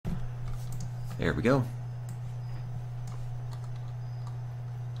There we go.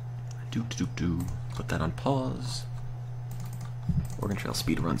 Put that on pause. Oregon Trail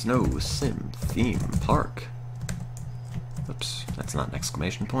speedruns. No. Sim theme park. Oops, that's not an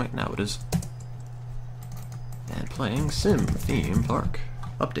exclamation point. Now it is. And playing Sim theme park.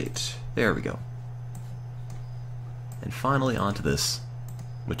 Update. There we go. And finally onto this,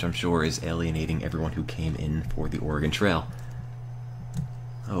 which I'm sure is alienating everyone who came in for the Oregon Trail.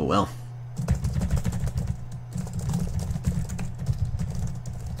 Oh well.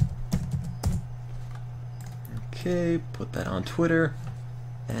 Okay, put that on Twitter,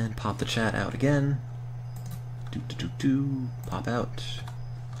 and pop the chat out again. Pop out.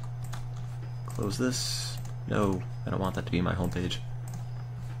 Close this. No, I don't want that to be my homepage.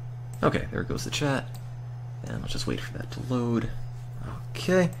 Okay, there goes the chat. And I'll just wait for that to load.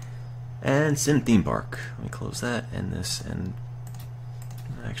 Okay. And Sim Theme Park. Let me close that and this, and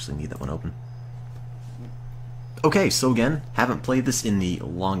I actually need that one open. Okay, so again, haven't played this in the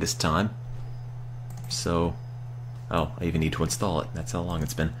longest time. So, oh, I even need to install it. That's how long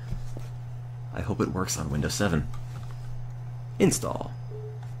it's been. I hope it works on Windows 7. Install.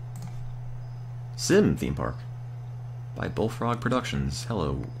 Sim Theme Park by Bullfrog Productions.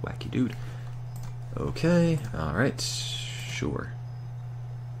 Hello, wacky dude. Okay, alright, sure.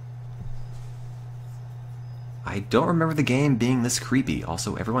 I don't remember the game being this creepy.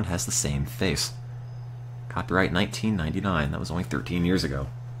 Also, everyone has the same face. Copyright 1999. That was only 13 years ago.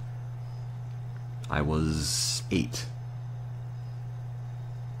 I was 8.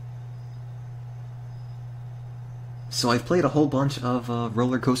 So I've played a whole bunch of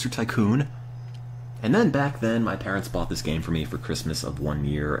Roller Coaster Tycoon. And then back then, my parents bought this game for me for Christmas of one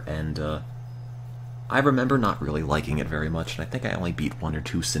year, and I remember not really liking it very much, and I think I only beat 1 or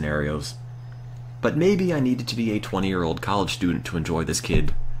 2 scenarios. But maybe I needed to be a 20-year-old college student to enjoy this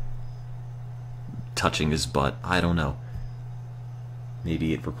kid touching his butt. I don't know.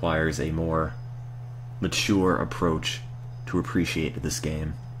 Maybe it requires a more mature approach to appreciate this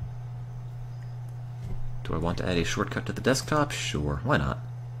game. Do I want to add a shortcut to the desktop? Sure, why not?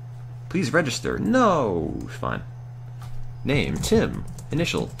 Please register. No! Fine. Name, Tim.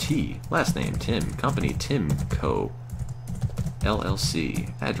 Initial, T. Last name, Tim. Company, Tim Co.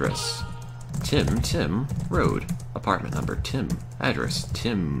 LLC. Address, Tim Road. Apartment number, Tim. Address,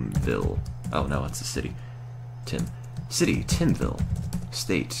 Timville. Oh no, it's a city. Tim. City, Timville.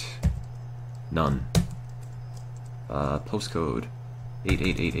 State, none. Postcode,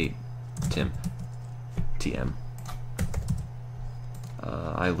 8888. Tim. TM.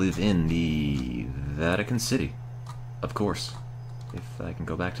 I live in the Vatican City. Of course. If I can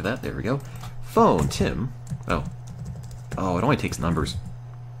go back to that, there we go. Phone, Tim. Oh. Oh, it only takes numbers.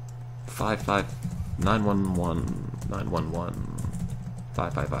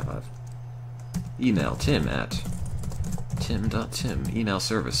 55911 Email, Tim at tim.tim. Email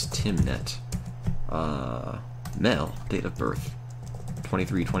service, timnet. Mail, date of birth.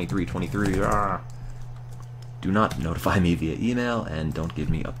 23/23/23. Do not notify me via email, and don't give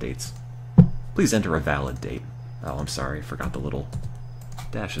me updates. Please enter a valid date. Oh, I'm sorry, I forgot the little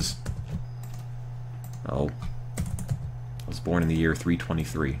dashes. Oh. I was born in the year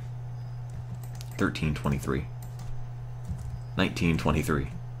 323. 1323. 1923.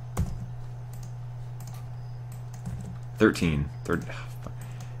 11,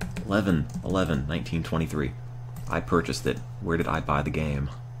 1923. I purchased it. Where did I buy the game?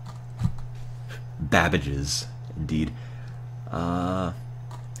 Babbage's, indeed. How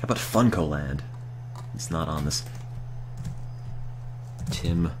about Funko Land? It's not on this.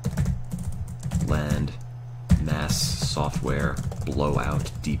 Tim Land Mass Software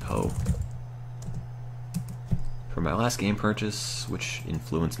Blowout Depot. For my last game purchase, which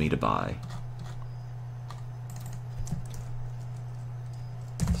influenced me to buy.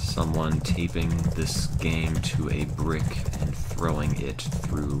 Someone taping this game to a brick and throwing it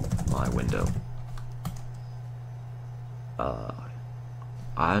through my window.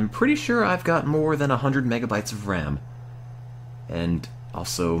 I'm pretty sure I've got more than 100 megabytes of RAM, and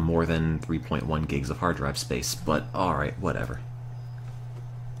also more than 3.1 gigs of hard drive space, but alright, whatever.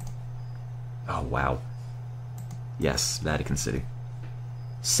 Oh, wow. Yes, Vatican City.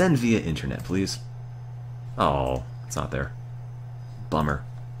 Send via internet, please. Oh, it's not there. Bummer.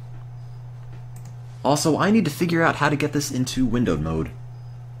 Also, I need to figure out how to get this into windowed mode.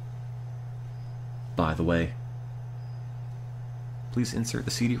 By the way. Please insert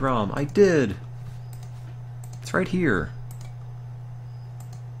the CD-ROM. I did! It's right here.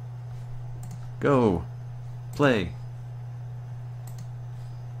 Go. Play.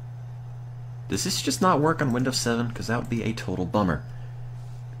 Does this just not work on Windows 7? Because that would be a total bummer.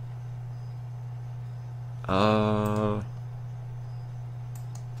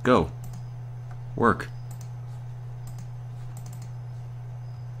 Go. Work.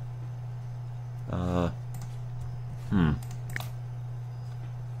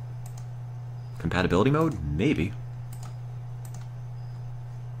 Compatibility mode? Maybe.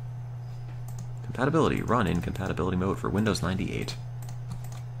 Compatibility. Run in compatibility mode for Windows 98.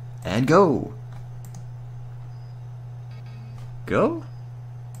 And go! Go?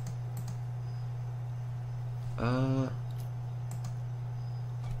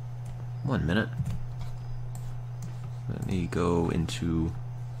 1 minute. Let me go into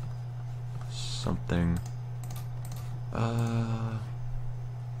something.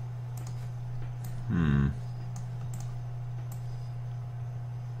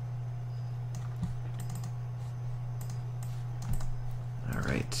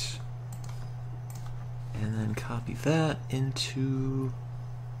 Alright. And then copy that into...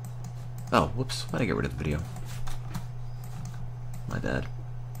 Oh, whoops. Why'd I get rid of the video? My bad.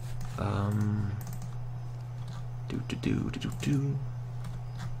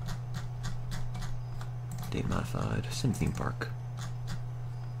 Date modified. Sim theme park.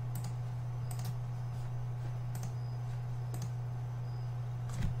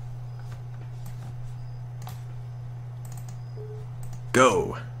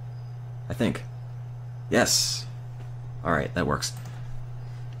 Go! I think. Yes! Alright, that works.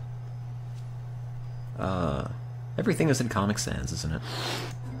 Everything is in Comic Sans, isn't it?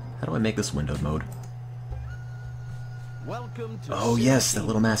 How do I make this windowed mode? Welcome to oh yes, that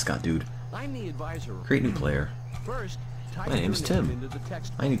little mascot dude. I'm the advisor. Create new player. First, My name's Tim.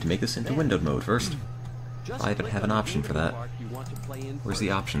 I need to make this into windowed mode first. I even have an option for that. Where's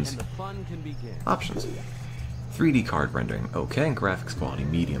the options? Options. 3D card rendering. Okay, graphics quality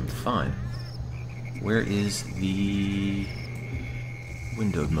medium. Fine. Where is the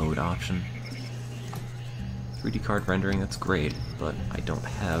windowed mode option? 3D card rendering, that's great, but I don't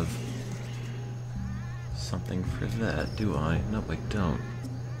have something for that, do I? No, I don't.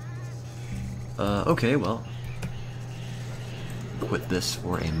 Okay, well, quit this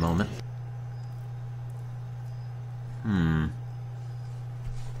for a moment. How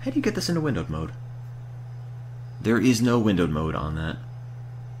do you get this into windowed mode? There is no windowed mode on that,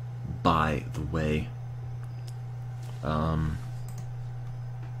 by the way.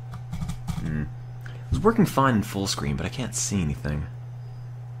 It was working fine in full screen, but I can't see anything.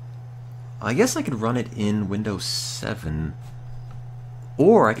 I guess I could run it in Windows 7,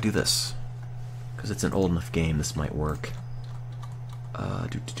 or I could do this, because it's an old enough game. This might work.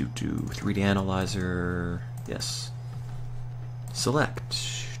 3D Analyzer, yes.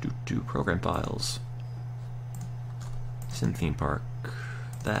 Select, Program Files, Sim Theme Park,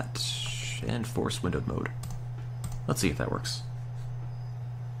 that, and Force Windowed Mode. Let's see if that works.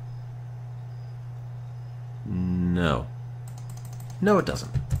 No. No, it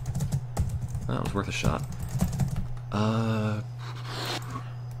doesn't. That was worth a shot. I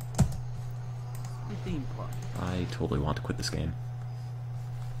totally want to quit this game.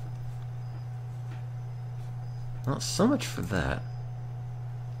 Well, so much for that.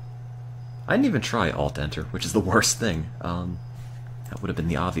 I didn't even try Alt-Enter, which is the worst thing. That would have been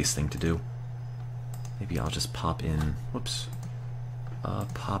the obvious thing to do. Maybe I'll just pop in... Whoops.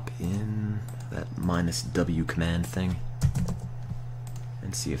 Pop in that -W command thing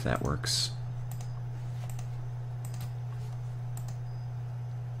and see if that works.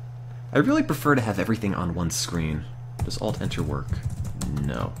 I really prefer to have everything on one screen. Does Alt-Enter work?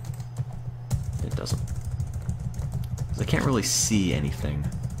 No. It doesn't. 'Cause I can't really see anything.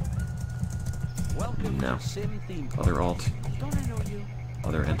 No. Other Alt.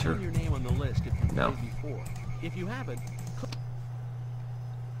 Other Enter. No. If you haven't.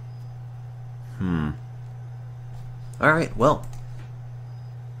 Alright, well.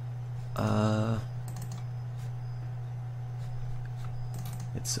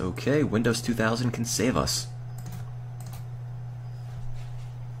 It's okay. Windows 2000 can save us.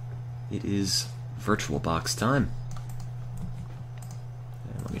 It is VirtualBox time.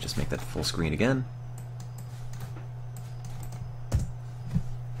 And let me just make that full screen again.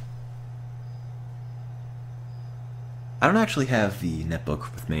 I don't actually have the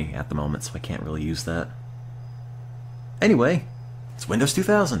netbook with me at the moment, so I can't really use that. Anyway, it's Windows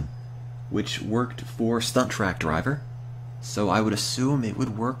 2000, which worked for Stunt Track Driver, so I would assume it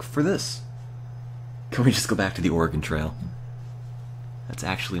would work for this. Can we just go back to the Oregon Trail? That's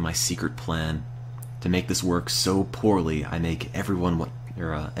actually my secret plan, to make this work so poorly I make everyone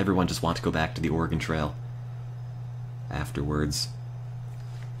everyone just want to go back to the Oregon Trail afterwards.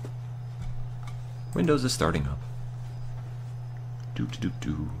 Windows is starting up.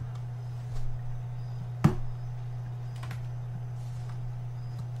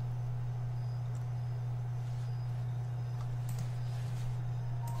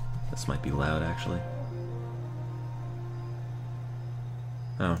 This might be loud, actually.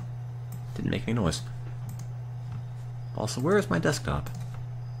 Oh. Didn't make any noise. Also, where is my desktop?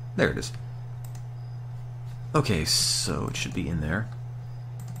 There it is. Okay, so it should be in there.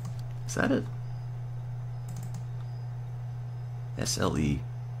 Is that it? SLE.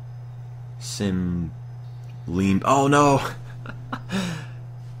 Sim... Lean... Oh no!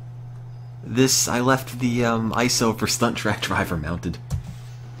 This, I left the ISO for Stunt Track Driver mounted.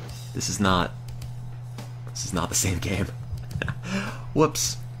 This is not the same game.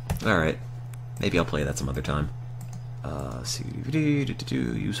 Whoops. Alright. Maybe I'll play that some other time.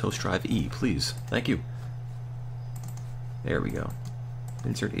 Use host drive E, please. Thank you. There we go.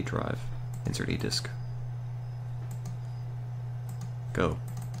 Insert a drive. Insert a disk. Go.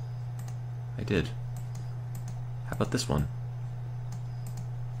 I did. How about this one?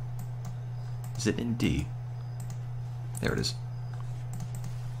 Is it in D? There it is.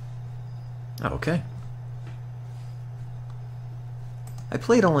 Oh, okay. I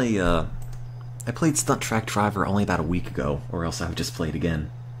played Stunt Track Driver only about a week ago, or else I would just play it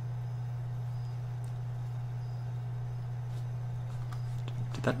again.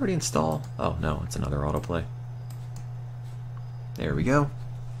 Did that already install? Oh no, it's another autoplay. There we go.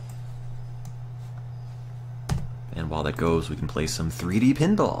 And while that goes, we can play some 3D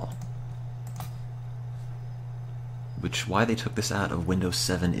pinball. Which, why they took this out of Windows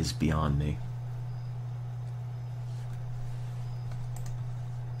 7 is beyond me.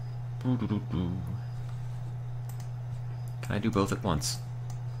 Can I do both at once?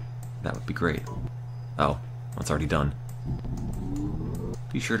 That would be great. Oh, it's already done.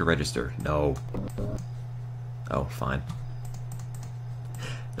 Be sure to register. No. Oh, fine.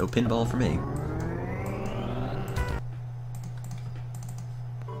 No pinball for me.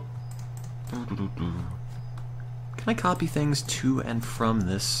 Can I copy things to and from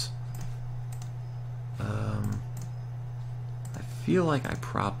this? I feel like I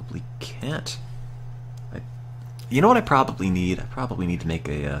probably can't. You know what I probably need? I probably need to make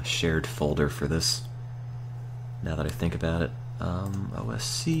a shared folder for this. Now that I think about it.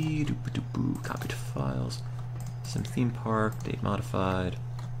 OSC, copy to files, Sim theme park, date modified,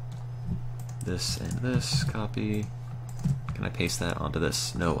 this and this, copy. Can I paste that onto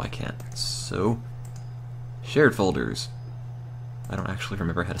this? No, I can't. So, shared folders. I don't actually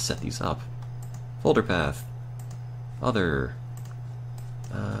remember how to set these up. Folder path, other,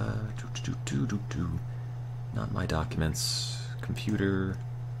 not my documents, computer,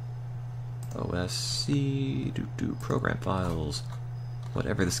 OSC, program files,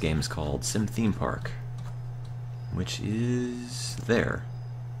 whatever this game is called, Sim Theme Park, which is there.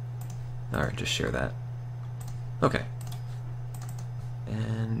 Alright, just share that. Okay.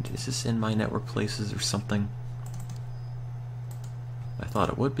 And is this in my network places or something? I thought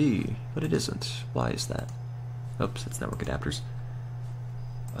it would be, but it isn't. Why is that? Oops, it's network adapters.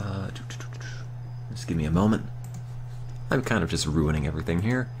 Just give me a moment. I'm kind of just ruining everything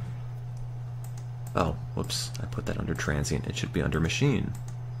here. Oh, whoops, I put that under transient. It should be under machine.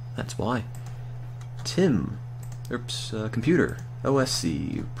 That's why. Tim. Oops, computer.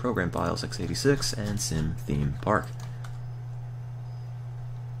 OSC, program files x86, and Sim Theme Park.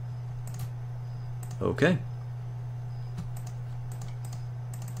 Okay.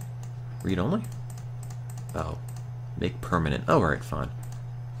 Read only? Oh. Make permanent. Oh, alright, fine.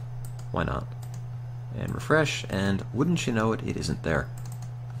 Why not? And refresh, and wouldn't you know it, it isn't there.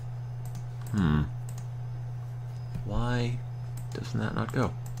 Why doesn't that not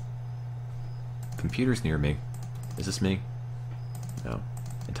go? Computer's near me. Is this me? No.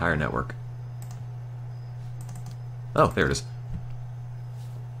 Entire network. Oh, there it is.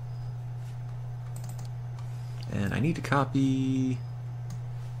 And I need to copy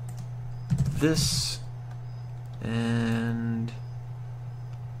this and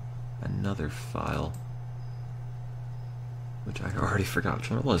another file, which I already forgot which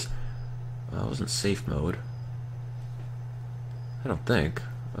one it was. It wasn't safe mode. I don't think.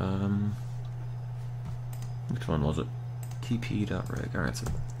 Which one was it? tp.reg. Alright, so.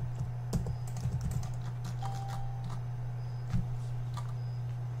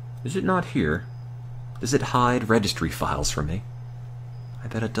 Is it not here? Does it hide registry files from me? I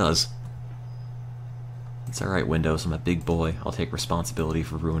bet it does. It's alright, Windows. I'm a big boy. I'll take responsibility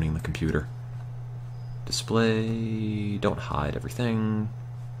for ruining the computer. Display. Don't hide everything.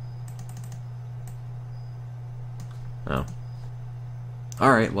 Oh.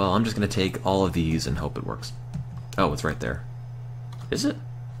 Alright, well, I'm just going to take all of these and hope it works. Oh, it's right there. Is it?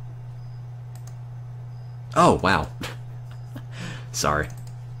 Oh, wow. Sorry.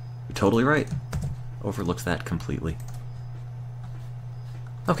 You're totally right. Overlooks that completely.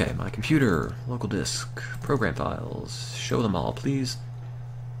 Okay, my computer, local disk, program files, show them all, please.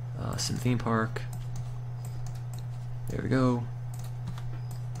 Sim theme park. There we go.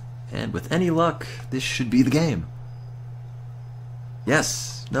 And with any luck, this should be the game.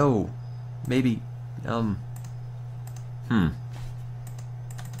 Yes, no, maybe, I'll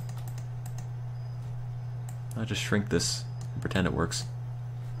just shrink this and pretend it works.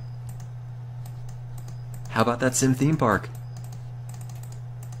 How about that sim theme park?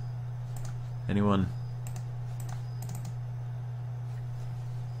 Anyone?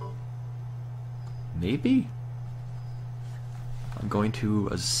 Maybe? I'm going to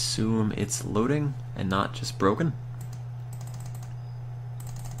assume it's loading and not just broken.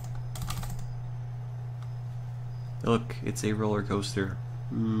 Look, it's a roller coaster.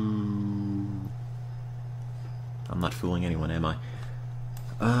 Ooh. I'm not fooling anyone, am I?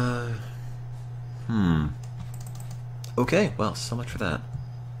 Okay, well, so much for that.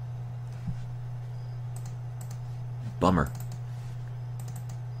 Bummer.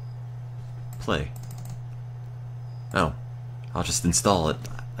 Play. Oh. I'll just install it.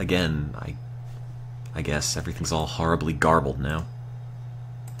 Again, I guess everything's all horribly garbled now.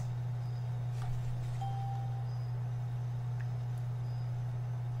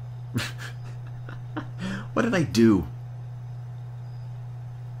 What did I do?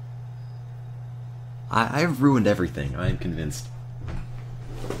 I've ruined everything, I am convinced.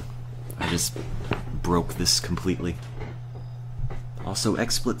 I just broke this completely. Also,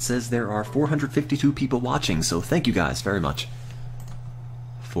 XSplit says there are 452 people watching, so thank you guys very much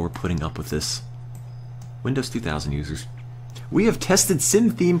for putting up with this. Windows 2000 users. We have tested Sim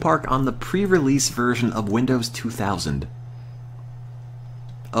Theme Park on the pre-release version of Windows 2000.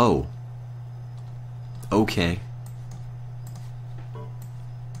 Oh. Okay.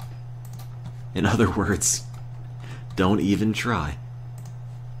 In other words, don't even try.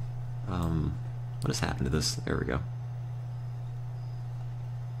 What has happened to this? There we go.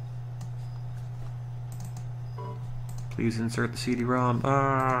 Please insert the CD-ROM.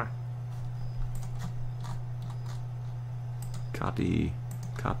 Ah! Copy,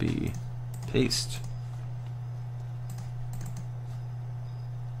 copy, paste.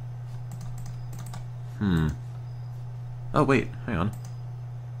 Oh wait, hang on.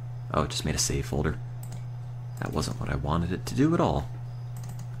 Oh, it just made a save folder. That wasn't what I wanted it to do at all.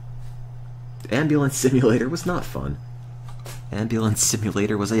 Ambulance Simulator was not fun. Ambulance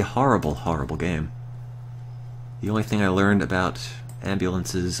Simulator was a horrible, horrible game. The only thing I learned about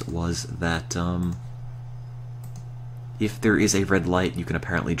ambulances was that, if there is a red light, you can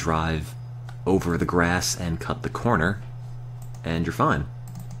apparently drive over the grass and cut the corner, and you're fine.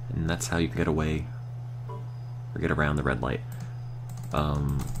 And that's how you can get away, or get around the red light.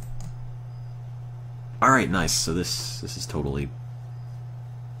 Alright, nice. So this is totally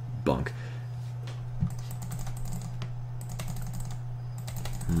bunk.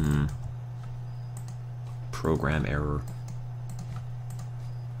 Program error.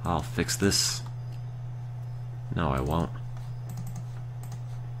 I'll fix this. No, I won't.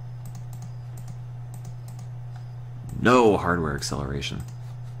 No hardware acceleration.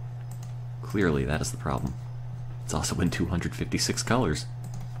 Clearly, that is the problem. It's also in 256 colors.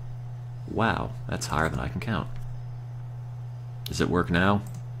 Wow, that's higher than I can count. Does it work now?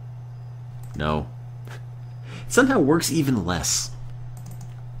 No. It somehow works even less.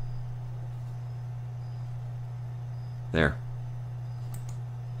 There.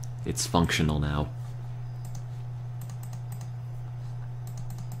 It's functional now.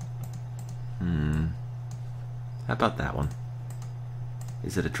 How about that one?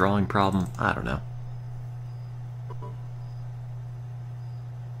 Is it a drawing problem? I don't know.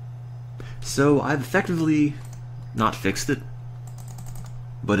 So I've effectively not fixed it,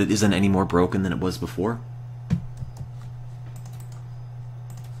 but it isn't any more broken than it was before.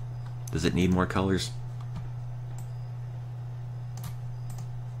 Does it need more colors?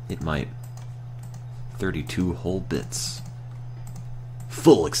 It might. 32 whole bits.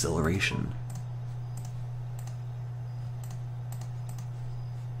 Full acceleration.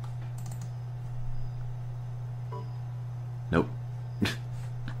 Nope.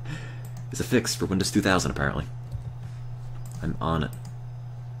 It's a fix for Windows 2000 apparently. I'm on it.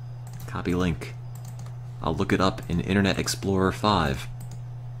 Copy link. I'll look it up in Internet Explorer 5.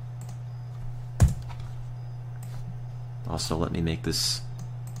 Also, let me make this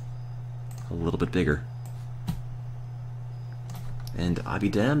a little bit bigger. And I be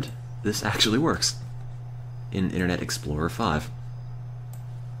damned, this actually works in Internet Explorer 5.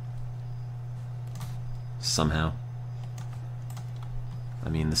 Somehow. I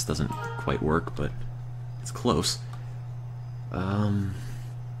mean, this doesn't quite work, but it's close.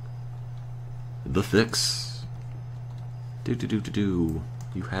 The fix. Do.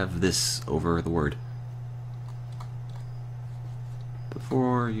 You have this over the word.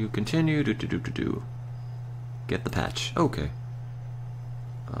 Before you continue, do. Get the patch. Okay.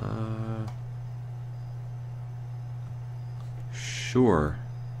 Sure.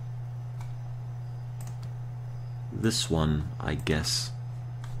 This one, I guess.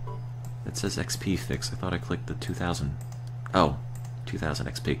 It says XP fix. I thought I clicked the 2000. Oh, 2000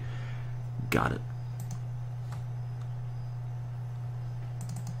 XP. Got it.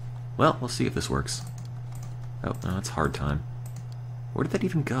 Well, we'll see if this works. Oh, no, it's hard time. Where did that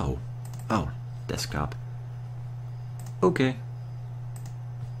even go? Oh, desktop. Okay.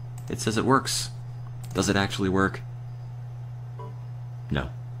 It says it works. Does it actually work? No.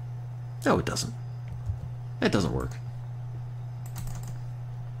 No, it doesn't. It doesn't work.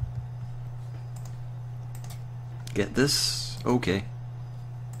 Get this? Okay.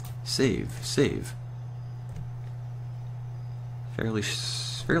 Save. Fairly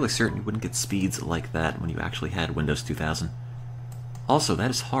certain you wouldn't get speeds like that when you actually had Windows 2000. Also, that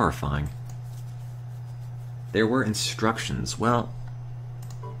is horrifying. There were instructions. Well,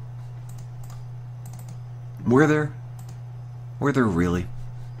 were there? Were there really?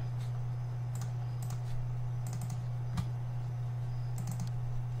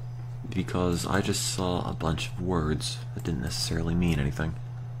 Because I just saw a bunch of words that didn't necessarily mean anything.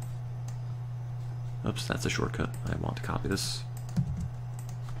 Oops, that's a shortcut. I want to copy this.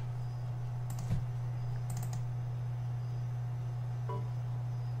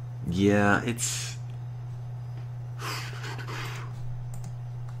 Yeah, it's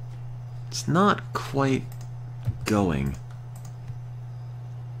not quite going.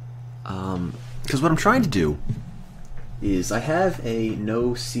 Because what I'm trying to do is I have a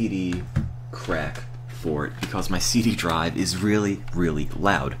no CD crack for it because my CD drive is really, really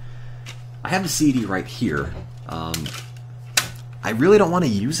loud. I have the CD right here. I really don't want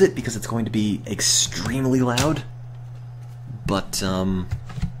to use it because it's going to be extremely loud, but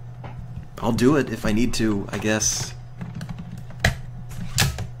I'll do it if I need to, I guess.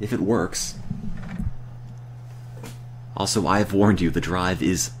 If it works. Also, I have warned you, the drive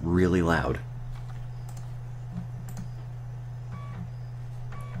is really loud.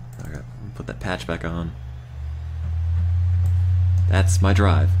 Alright, put that patch back on. That's my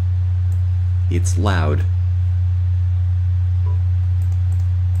drive. It's loud.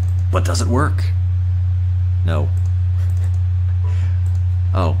 But does it work? No.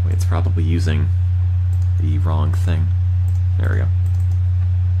 Oh, it's probably using the wrong thing. There we go.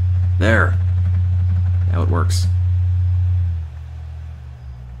 There! Now it works.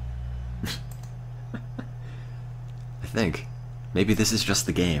 I think. Maybe this is just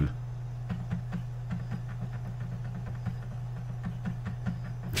the game.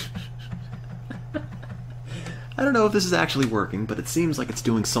 I don't know if this is actually working, but it seems like it's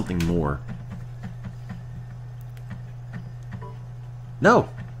doing something more. No!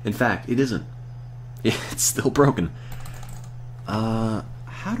 In fact, it isn't. It's still broken.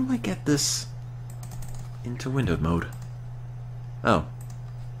 How do I get this into windowed mode? Oh.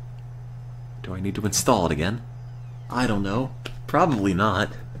 Do I need to install it again? I don't know. Probably not.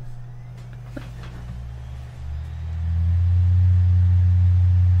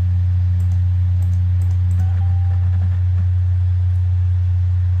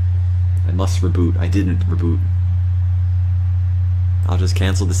 I must reboot. I didn't reboot. I'll just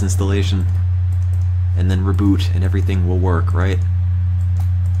cancel this installation and then reboot and everything will work, right?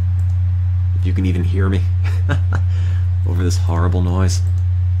 If you can even hear me over this horrible noise.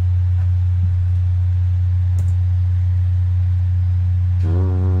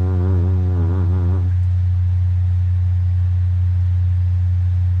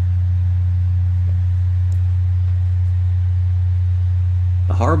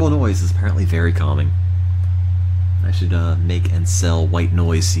 The horrible noise is apparently very calming. I should make and sell white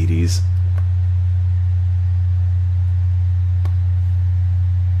noise CDs.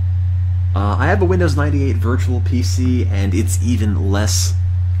 I have a Windows 98 virtual PC, and it's even less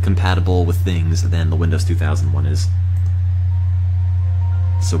compatible with things than the Windows 2000 one is.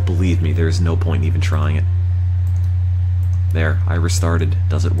 So believe me, there's no point in even trying it. There, I restarted.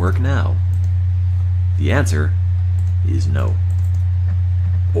 Does it work now? The answer is no.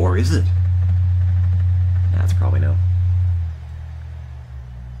 Or is it? That's probably no.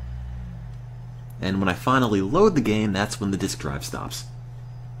 And when I finally load the game, that's when the disk drive stops.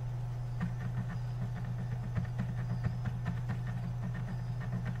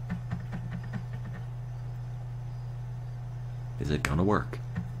 Is it gonna work?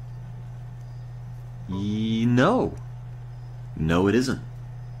 No. No, it isn't.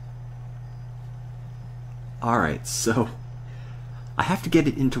 Alright, so I have to get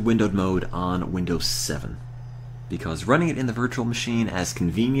it into windowed mode on Windows 7. Because running it in the virtual machine, as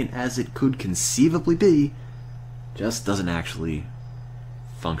convenient as it could conceivably be, just doesn't actually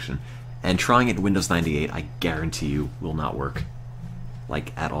function. And trying it in Windows 98, I guarantee you, will not work.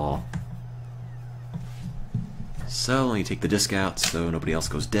 Like, at all. So, let me take the disc out so nobody else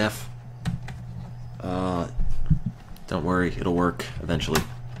goes deaf. Don't worry, it'll work eventually.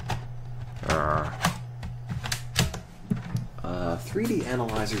 3D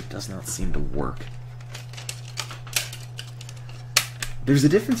Analyzer does not seem to work. There's a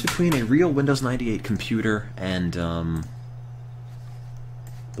difference between a real Windows 98 computer and the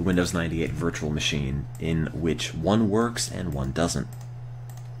Windows 98 virtual machine, in which one works and one doesn't.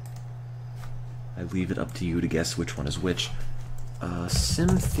 I leave it up to you to guess which one is which.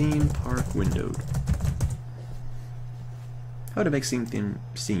 Sim Theme Park windowed. How to make Sim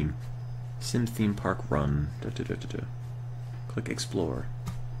Theme Park run. Click Explore.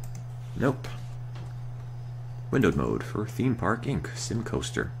 Nope. Windowed mode for Theme Park Inc. Sim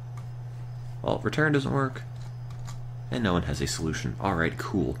Coaster. Well, return doesn't work. And no one has a solution. Alright,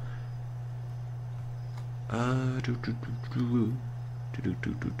 cool.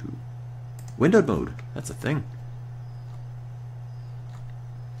 Windowed mode. That's a thing.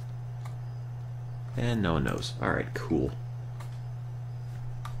 And no one knows. Alright, cool.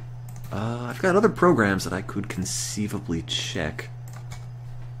 I've got other programs that I could conceivably check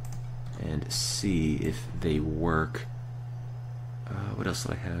and see if they work. What else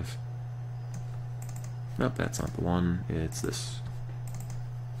do I have? Nope, that's not the one. It's this.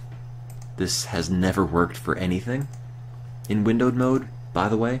 This has never worked for anything in windowed mode, by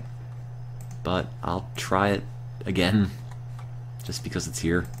the way. But I'll try it again, just because it's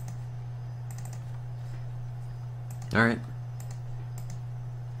here. Alright.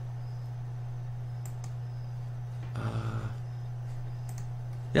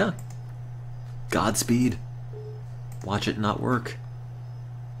 Yeah. Godspeed. Watch it not work.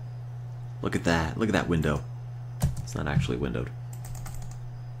 Look at that. Look at that window. It's not actually windowed.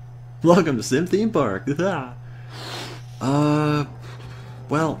 Welcome to Sim Theme Park. Well.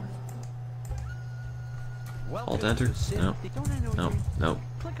 Alt enter? No. No. No.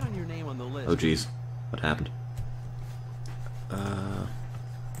 Click on your name on the list. Oh geez. What happened? Oh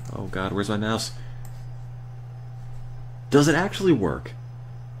god, where's my mouse? Does it actually work?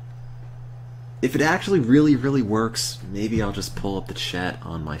 If it actually really, really works, maybe I'll just pull up the chat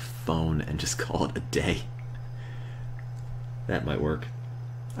on my phone and just call it a day. That might work.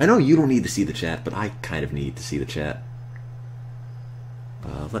 I know you don't need to see the chat, but I kind of need to see the chat.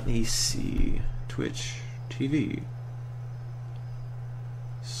 Let me see. TwitchTV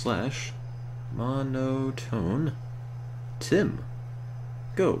 / MonotoneTim.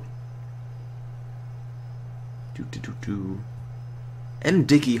 Go. M.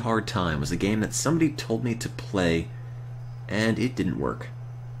 Dicky Hard Time was a game that somebody told me to play, and it didn't work,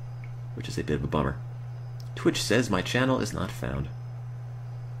 which is a bit of a bummer. Twitch says my channel is not found.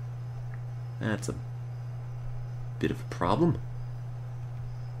 That's a bit of a problem.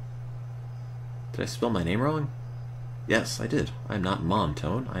 Did I spell my name wrong? Yes, I did. I'm not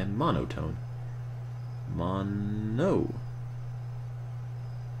Montone, I am Monotone. Mono.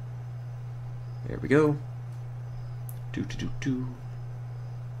 There we go.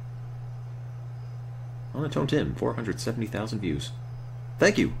 MonotoneTim, 470,000 views.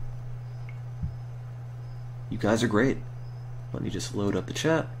 Thank you! You guys are great. Let me just load up the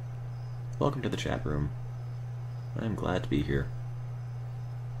chat. Welcome to the chat room. I'm glad to be here.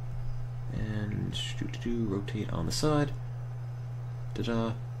 And rotate on the side.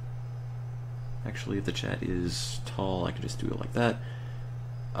 Ta-da. Actually, if the chat is tall, I can just do it like that.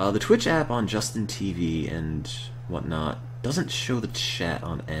 The Twitch app on Justin TV and whatnot doesn't show the chat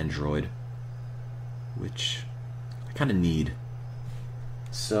on Android, which I kind of need.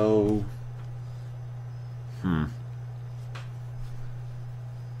 So, I'm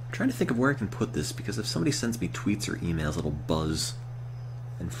trying to think of where I can put this, because if somebody sends me tweets or emails, it'll buzz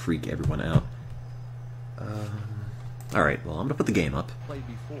and freak everyone out. Alright, well, I'm gonna put the game up.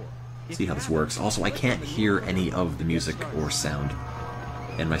 See how this works. Also, I can't hear any of the music or sound,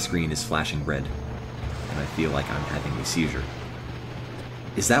 and my screen is flashing red, and I feel like I'm having a seizure.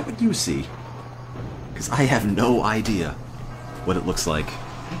 Is that what you see? Because I have no idea what it looks like.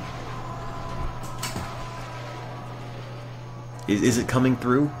 Is it coming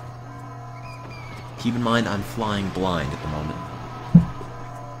through? Keep in mind, I'm flying blind at the moment.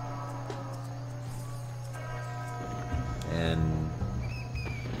 And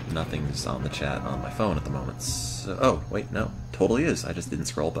nothing's on the chat on my phone at the moment. So, oh, wait, no. Totally is. I just didn't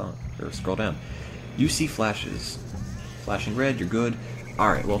scroll down. You see flashes. Flashing red, you're good.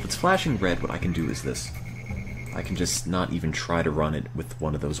 Alright, well if it's flashing red, what I can do is this. I can just not even try to run it with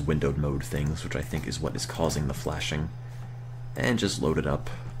one of those windowed mode things, which I think is what is causing the flashing. And just load it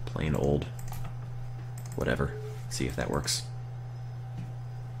up, plain old, whatever. See if that works.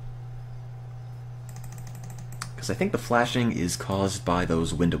 Because I think the flashing is caused by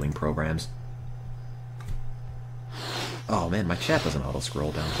those windowing programs. Oh man, my chat doesn't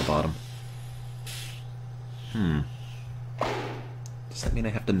auto-scroll down to the bottom. Does that mean I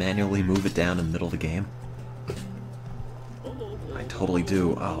have to manually move it down in the middle of the game? I totally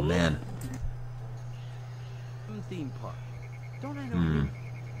do. Oh man. Theme park. Don't I know you?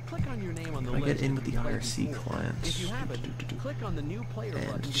 Click on your name on the Can I list get in if with the you've played IRC before. client? If you haven't, click on the new player button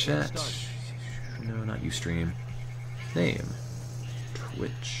And to get chat. started. No, not Ustream. Name.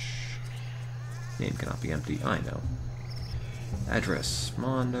 Twitch. Name cannot be empty. I know. Address.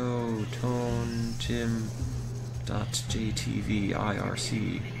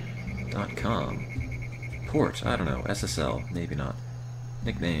 MonotoneTim.jtvirc.com. Port. I don't know. SSL. Maybe not.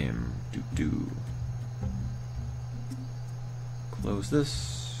 Nickname. Doo-doo. Close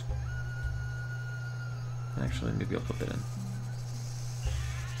this. Actually, maybe I'll put that in.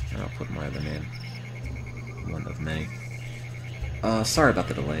 And I'll put my other name. One of many. Sorry about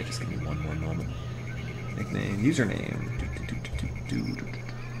the delay. Just give me one more moment. Nickname, username.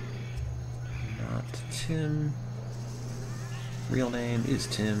 Not Tim. Real name is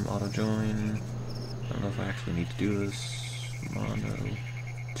Tim. Auto join. I don't know if I actually need to do this.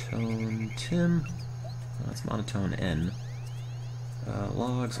 MonotoneTim. That's monotone N.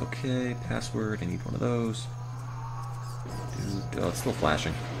 Logs, okay. Password, I need one of those. Oh, it's still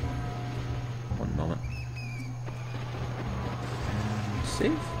flashing. One moment. And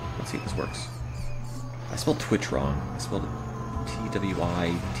save? Let's see if this works. I spelled Twitch wrong. I spelled it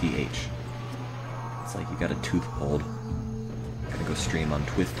TWITH. It's like you got a tooth pulled. Gotta go stream on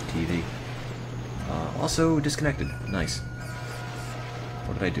TwitchTV. Also disconnected. Nice.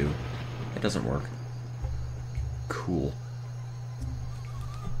 What did I do? It doesn't work. Cool.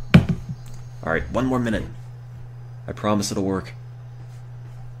 Alright, one more minute. I promise it'll work.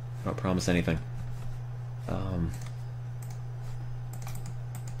 I don't promise anything.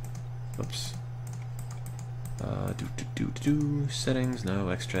 Oops. Settings, no.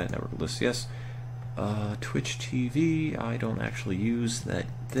 XChat, network list, yes. Twitch TV, I don't actually use that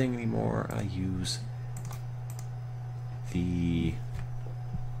thing anymore. I use the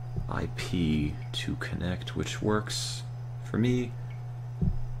IP to connect, which works for me.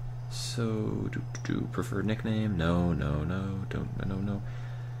 So, preferred nickname? No.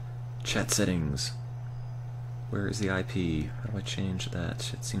 Chat settings. Where is the IP? How do I change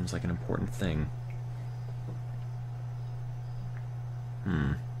that? It seems like an important thing.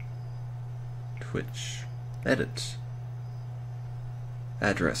 Twitch. Edit.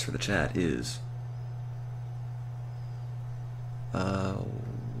 Address for the chat is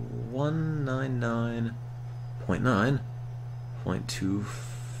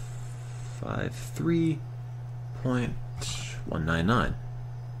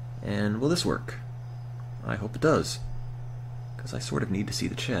And will this work? I hope it does, because I sort of need to see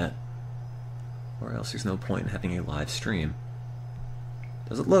the chat, or else there's no point in having a live stream.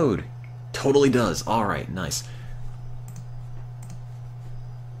 Does it load? Totally does. Alright, nice.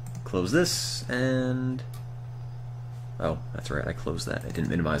 Close this, and... oh, that's right, I closed that. I didn't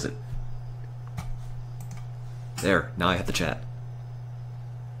minimize it. There, now I have the chat.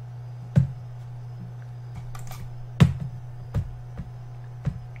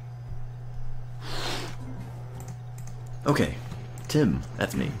 Okay, Tim,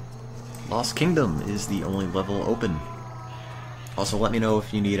 that's me. Lost Kingdom is the only level open. Also, let me know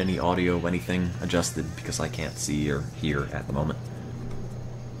if you need any audio, anything adjusted, because I can't see or hear at the moment.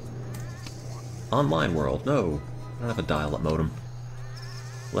 Online world, no. I don't have a dial-up modem.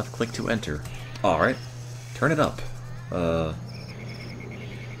 Left click to enter. Alright. Turn it up. I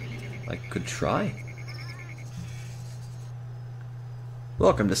could try.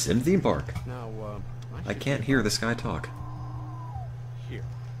 Welcome to Sim Theme Park. Now, I can't hear this guy talk. Here.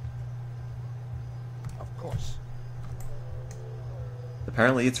 Of course.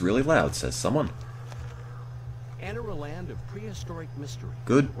 Apparently it's really loud, says someone. Enter a land of prehistoric mystery.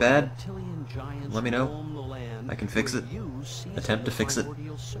 Good, where bad? reptilian giants Let me know. roam the land I can fix where it. you seize Attempt to the fix it.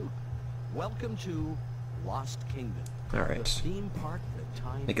 primordial soup. Welcome to Lost Kingdom. Alright. The theme park that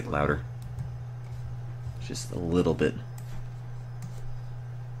time Make it forgot. louder. Just a little bit.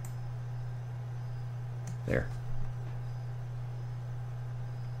 There.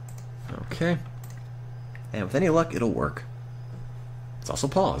 Okay. And with any luck, it'll work. It's also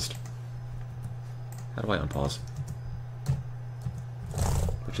paused. How do I unpause?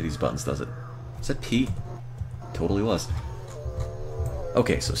 Which of these buttons does it? Is that P? Totally was.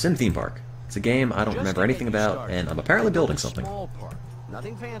 Okay, so Sim Theme Park. It's a game I don't remember anything about, and I'm apparently building something.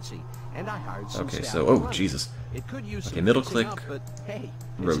 Nothing fancy, and I hired some Okay, staff so, to oh, run it. Jesus. It could use Okay, some middle fixing click, up, but hey,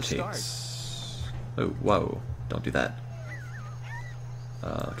 it's a rotates. Oh, whoa. Don't do that.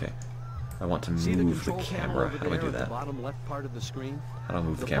 Okay. I want to See the move the control panel camera. over How do I there do at the that? bottom left part of the screen? How do I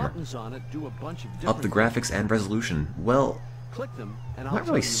move the The camera? buttons on it do a bunch of Up the different graphics and resolution. Well, things. Click them, and I'm I'll not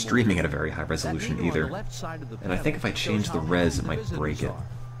really tell you more. streaming at a very high That resolution meter on either. the left side of the And I think if I panel change shows the how res, it many might break visitors it. are.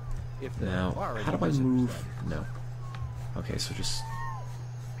 If there Now, are any how do I visitors, move? that is. No. Okay, so just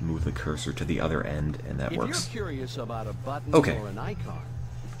move the cursor to the other end, and that If works. you're curious about a button Okay. or an icon,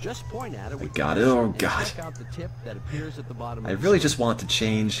 just point at it with got the it. cursor Oh, and God. check out the tip that appears at the bottom I of the really screen. just want to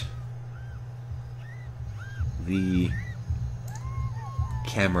change the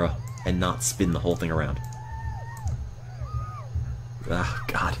camera and not spin the whole thing around. Ah,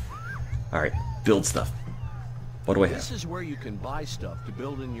 God. Alright, build stuff. What do I This have? is where you can buy stuff to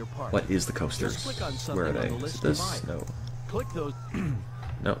build in your park. What is the coasters? Just click on something Where are on they? the Is list it and this? buy it. No. Click those.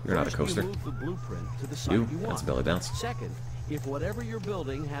 No, you're not a First, coaster. You move the blueprint to the site You? you want. That's a belly bounce. Second, if whatever you're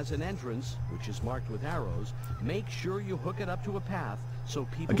building has an entrance, which is marked with arrows, make sure you hook it up to a path so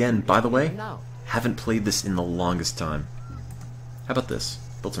people Again, can by get the in way, and out. haven't played this in the longest time. How about this?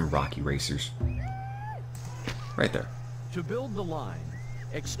 Build some Rocky Racers. Right there. To build the line,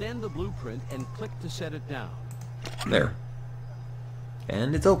 extend the blueprint and click to set it down. There.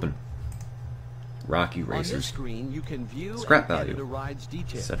 And it's open. Rocky On this Racers. screen, you can view Scrap and edit value. a ride's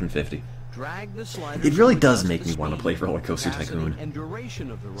details. $7.50. Drag the sliders It really to does adjust make the me want to speed, play Roller Coaster capacity, Tycoon. and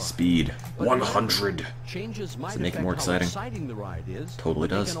duration of the ride. Speed. But remember, 100. changes might Does it make it affect more how exciting? exciting the ride is. Totally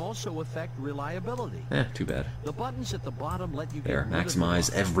but does. They can also affect reliability. Too bad. The buttons at the bottom let you There, get rid of the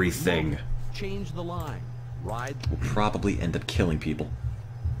maximize line. everything. Move, change the line. Ride. Will probably end up killing people.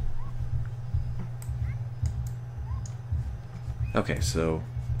 Okay, so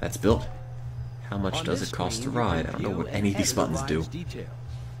that's built. How much On does this it cost to screen, you ride? can I don't know view what and any of these edit the buttons do. ride's details.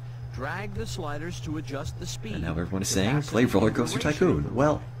 Drag the sliders to adjust the speed. And now everyone is saying, capacity, play Roller and Coaster duration of Tycoon. the ride.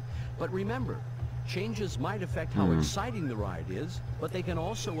 Well, But remember, changes might affect how exciting the ride is, but they can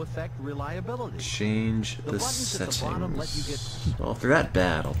also affect reliability. change The the buttons at the bottom let you settings. Well, if they're that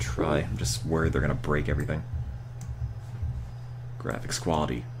bad, I'll try. I'm just worried they're gonna break everything. Graphics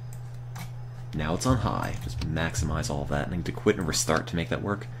quality. Now it's on high. Just maximize all that. And I need to quit and restart to make that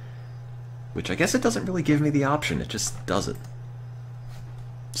work. Which I guess it doesn't really give me the option. It just does it.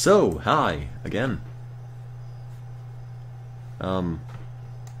 So, hi, again.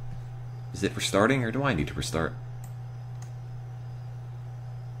 Is it restarting, or do I need to restart?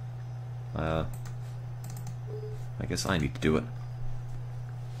 I guess I need to do it.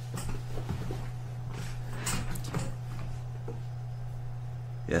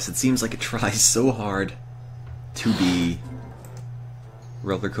 Yes, it seems like it tries so hard to be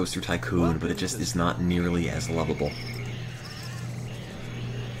Roller Coaster Tycoon, but it just is not nearly as lovable.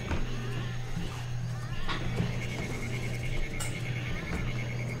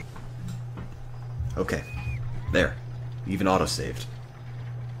 Okay. There. Even auto-saved.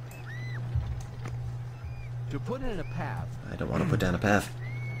 To put in a path, I don't want to put down a path.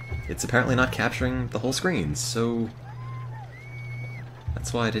 It's apparently not capturing the whole screen, so...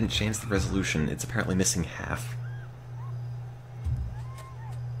 That's why I didn't change the resolution. It's apparently missing half.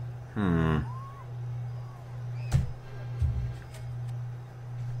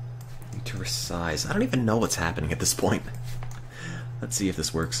 Need to resize. I don't even know what's happening at this point. Let's see if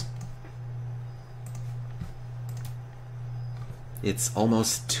this works. It's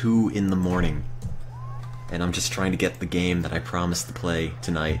almost 2 in the morning, and I'm just trying to get the game that I promised to play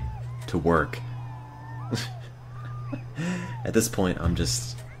tonight to work. At this point, I'm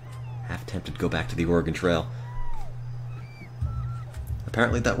just half tempted to go back to the Oregon Trail.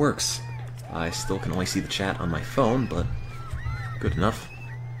 Apparently that works. I still can only see the chat on my phone, but good enough.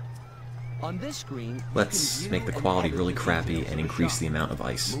 on this screen, you Let's can view make the and quality edit really the crappy details and of increase shop. the amount of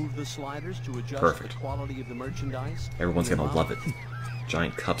ice. Move the sliders to adjust Perfect. the quality of the merchandise. Everyone's gonna Move love up. it.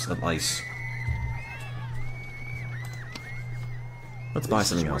 Giant cups of ice. Let's buy This is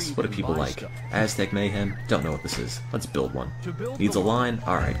something where else. you What do can people buy like? stuff. Aztec Mayhem? Don't know what this is. Let's build one. To build Needs a the line?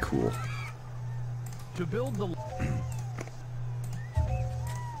 Alright, cool. To build the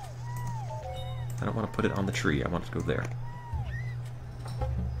I don't want to put it on the tree. I want it to go there.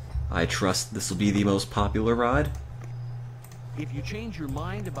 I trust this will be the most popular ride if you change your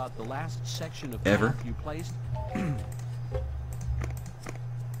mind about the last section of Ever? path you placed,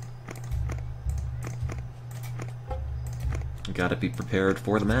 Gotta be prepared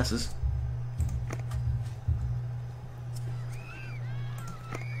for the masses.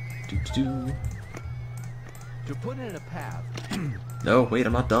 Do-do-do. To put in a path, No, wait,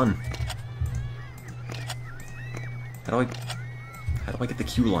 I'm not done. How do I get the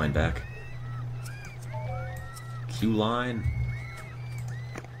Q line back? Q line.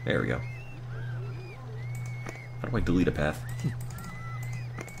 There we go. How do I delete a path?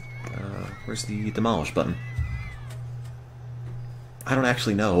 Where's the demolish button? I don't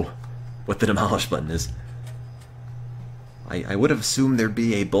actually know what the demolish button is. I would have assumed there'd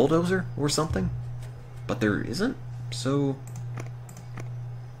be a bulldozer or something, but there isn't, so...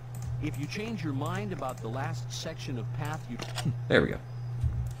 if you change your mind about the last section of path, you... There we go.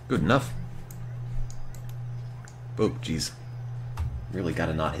 Good enough. Oh, jeez. Really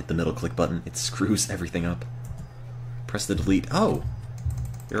gotta not hit the middle click button. It screws everything up. Press the delete. Oh!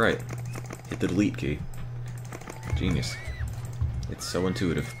 You're right. Hit the delete key. Genius. It's so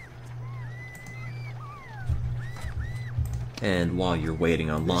intuitive. And while you're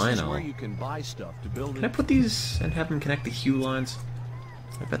waiting online, This is where you can buy stuff to build Can I put these and have them connect the Q lines?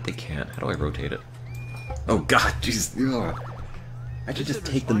 I bet they can't. How do I rotate it? Oh god, jeez. Ugh. I should just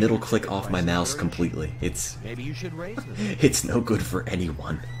take the middle click off my mouse completely. Maybe you should raise them. It's no good for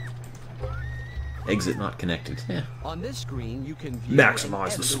anyone. Exit not connected. Yeah. On this screen, you can view Maximize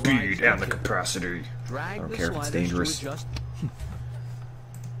the and speed and the ride capacity. Drag I don't the care if it's sliders to dangerous. adjust-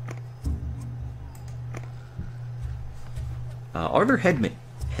 Are there hedge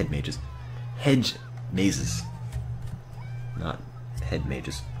mazes? Not head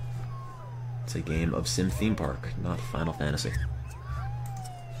mages. It's a game of Sim Theme Park, not Final Fantasy.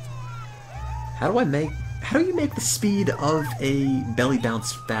 How do you make the speed of a belly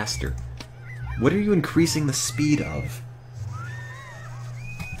bounce faster? What are you increasing the speed of?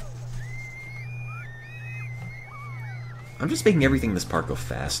 I'm just making everything in this park go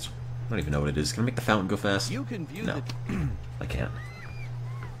fast. I don't even know what it is. Can I make the fountain go fast? You can view No. the... I can't.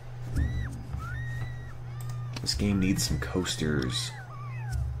 This game needs some coasters.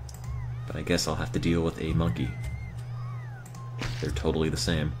 But I guess I'll have to deal with a monkey. They're totally the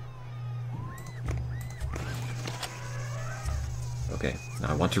same. Okay, now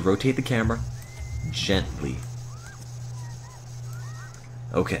I want to rotate the camera gently.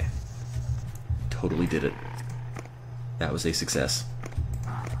 Okay. Totally did it. That was a success.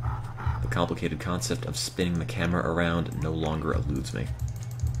 The complicated concept of spinning the camera around no longer eludes me.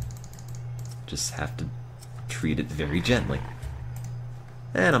 Just have to treat it very gently.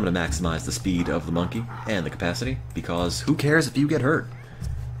 And I'm going to maximize the speed of the monkey and the capacity, because who cares if you get hurt?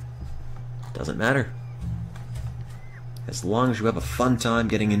 Doesn't matter. As long as you have a fun time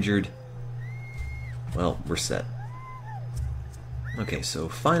getting injured, well, we're set. Okay, so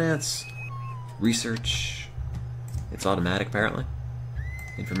finance, research, it's automatic apparently.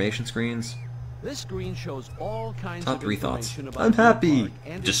 Information screens. This screen shows all kinds Top of 3 thoughts. information about I'm your happy. park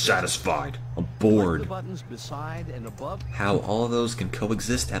and its Dissatisfied. I'm Click bored. the buttons beside and above. How all of those can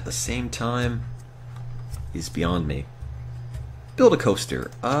coexist at the same time is beyond me. Build a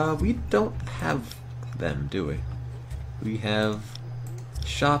coaster. We don't have them, do we? We have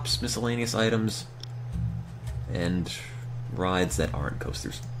shops, miscellaneous items, and rides that aren't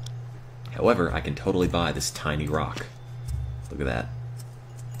coasters. However, I can totally buy this tiny rock. Look at that.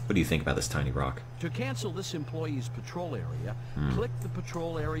 What do you think about this tiny rock? To cancel this employee's patrol area, click the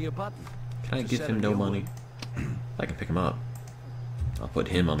patrol area button. Can I To give set him a no new money? I can pick him up. I'll put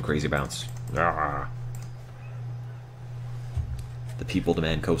him on the crazy bounce. Ah. The people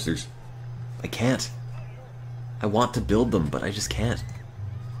demand coasters. I can't. I want to build them, but I just can't.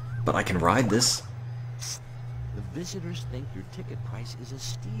 But I can ride this. The visitors think your ticket price is a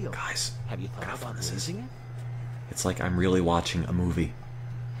steal. Guys, Have you look how thought fun about this is. raising it? It's like I'm really watching a movie.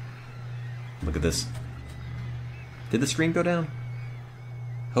 Look at this. Did the screen go down?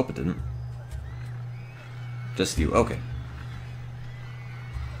 Hope it didn't. Just you. Okay.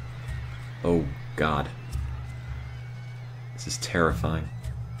 Oh, God. This is terrifying.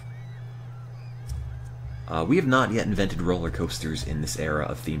 We have not yet invented roller coasters in this era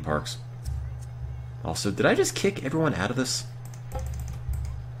of theme parks. Also, did I just kick everyone out of this?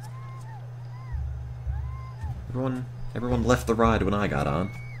 Everyone left the ride when I got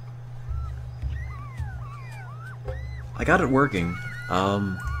on. I got it working.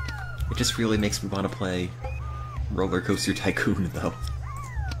 It just really makes me want to play Roller Coaster Tycoon, though.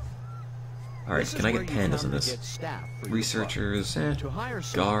 Alright, can I get pandas in this? Researchers,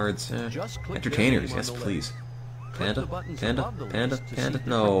 guards, entertainers, yes please. Panda? Panda? Panda? Panda?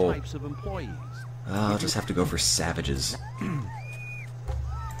 No. I'll just have to go for savages.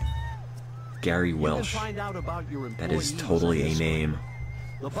 Gary Welsh. That is totally a name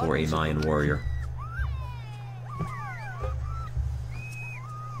for a Mayan warrior.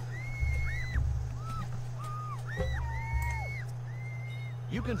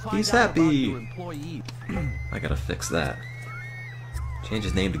 You can find He's out happy. about your employees. I gotta fix that. Change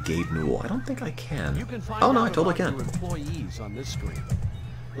his name to Gabe Newell. I don't think I can. You can find Oh no, out I totally about can. your employees on this screen.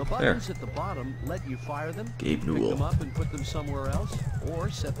 The buttons at the bottom let you fire them, Gabe pick Newell. them up and put them somewhere else, or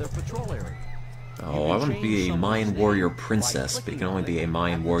set their patrol area. Oh, I want to be a Mayan warrior princess, but you can only be a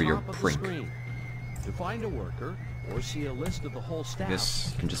Mayan warrior prink. To find a worker or see a list of the whole staff, I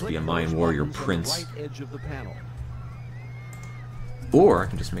guess you can just be click a Mayan those warrior buttons on the prince. right edge of the panel. Or I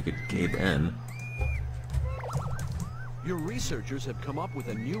can just make it Gabe N. Your researchers have come up with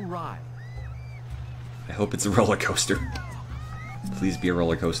a new ride. I hope it's a roller coaster. Please be a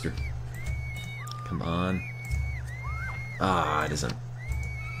roller coaster. Come on. Ah, it isn't.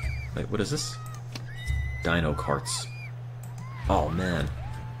 Wait, what is this? Dino carts. Oh man.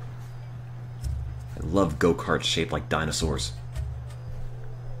 I love go-karts shaped like dinosaurs.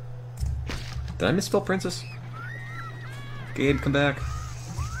 Did I misspell princess? Gabe, come back.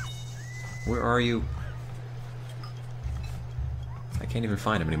 Where are you? I can't even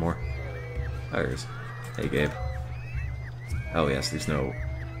find him anymore. There he is. Hey, Gabe. Oh yes, there's no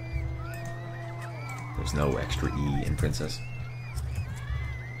extra E in princess.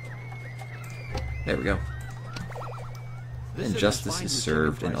 There we go. And justice is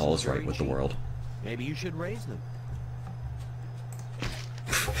served and all is right with the world. Maybe you should raise them.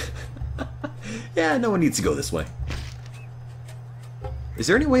 Yeah, no one needs to go this way. Is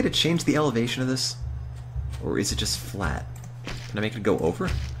there any way to change the elevation of this? Or is it just flat? Can I make it go over?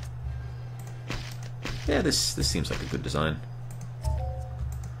 Yeah, this seems like a good design.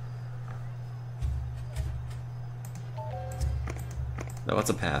 No, it's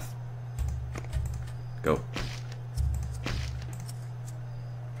a path. Go.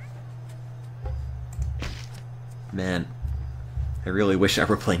 Man, I really wish I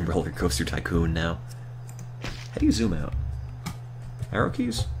were playing Roller Coaster Tycoon now. How do you zoom out? Arrow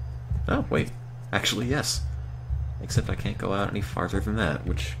keys? Oh, wait. Actually, yes. Except I can't go out any farther than that,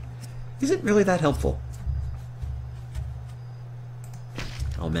 which isn't really that helpful.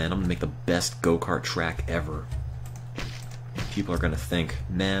 Oh man, I'm gonna make the best go-kart track ever. People are gonna think,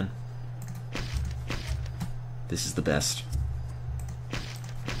 man, this is the best.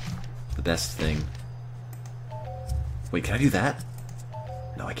 The best thing. Wait, can I do that?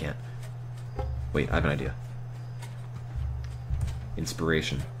 No, I can't. Wait, I have an idea.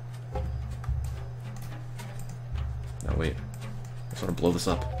 Inspiration. No, wait. I just want to blow this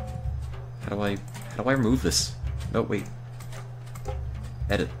up. How do I remove this? No, wait.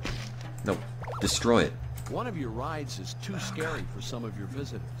 Edit. No. Destroy it. One of your rides is too scary for some of your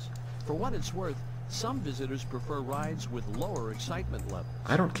visitors. For what it's worth, some visitors prefer rides with lower excitement levels.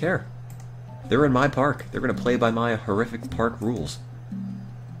 I don't care. They're in my park. They're gonna play by my horrific park rules.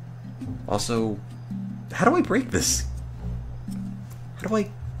 Also, how do I break this? How do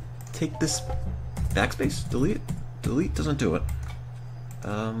I take this backspace? Delete? Delete doesn't do it.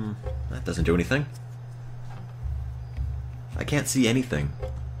 That doesn't do anything. I can't see anything.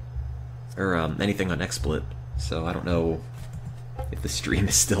 Or, anything on XSplit, so I don't know if the stream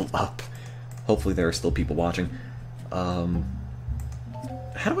is still up. Hopefully there are still people watching. How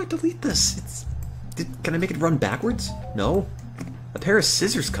do I delete this? Can I make it run backwards? No. A pair of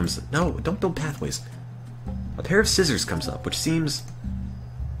scissors comes up. No, don't build pathways. A pair of scissors comes up, which seems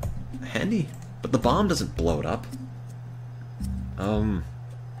handy, but the bomb doesn't blow it up.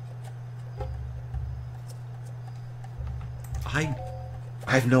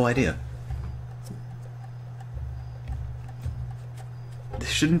 I have no idea. This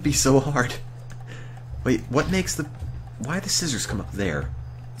shouldn't be so hard. Wait, what makes the... Why the scissors come up there?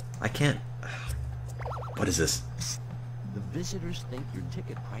 I can't... What is this? The visitors think your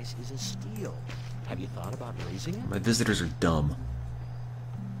ticket price is a steal. Have you thought about raising it? My visitors are dumb.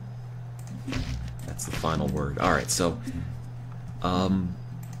 That's the final word. Alright, so...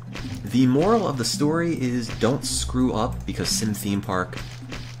 the moral of the story is don't screw up because Sim Theme Park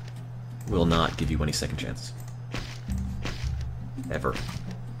will not give you any second chances. Ever.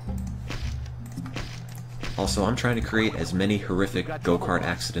 Also, I'm trying to create as many horrific go-kart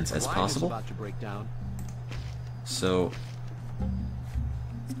accidents as possible. So,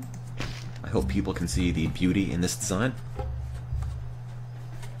 I hope people can see the beauty in this design.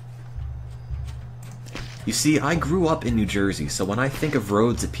 You see, I grew up in New Jersey, so when I think of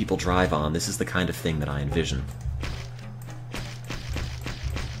roads that people drive on, this is the kind of thing that I envision.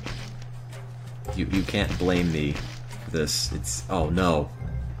 You can't blame me for this. It's... Oh no.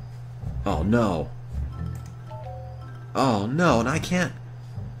 Oh no. Oh no, and I can't...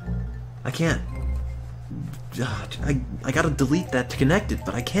 I gotta delete that to connect it,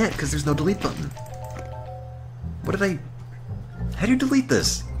 but I can't because there's no delete button. What did I... How do you delete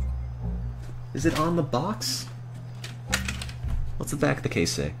this? Is it on the box? What's the back of the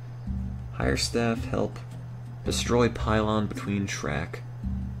case say? Hire staff, help. Destroy pylon between track.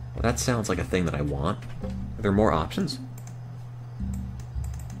 Well, that sounds like a thing that I want. Are there more options?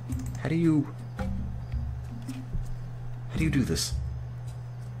 How do you do this?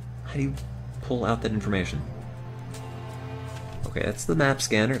 How do you pull out that information? Okay, that's the map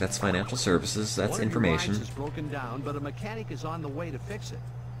scanner, that's financial services, that's information. One of your rides is broken down, but a mechanic is on the way to fix it.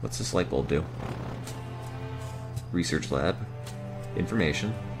 What's this light bulb do? Research lab.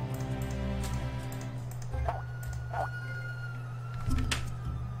 Information.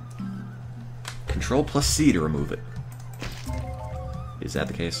 Control plus C to remove it. Is that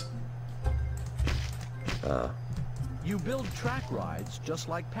the case? You build track rides just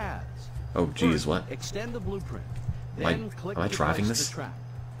like paths. Oh, geez, what? Extend the blueprint. Am I driving this? The track.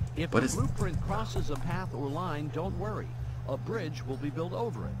 If What the is... blueprint crosses a path or line, don't worry. A bridge will be built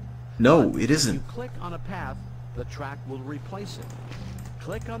over it. No, But it isn't. If you click on a path, the track will replace it.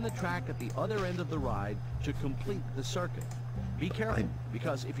 Click on the track at the other end of the ride to complete the circuit. Be careful,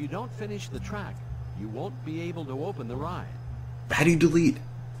 because if you don't finish the track, you won't be able to open the ride. How do you delete?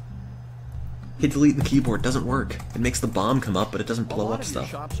 Hit delete in the keyboard, it doesn't work. It makes the bomb come up, but it doesn't blow up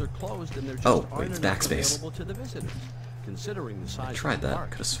stuff. A lot of your shops are closed and there just Oh, wait, aren't it's enough backspace. available to the visitors, considering the size I tried of the that, park.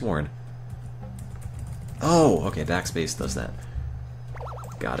 could have sworn. Oh, okay, backspace does that.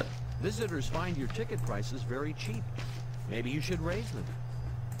 Got it. Visitors find your ticket prices very cheap. Maybe you should raise them.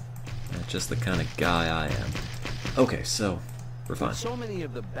 That's just the kind of guy I am. Okay, so, we're fine. With so many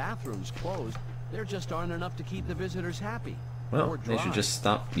of the bathrooms closed, there just aren't enough to keep the visitors happy. Well, or they should dry. just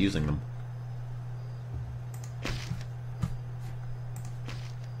stop using them.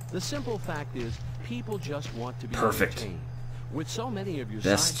 The simple fact is, people just want to be Perfect. entertained. With so many of your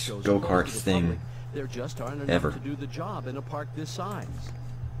Best sideshows go-kart open to the thing public, there just aren't enough ever. to do the job in a park this size.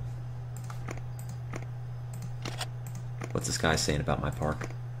 What's this guy saying about my park?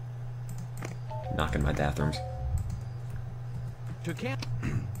 Knocking my bathrooms. To camp.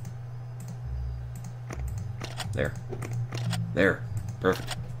 There. There.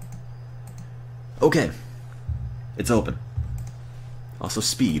 Perfect. Okay. It's open. Also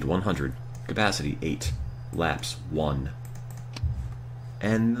speed 100. Capacity 8. Laps 1.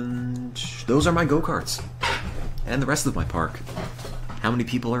 And those are my go-karts. And the rest of my park. How many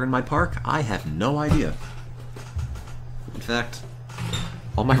people are in my park? I have no idea. In fact,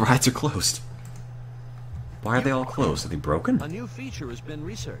 all my rides are closed. Why are they all closed? Are they broken? A new feature has been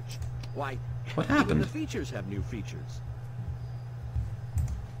researched. Why, What even happened? the features have new features.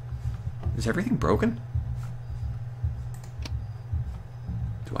 Is everything broken?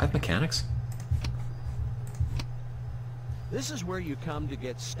 Do I have mechanics? This is where you come to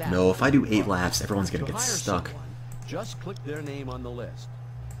get staff. No, if I do 8 laps, everyone's gonna To get hire stuck. someone, just click their name on the list.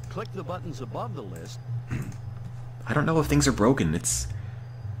 Click the buttons above the list. I don't know if things are broken. It's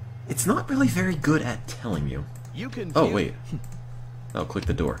not really very good at telling you. You can Oh, view- wait. Oh, click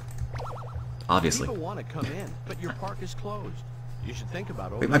the door. Obviously. People want to come in, but your park is closed. You should think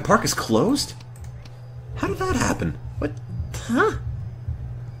about Wait, my park is closed? How did that happen? What? Huh?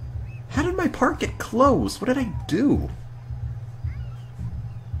 How did my park get closed? What did I do?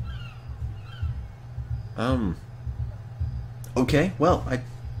 Okay, well,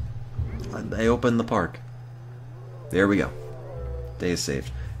 I opened the park. There we go. Day is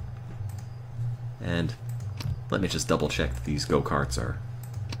saved. And let me just double check that these go-karts are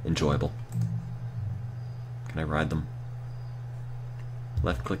enjoyable. Can I ride them?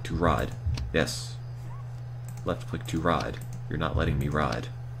 Left click to ride. Yes. Left click to ride. You're not letting me ride.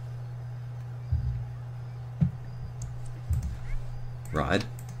 Ride.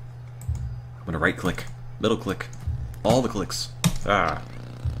 I'm gonna right click. Middle click. All the clicks. Ah.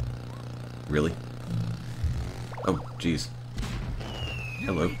 Really? Oh, jeez.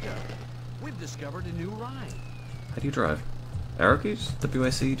 Hello. Eureka! We've discovered a new ride. How do you drive? Arrow keys?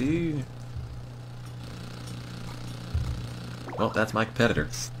 WSAD? Well, that's my competitor.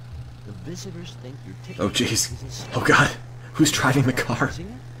 The visitors think your ticket Oh, jeez. is a scam. Oh, God. Who's driving the car? Using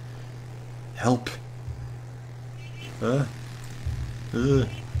it? Help.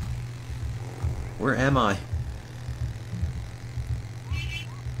 Where am I?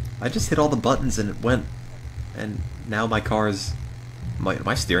 I just hit all the buttons and it went. And now my car is... Am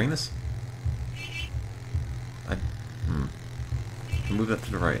I steering this? Move that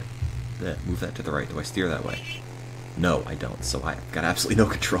to the right. Move that to the right. Do I steer that way? No, I don't. So I've got absolutely no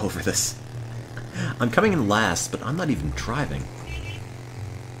control over this. I'm coming in last, but I'm not even driving.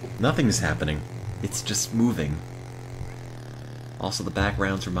 Nothing is happening. It's just moving. Also, the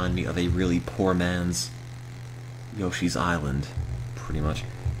backgrounds remind me of a really poor man's Yoshi's Island, pretty much.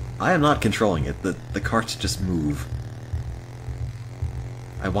 I am not controlling it. The carts just move.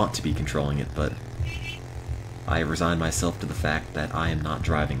 I want to be controlling it, but I resign myself to the fact that I am not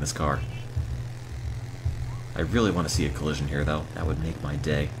driving this car. I really want to see a collision here, though. That would make my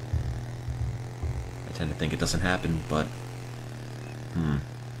day. I tend to think it doesn't happen, but...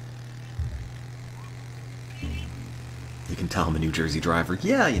 You can tell I'm a New Jersey driver.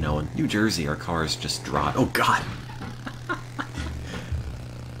 Yeah, you know, in New Jersey, our cars just drive. Oh, God!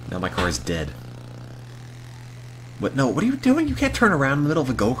 Now my car is dead. What? No, what are you doing? You can't turn around in the middle of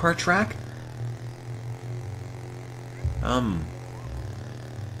a go-kart track?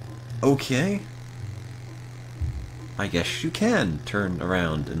 Okay. I guess you can turn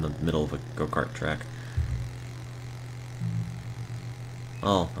around in the middle of a go-kart track.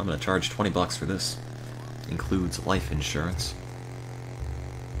 Oh, I'm gonna charge 20 bucks for this. Includes life insurance.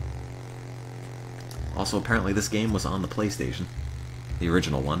 Also, apparently this game was on the PlayStation. The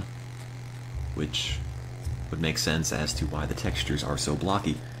original one. Which would make sense as to why the textures are so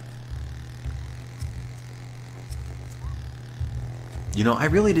blocky. You know, I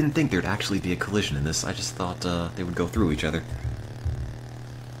really didn't think there'd actually be a collision in this. I just thought they would go through each other.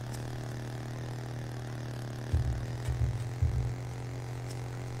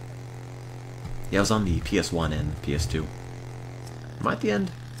 Yeah, I was on the PS1 and PS2. Am I at the end?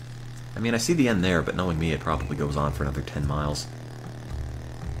 I mean, I see the end there, but knowing me, it probably goes on for another 10 miles.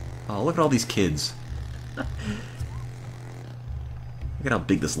 Oh, look at all these kids. Look at how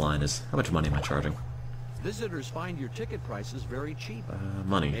big this line is. How much money am I charging? Visitors find your ticket prices very cheap.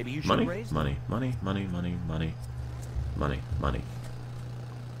 Money. Maybe you should Money. raise Money. Money. Money. Money. Money. Money. Money.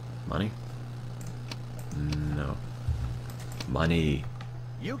 Money. No. Money.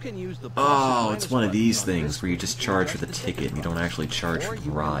 You can use the Oh, it's one of these things where you just charge for the ticket and you don't actually charge for the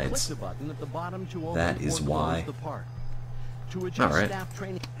rides. That is why. Alright.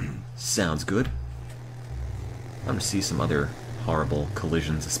 Sounds good. I'm gonna see some other horrible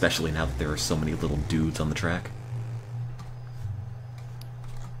collisions, especially now that there are so many little dudes on the track.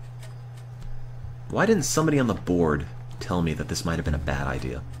 Why didn't somebody on the board tell me that this might have been a bad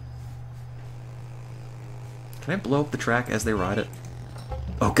idea? Can I blow up the track as they ride it?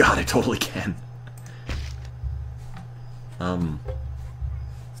 Oh god, I totally can.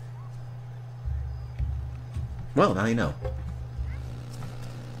 Well, now you know.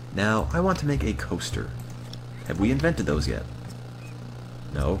 Now, I want to make a coaster. Have we invented those yet?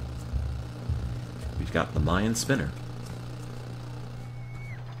 No. We've got the Mayan spinner.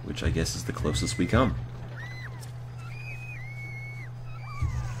 Which I guess is the closest we come.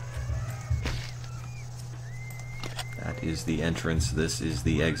 That is the entrance, this is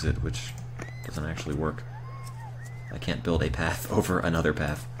the exit, which doesn't actually work. I can't build a path over another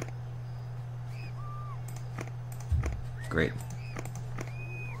path. Great.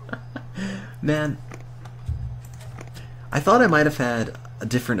 Man, I thought I might have had a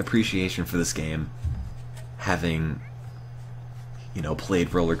different appreciation for this game, having, you know,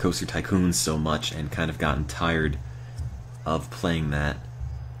 played Roller Coaster Tycoon so much and kind of gotten tired of playing that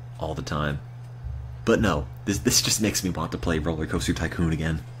all the time. But no, this just makes me want to play Roller Coaster Tycoon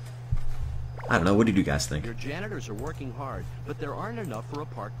again. I don't know, what did you guys think? Your janitors are working hard, but there aren't enough for a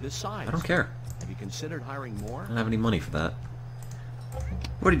park this size. I don't care. Have you considered hiring more? I don't have any money for that.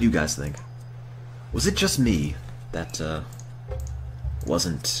 What did you guys think? Was it just me that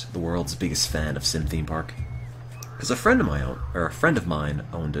wasn't the world's biggest fan of Sim Theme Park? Because a friend of mine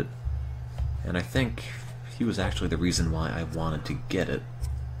owned it, and I think he was actually the reason why I wanted to get it.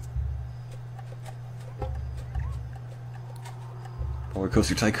 Roller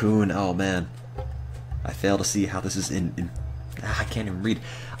Coaster Tycoon, oh man. I fail to see how this is I can't even read.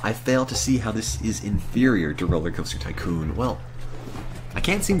 I fail to see how this is inferior to Roller Coaster Tycoon. Well, I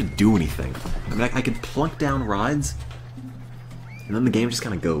can't seem to do anything. I mean, I can plunk down rides, and then the game just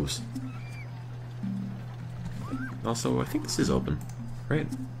kind of goes. Also, I think this is open, right?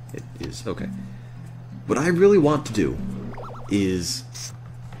 It is, okay. What I really want to do is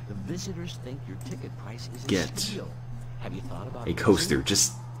the visitors think your ticket price is get steal. Have you thought about a coaster,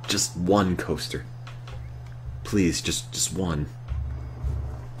 just one coaster. Please, just one.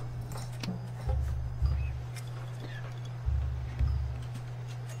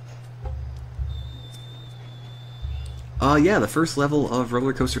 Yeah, the first level of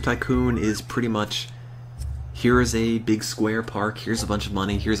Roller Coaster Tycoon is pretty much, here is a big square park, here's a bunch of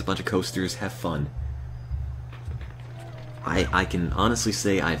money, here's a bunch of coasters, have fun. I can honestly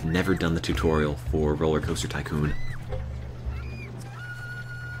say I've never done the tutorial for Roller Coaster Tycoon.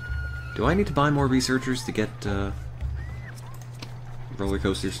 Do I need to buy more researchers to get roller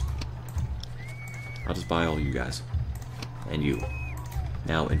coasters? I'll just buy all you guys. And you.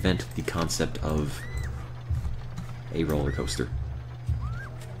 Now invent the concept of a roller coaster.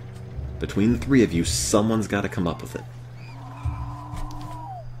 Between the three of you, someone's got to come up with it.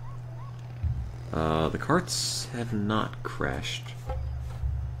 The carts have not crashed.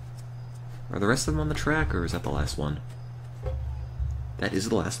 Are the rest of them on the track, or is that the last one? That is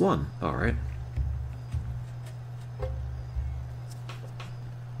the last one. Alright.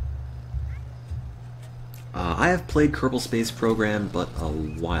 I have played Kerbal Space Program, but a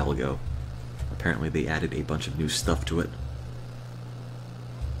while ago. Apparently they added a bunch of new stuff to it.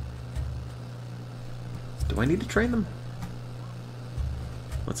 Do I need to train them?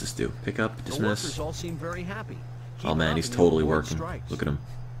 What's this do? Pick up, dismiss. The workers all seem very happy. Oh man, he's totally working. Look at him.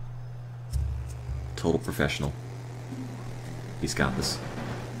 Total professional. He's got this.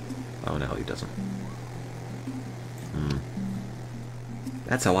 Oh no, he doesn't.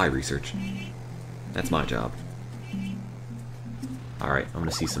 That's how I research. That's my job. Alright, I'm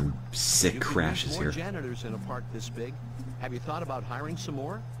gonna see some sick crashes here. Janitors in a park this big. Have you thought about hiring some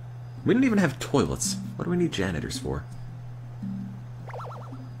more? We don't even have toilets. What do we need janitors for?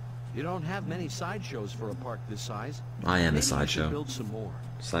 You don't have many sideshows for a park this size. I am the Maybe sideshow. Build some more.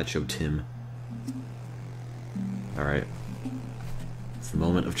 Sideshow Tim. Alright. It's the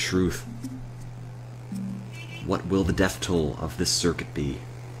moment of truth. What will the death toll of this circuit be?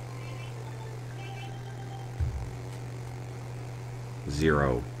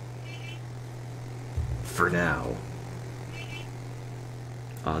 0. For now.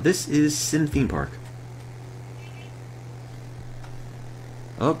 This is Sim Theme Park.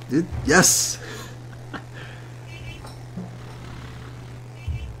 Oh, yes!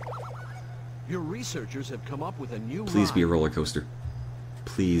 Your researchers have come up with a new Please ride. be a roller coaster.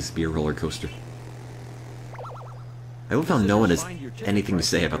 Please be a roller coaster. I love how no one has anything to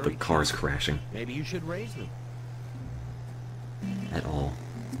say about the cars crashing. Maybe you should raise them. At all.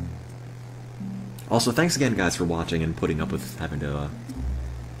 Also, thanks again, guys, for watching and putting up with having to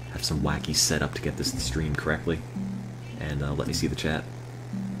have some wacky setup to get this streamed correctly. And let me see the chat.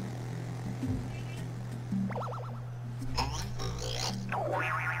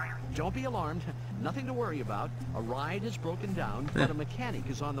 Don't be alarmed. Nothing to worry about. A ride has broken down, but a mechanic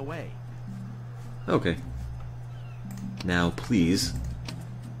is on the way. Okay. Now, please.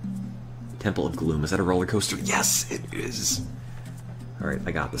 Temple of Gloom. Is that a roller coaster? Yes, it is! Alright,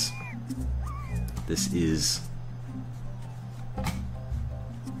 I got this. This is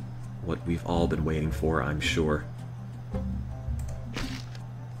what we've all been waiting for, I'm sure.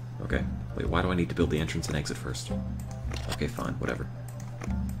 Okay. Wait, why do I need to build the entrance and exit first? Okay, fine, whatever.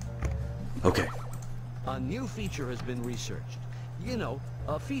 Okay. A new feature has been researched. You know,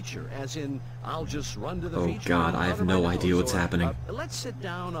 a feature, as in, I'll just run to the feature. Oh god, I have no idea what's happening. Let's sit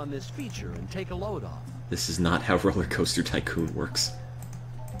down on this feature and take a load off. This is not how Roller Coaster Tycoon works.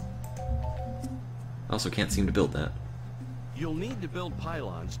 I also can't seem to build that. You'll need to build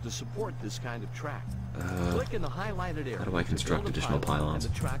pylons to support this kind of track. Click in the highlighted area. How do I construct additional pylons?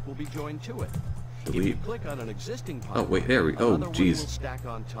 And the track will be joined to it. Delete. If you click on an existing pylon, oh wait, there we. Oh, jeez.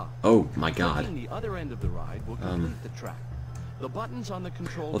 Oh my god. The other end of the ride will complete the track. The buttons on the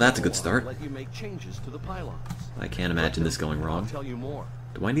control. Well, that's a good start. Let you make changes to the pylons. I can't imagine this going wrong. I'll tell you more.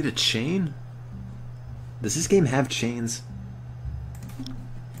 Do I need a chain? Does this game have chains?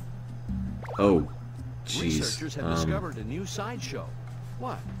 Oh, jeez. Researchers have discovered a new sideshow.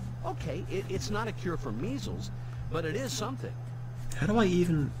 What? Okay, it's not a cure for measles, but it is something. How do I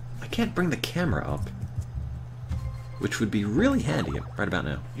even... I can't bring the camera up. Which would be really handy right about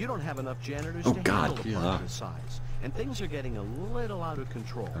now. You don't have enough janitors to handle a park this size, and things are getting a little out of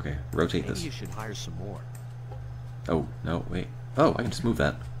control. Okay, rotate this. Maybe you should hire some more. Oh, no, wait. Oh, I can just move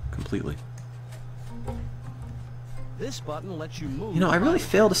that completely. This button lets you move. You know, I really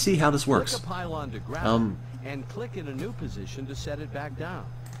fail to see how this works. Click a pylon to grab it, and click in a new position to set it back down.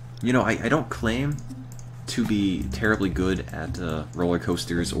 You know, I don't claim to be terribly good at roller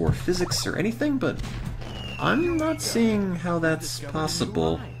coasters or physics or anything, but I'm not seeing how that's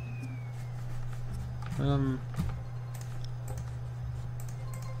possible. How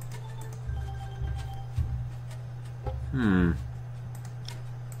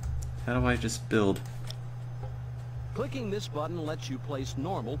do I just build? Clicking this button lets you place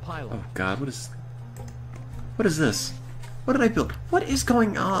normal pylons. Oh god, what is this? What did I build? What is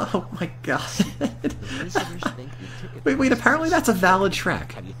going on? Oh my god. wait, apparently that's a valid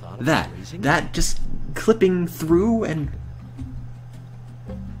track. That just clipping through and...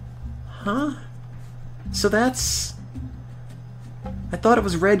 Huh? So that's... I thought it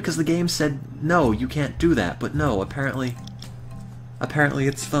was red because the game said, no, you can't do that, but no, apparently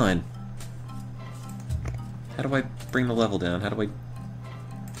it's fine. How do I bring the level down? How do I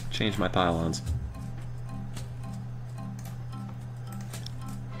change my pylons?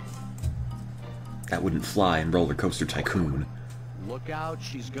 That wouldn't fly in Roller Coaster Tycoon. Look out,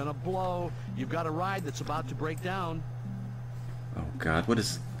 she's gonna blow. You've got a ride that's about to break down. Oh god, what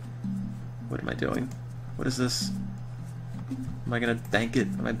am I doing? What is this? Am I gonna bank it?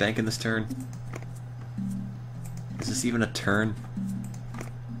 Am I banking this turn? Is this even a turn?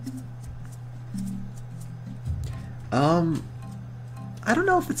 I don't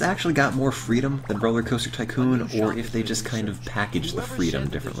know if it's actually got more freedom than Roller Coaster Tycoon, or if they just kind of packaged the freedom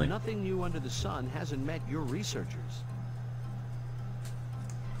differently. Nothing new under the sun hasn't met your researchers.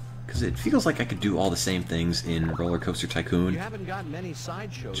 Because it feels like I could do all the same things in Roller Coaster Tycoon. You haven't got many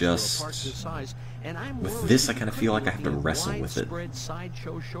sideshows Just for a park this size, and I'm with this, I kind of feel like I have to wrestle with it. Widespread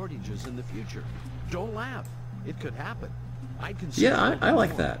sideshow shortages in the future. Don't laugh. It could happen. I'd consider Yeah, I like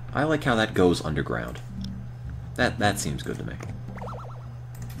more. that. I like how that goes underground. That seems good to me.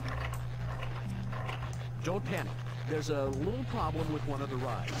 Don't panic. There's a little problem with one of the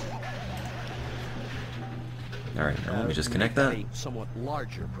rides. Alright, now let me just connect that. A somewhat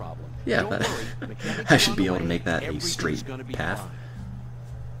larger problem. Yeah, Don't that, worry, mechanics I are should on be the able to way. make that a Everything's straight gonna be path. fine.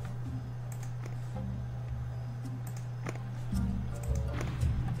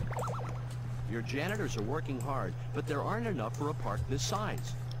 Your janitors are working hard, but there aren't enough for a park this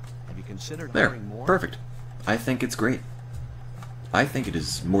size. Have you considered There, hiring more? perfect. I think it's great. I think it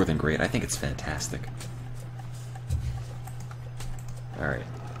is more than great. I think it's fantastic. Alright.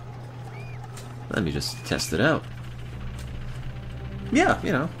 Let me just test it out. Yeah,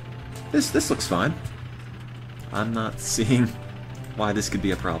 you know, this looks fine. I'm not seeing why this could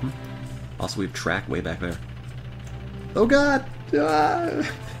be a problem. Also, we have track way back there. Oh god! Ah!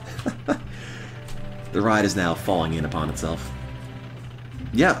 The ride is now falling in upon itself.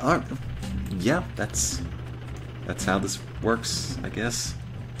 Yeah, yeah, that's how this works, I guess.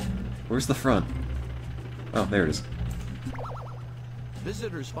 Where's the front? Oh, there it is.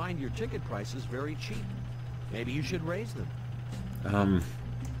 Visitors find your ticket prices very cheap. Maybe you should raise them.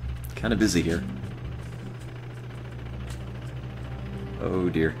 Kind of busy here. Oh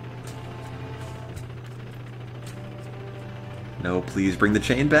dear. No, please bring the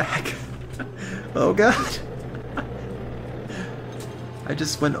chain back. Oh god. I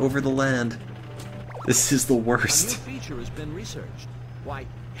just went over the land. This is the A new worst. feature has been researched. Why,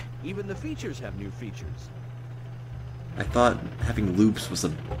 even the features have new features. I thought having loops was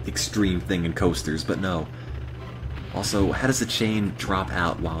an extreme thing in coasters, but no. Also, how does the chain drop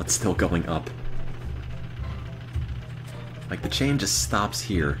out while it's still going up? Like, the chain just stops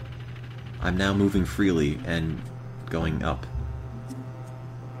here. I'm now moving freely and going up.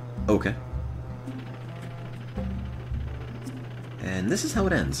 Okay. And this is how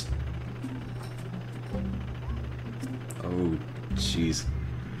it ends. Oh, jeez.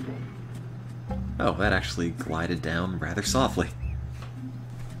 Oh, that actually glided down rather softly.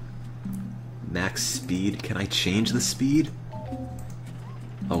 Max speed. Can I change the speed?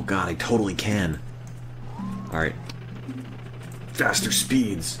 Oh god, I totally can. Alright. Faster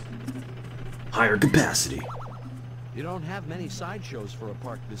speeds. Higher capacity. You don't have many sideshows for a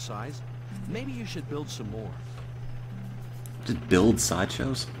park this size. Maybe you should build some more. Just build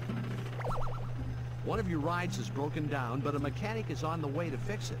sideshows? One of your rides is broken down, but a mechanic is on the way to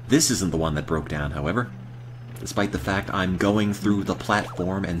fix it. This isn't the one that broke down, however. Despite the fact I'm going through the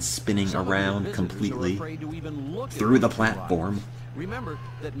platform and spinning Some of your around visitors completely are afraid to even look at through the those platform. rides. Remember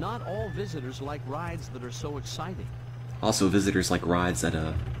that not all visitors like rides that are so exciting. Also, visitors like rides that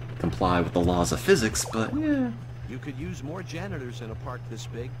comply with the laws of physics, but yeah. You could use more janitors in a park this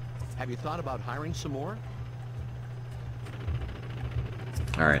big. Have you thought about hiring some more?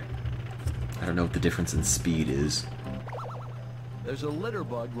 Alright. I don't know what the difference in speed is. There's a litter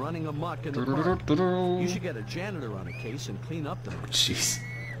bug running amok in the park. You should get a janitor on a case and clean up the mess. Jeez.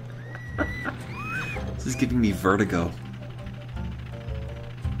 This is giving me vertigo.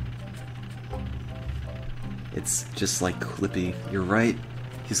 It's just like Clippy. You're right.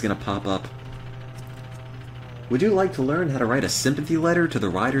 He's gonna pop up. Would you like to learn how to write a sympathy letter to the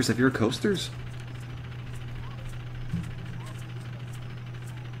riders of your coasters?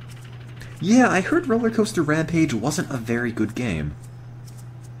 Yeah, I heard Roller Coaster Rampage wasn't a very good game.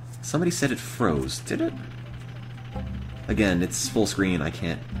 Somebody said it froze. Did it? Again, it's full screen. I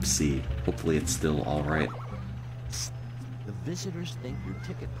can't see. Hopefully it's still alright. The visitors think your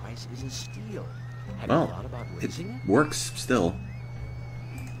ticket price is a steal. Have Well, you thought about it raising it? works still.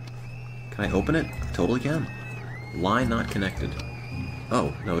 Can I open it? Totally can. Line not connected.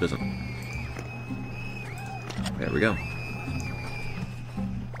 Oh, no it isn't. There we go.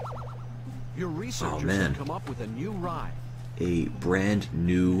 Your researchers man. have come up with a new ride. A brand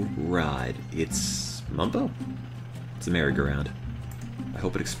new ride. It's Mumbo? It's a merry-go-round. I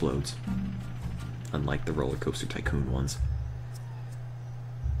hope it explodes. Unlike the Roller Coaster Tycoon ones.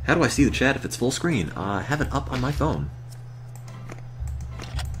 How do I see the chat if it's full screen? I have it up on my phone.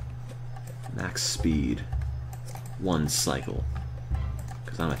 Max speed. 1 cycle.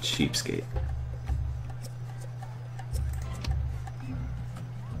 Because I'm a cheapskate.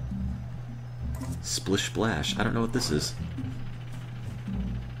 Splish Splash. I don't know what this is.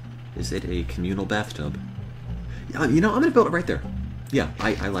 Is it a communal bathtub? You know, I'm gonna build it right there. Yeah,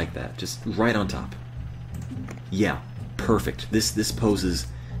 I like that. Just right on top. Yeah, perfect. This poses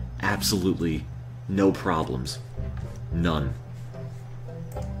absolutely no problems. None.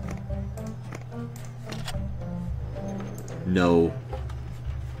 No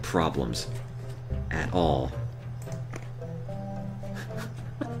problems at all.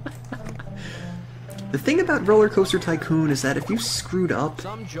 The thing about Roller Coaster Tycoon is that if you screwed up,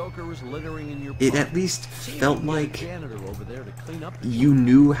 Some joker was littering in your it park. at least See if felt you can get a like janitor over there to clean up the you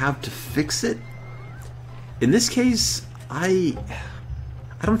knew how to fix it. In this case, I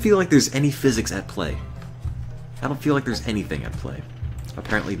don't feel like there's any physics at play. I don't feel like there's anything at play.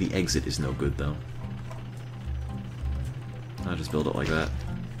 Apparently the exit is no good, though. I'll just build it like that.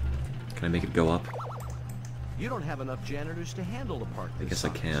 Can I make it go up? You don't have enough janitors to handle the park. I guess I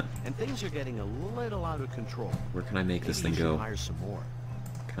can't. And things are getting a little out of control. Where can I make this Maybe thing you should go? hire some more.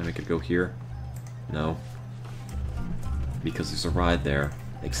 Can I make it go here? No. Because there's a ride there,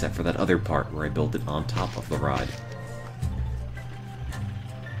 except for that other part where I built it on top of the ride.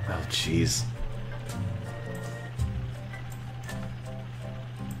 Oh, jeez.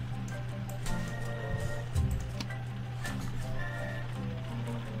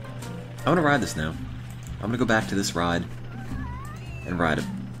 I want to ride this now. I'm going to go back to this ride and ride it.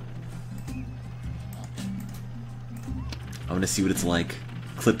 I want to see what it's like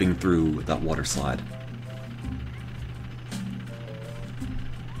clipping through that water slide.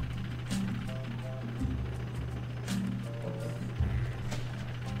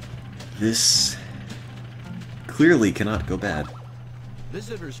 This clearly cannot go bad.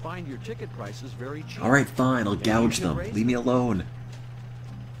 Visitors find your ticket prices very cheap. Alright, fine, I'll Maybe you gouge should them. raise Leave me alone.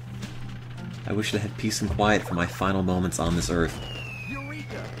 I wish I had peace and quiet for my final moments on this earth.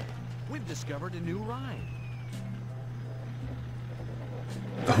 Eureka! We've discovered a new ride.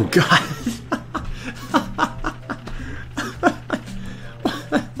 Oh god!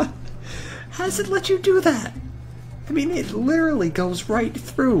 How does it let you do that? I mean, it literally goes right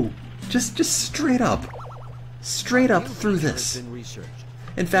through. Just straight up. Straight up New through feature this. has been researched.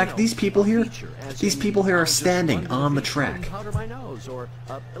 In fact, these people here, these people here are I'll just standing run to on the feature and track. powder my nose, or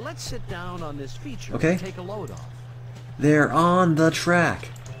let's sit down on this feature Okay. and take a load off. They're on the track.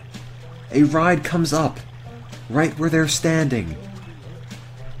 A ride comes up, right where they're standing.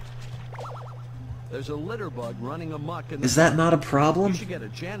 There's a litter bug running amok in the Is that park. not a You problem? should get a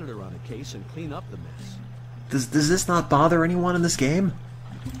janitor on a case and clean up the mess. Does this not bother anyone in this game?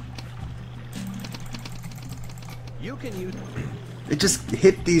 You can use... It just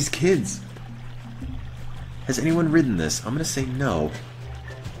hit these kids. Has anyone ridden this? I'm gonna say no.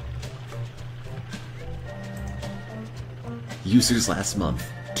 Users last month,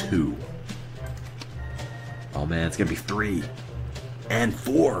 2. Oh man, it's gonna be 3. And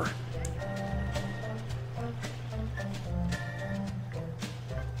 4.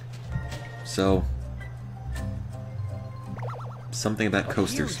 So, something about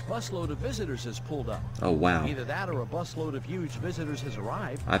coasters. A huge busload of visitors has pulled up. Oh wow. Either that or a busload of huge visitors has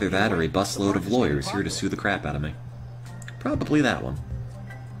arrived. Either that or a Either way, busload the of park is lawyers getting here to sue the crap out of me. Probably that one.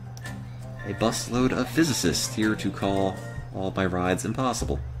 A busload of physicists here to call all my rides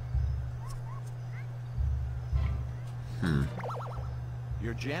impossible.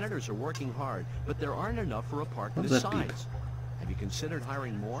 Your janitors are working hard, but there aren't enough for a park What this does that beep? size. Have you considered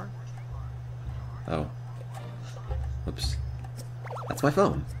hiring more? Oh. Oops. That's my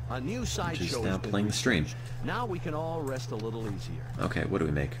phone. A new Which sideshow is has now been playing the stream. researched. Now we can all rest a little easier. Okay, what do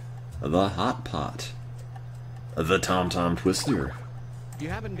we make? The Hot Pot. The Tom Tom Twister. You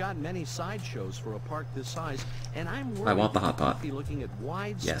haven't got many sideshows for a park this size, and I'm worried I want the you Hot Pot. might be looking at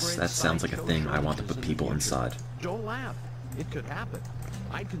widespread Yes, that sounds like a sideshow thing I want to shortages put in the people future. inside. Don't laugh. It could happen.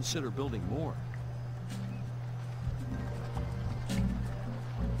 I'd consider building more.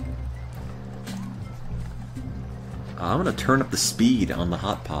 I'm gonna turn up the speed on the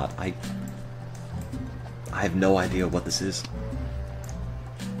Hot Pot. I have no idea what this is.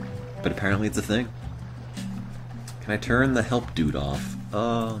 But apparently it's a thing. Can I turn the help dude off?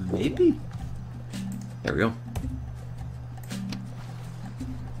 Maybe? There we go.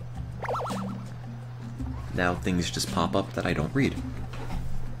 now things just pop up that I don't read.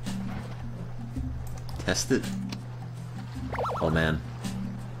 Test it. Oh man.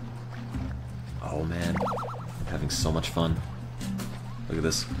 Oh man. I'm having so much fun. Look at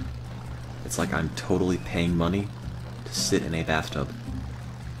this. It's like I'm totally paying money to sit in a bathtub.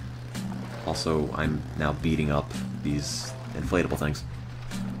 Also, I'm now beating up these inflatable things.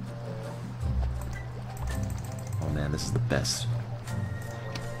 Oh man, this is the best.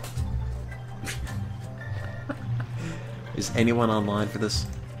 Is anyone online for this?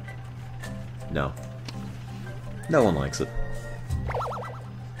 No. No one likes it.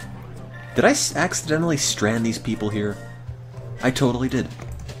 Did I accidentally strand these people here? I totally did.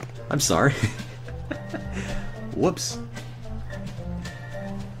 I'm sorry. Whoops.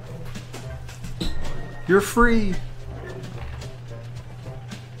 You're free!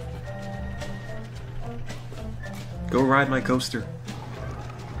 Go ride my coaster.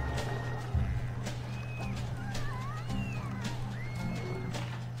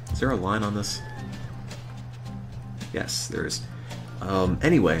 Is there a line on this? Yes, there is.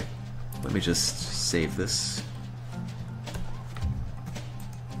 Anyway, let me just save this.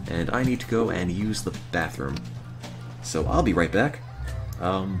 And I need to go and use the bathroom. So I'll be right back.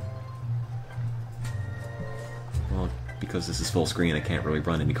 Well, because this is full screen, I can't really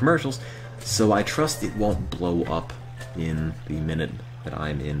run any commercials, so I trust it won't blow up in the minute that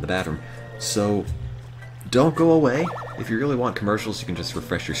I'm in the bathroom. So don't go away. If you really want commercials, you can just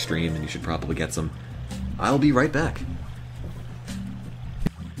refresh your stream and you should probably get some. I'll be right back.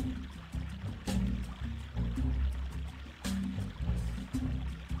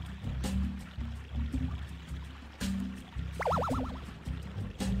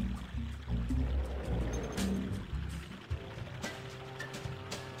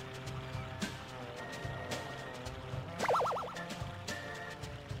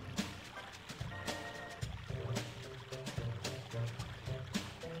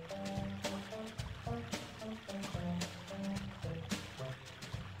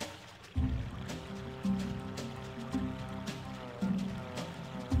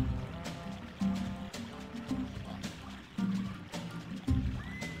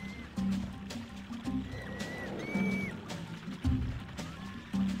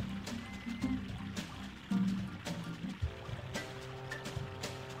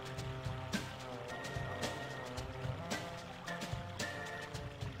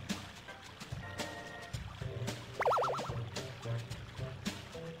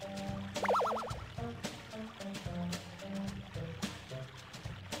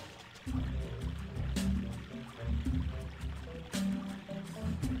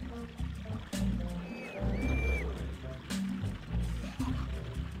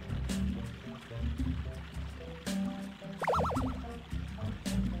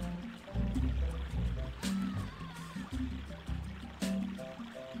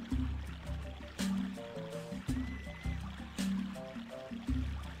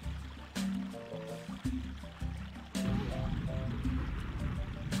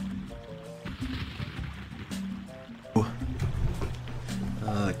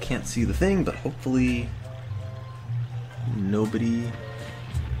 Can't see the thing, but hopefully nobody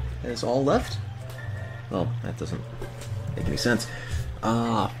has all left? Well, that doesn't make any sense.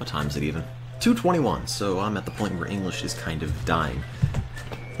 What time is it even? 2:21, so I'm at the point where English is kind of dying.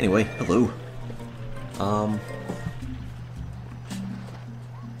 Anyway, hello.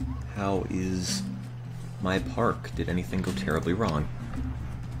 How is my park? Did anything go terribly wrong?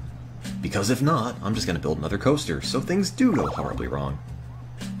 Because if not, I'm just gonna build another coaster, so things do go horribly wrong.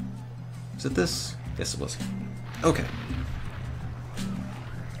 Is it this? Yes, it was. Okay.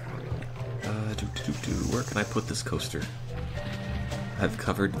 Where can I put this coaster? I've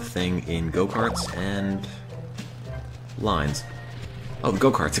covered the thing in go-karts and lines. Oh, the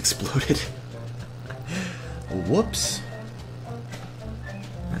go-karts exploded. Whoops.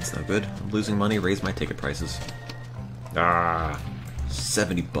 That's no good. I'm losing money, raise my ticket prices. Ah,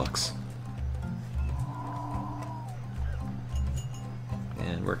 70 bucks.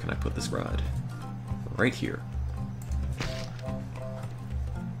 And where can I put this ride? Right here.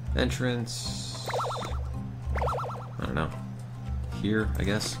 Entrance... I don't know. Here, I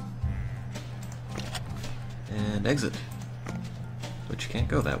guess. And exit. Which can't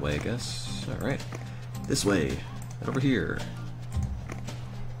go that way, I guess. Alright. This way. And over here.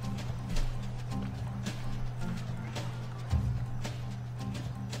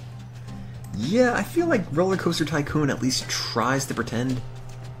 Yeah, I feel like Roller Coaster Tycoon at least tries to pretend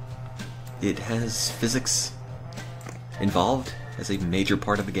it has physics involved as a major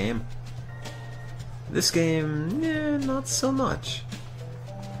part of the game. This game, not so much.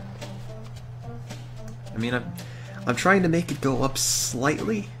 I mean, I'm trying to make it go up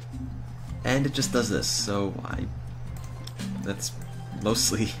slightly, and it just does this, so that's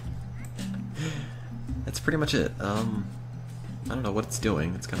mostly... that's pretty much it. I don't know what it's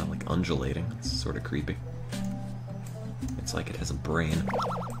doing. It's kind of like undulating. It's sort of creepy. It's like it has a brain.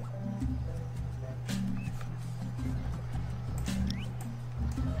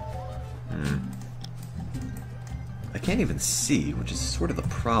 I can't even see, which is sort of the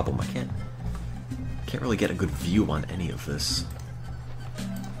problem. I can't really get a good view on any of this.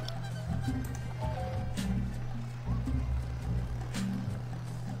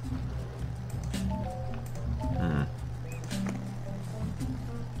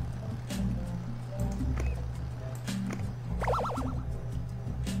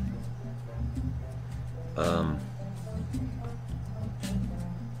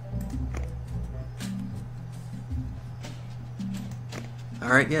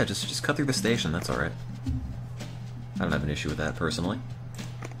 Alright, yeah, just cut through the station, that's alright. I don't have an issue with that, personally.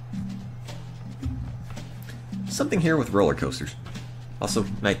 Something here with roller coasters. Also,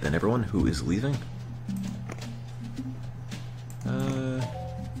 night then, everyone who is leaving. I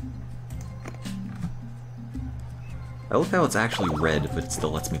love how it's actually red, but it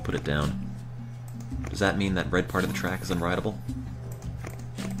still lets me put it down. Does that mean that red part of the track is unrideable?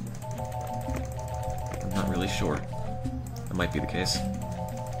 I'm not really sure. That might be the case.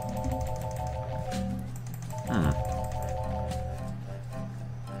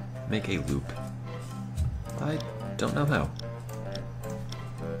 Make a loop. I don't know how.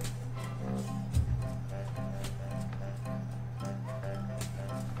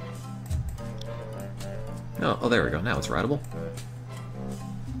 Oh, there we go. Now it's rideable.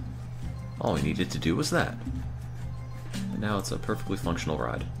 All we needed to do was that. And now it's a perfectly functional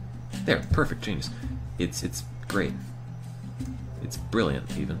ride. There, perfect, genius. It's great. It's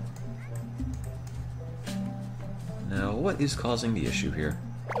brilliant, even. Now, what is causing the issue here?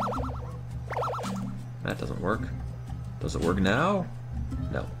 That doesn't work. Does it work now?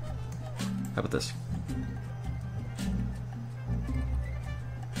 No. How about this?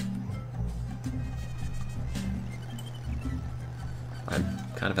 I'm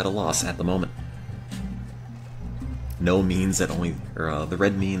kind of at a loss at the moment. No means that only, or the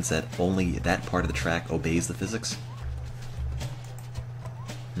red means that only that part of the track obeys the physics.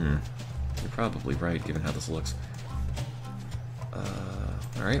 You're probably right, given how this looks.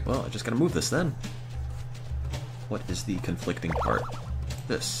 Alright, well, I just gotta move this then. What is the conflicting part?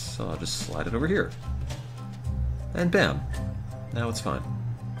 This. So I'll just slide it over here. And bam! Now it's fine.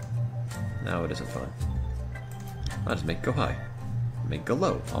 Now it isn't fine. I'll just make it go high. Make it go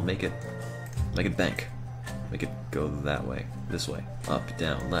low. I'll make it bank. Make it go that way. This way. Up,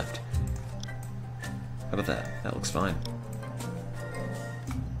 down, left. How about that? That looks fine.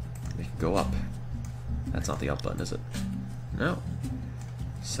 Make it go up. That's not the up button, is it? No.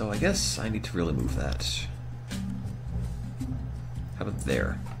 So I guess I need to really move that. How about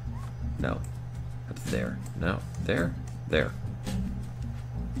there? No. How about there? No. There? There.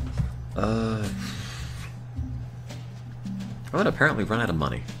 I'm gonna apparently run out of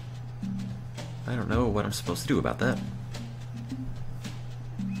money. I don't know what I'm supposed to do about that.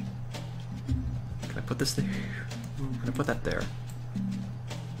 Can I put this there? Can I put that there?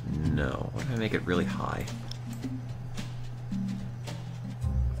 No. What if I make it really high?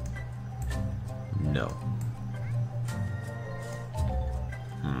 No.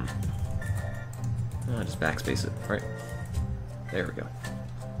 Oh, just backspace it, right? There we go.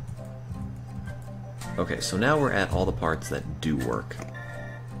 Okay, so now we're at all the parts that do work.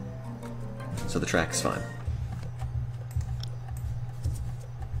 So the track is fine.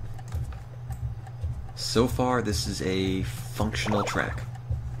 So far, this is a functional track.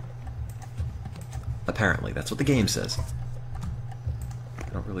 Apparently, that's what the game says. I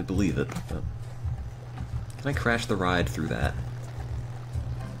don't really believe it, but... Can I crash the ride through that?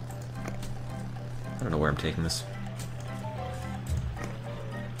 I don't know where I'm taking this.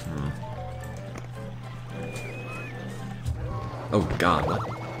 Oh god, what?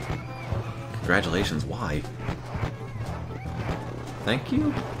 Congratulations, why? Thank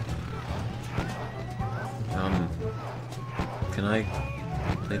you? Can I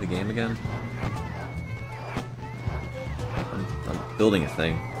play the game again? I'm building a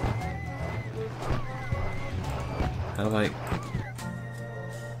thing. How do I...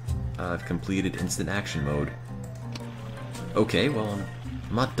 I've completed instant action mode. Okay, well,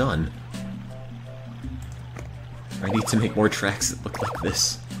 I'm not done. I need to make more tracks that look like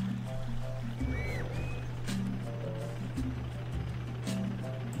this.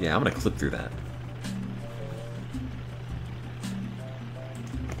 Yeah, I'm gonna clip through that.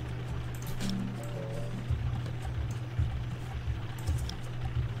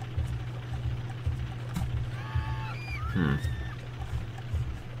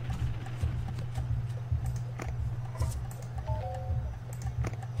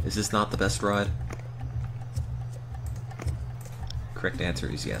 Is this not the best ride? Correct answer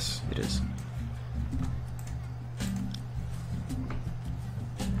is yes, it is.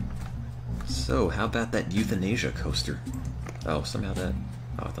 So, how about that euthanasia coaster? Oh, somehow that...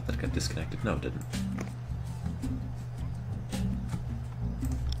 Oh, I thought that got disconnected. No, it didn't.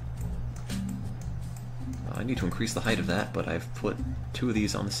 I need to increase the height of that, but I've put 2 of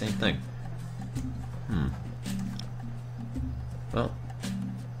these on the same thing. Well,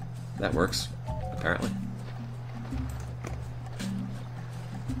 that works, apparently.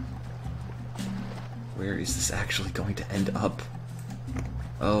 Where is this actually going to end up?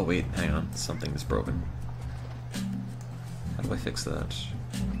 Oh, wait, hang on. Something is broken. How do I fix that?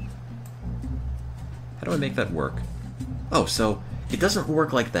 How do I make that work? Oh, so it doesn't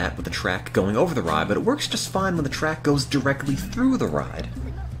work like that with the track going over the ride, but it works just fine when the track goes directly through the ride.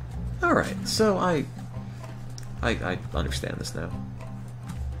 Alright, so I understand this now.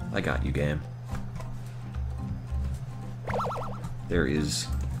 I got you, game. There is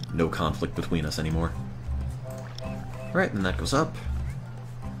no conflict between us anymore. Alright, then that goes up.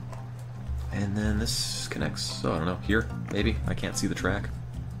 And then this connects, so I don't know, here, maybe? I can't see the track.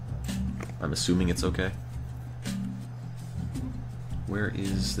 I'm assuming it's okay. Where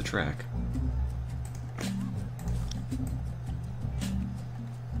is the track?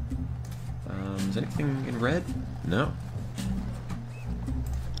 Is anything in red? No.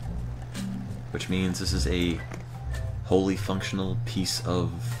 Which means this is a wholly functional piece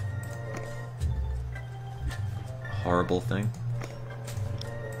of horrible thing.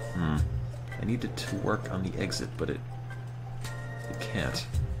 I need it to work on the exit, but it can't.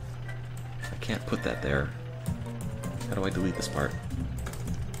 I can't put that there. How do I delete this part?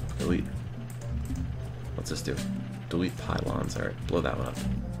 Delete. What's this do? Delete pylons. Alright, blow that one up.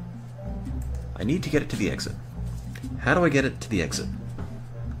 I need to get it to the exit. How do I get it to the exit?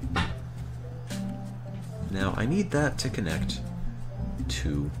 Now, I need that to connect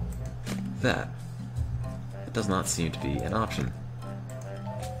to that. It does not seem to be an option.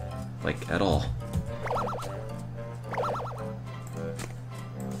 Like, at all.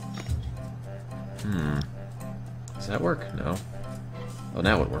 Does that work? No. Oh,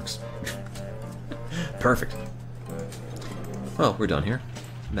 now it works. Perfect. Well, we're done here.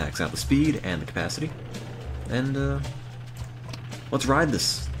 Max out the speed and the capacity. And, let's ride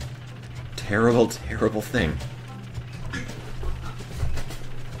this terrible, terrible thing.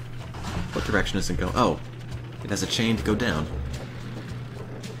 What direction is it going? Oh, it has a chain to go down.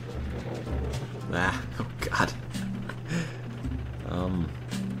 Ah, oh god.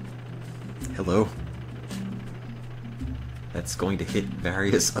 Hello? That's going to hit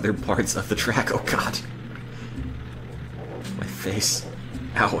various other parts of the track. Oh god. My face.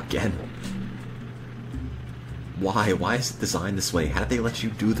 Ow, again. Why? Why is it designed this way? How did they let you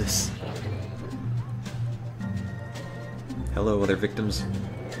do this? Hello, other victims.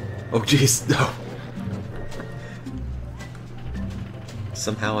 Oh jeez, no.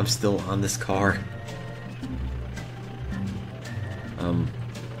 Somehow I'm still on this car.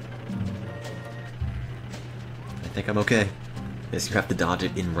 I think I'm okay. Yes, you have to dodge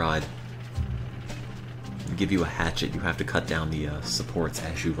it in ride. And give you a hatchet, you have to cut down the supports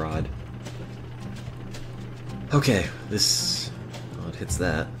as you ride. Okay, this... Oh, it hits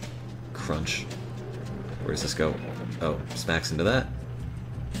that. Crunch. Where does this go? Oh, smacks into that.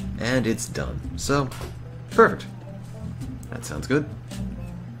 And it's done. So, perfect. That sounds good.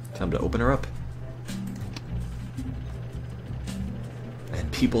 Time to open her up. And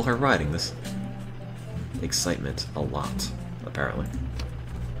people are riding this. Excitement a lot, apparently.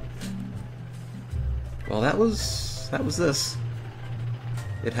 Well, that was this.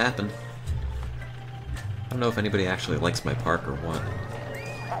 It happened. I don't know if anybody actually likes my park or what.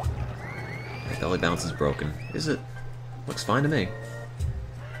 My belly bounce is broken. Is it? Looks fine to me.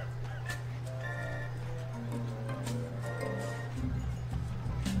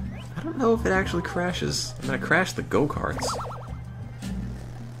 I don't know if it actually crashes. I mean, I crashed the go-karts.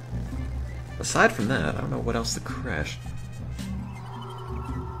 Aside from that, I don't know what else to crash.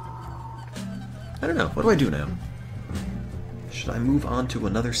 I don't know. What do I do now? Should I move on to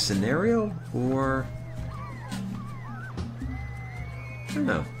another scenario, or... I don't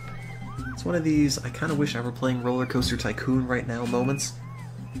know. It's one of these, I kind of wish I were playing Roller Coaster Tycoon right now moments,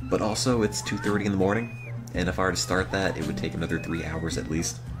 but also it's 2:30 in the morning, and if I were to start that, it would take another 3 hours at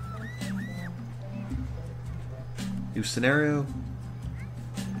least. New scenario?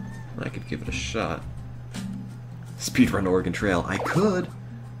 I could give it a shot. Speedrun Oregon Trail. I could!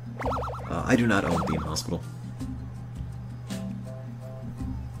 I do not own Bean Hospital.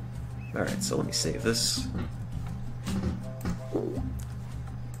 Alright, so let me save this.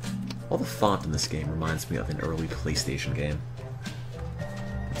 All the font in this game reminds me of an early PlayStation game.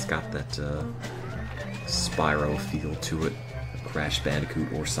 It's got that Spyro feel to it, a Crash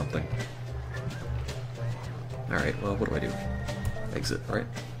Bandicoot or something. Alright, well, what do I do? Exit, right?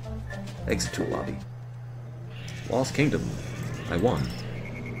 Exit to a lobby. Lost Kingdom. I won.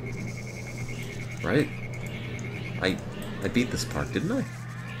 Right? I beat this part, didn't I?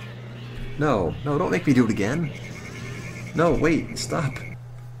 No, don't make me do it again. No, wait, stop.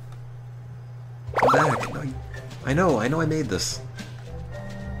 Come back. No, I know I made this.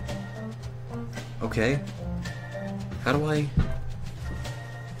 Okay. How do I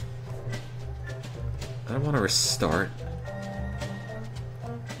don't want to restart. I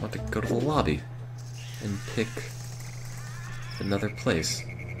want to go to the lobby and pick another place.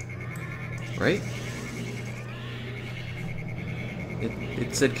 Right?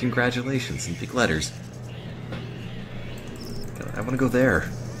 It said congratulations in big letters. I want to go there.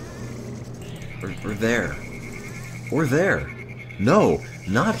 Or there. Or there. No,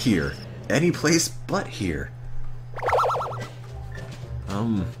 not here. Any place but here.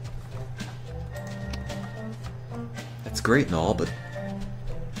 That's great and all, but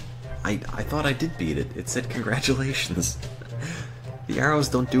I thought I did beat it. It said congratulations. The arrows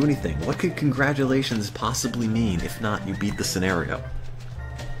don't do anything. What could congratulations possibly mean if not you beat the scenario?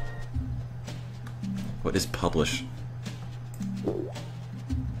 What is publish?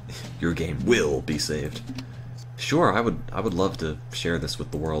 Your game will be saved. Sure, I would love to share this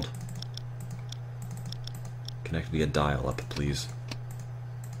with the world. Connect via dial-up, please.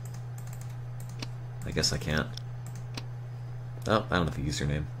 I guess I can't. Oh, I don't have the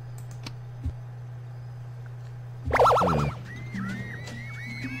username.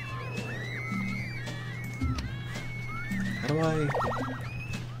 How do I...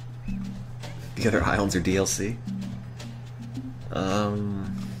 The other islands are DLC?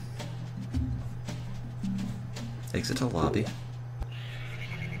 Exit to lobby.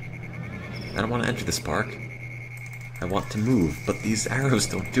 I don't want to enter this park. I want to move, but these arrows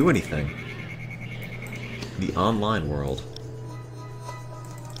don't do anything. The online world.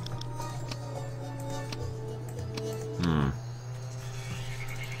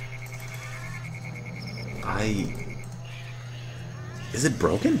 Is it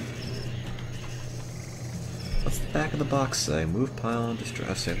broken? What's the back of the box say? Move pile,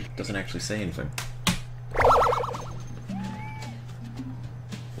 distress. It doesn't actually say anything.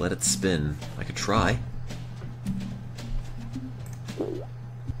 Let it spin. I could try.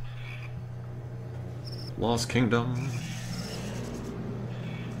 Lost Kingdom.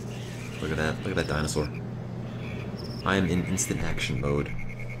 Look at that. Look at that dinosaur. I am in instant action mode.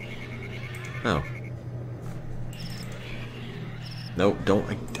 Oh. No, don't.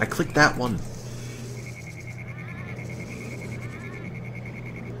 I clicked that one.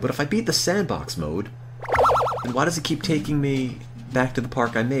 But if I beat the sandbox mode, then why does it keep taking me back to the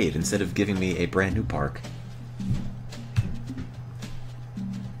park I made instead of giving me a brand new park?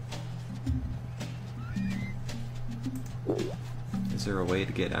 Is there a way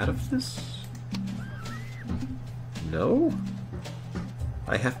to get out of this? No?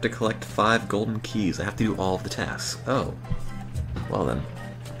 I have to collect 5 golden keys. I have to do all of the tasks. Oh. Well then.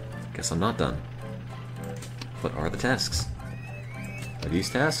 Guess I'm not done. What are the tasks? Are these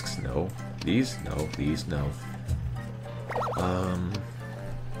tasks? No. These? No. These? No.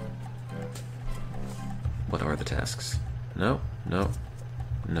 What are the tasks? No. No.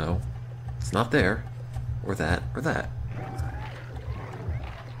 No. It's not there. Or that. Or that.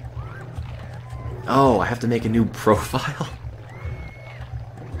 Oh, I have to make a new profile?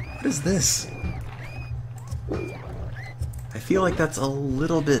 What is this? I feel like that's a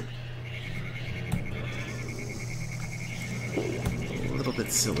little bit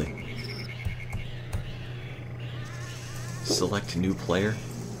silly. Select new player.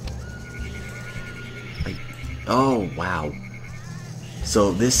 Oh, wow.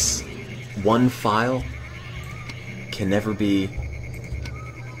 So this one file can never be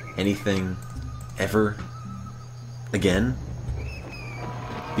anything ever again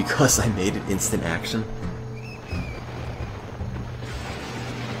because I made it instant action.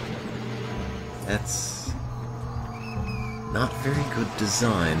 That's not very good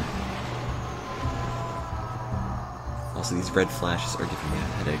design. Also, these red flashes are giving me a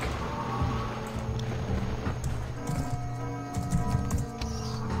headache.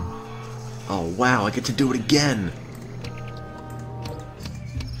 Oh wow, I get to do it again!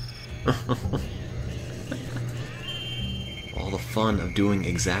 All the fun of doing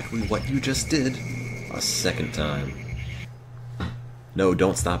exactly what you just did a second time. No,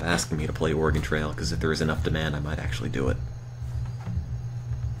 don't stop asking me to play Oregon Trail, because if there is enough demand, I might actually do it.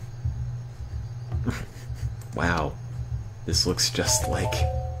 Wow. This looks just like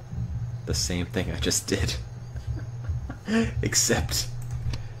the same thing I just did. Except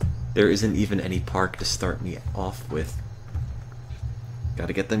there isn't even any park to start me off with.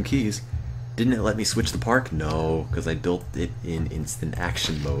 Gotta get them keys. Didn't it let me switch the park? No, because I built it in instant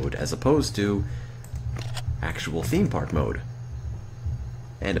action mode as opposed to actual theme park mode.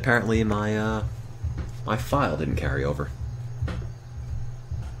 And apparently my my file didn't carry over.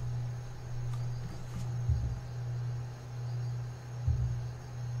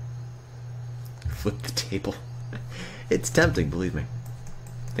 Flip the table. It's tempting, believe me.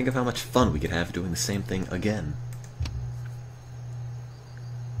 Think of how much fun we could have doing the same thing again.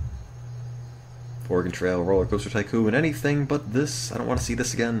 Oregon Trail, Roller Coaster Tycoon, anything but this. I don't want to see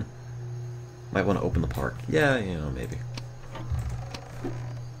this again. Might want to open the park. Yeah, you know, maybe.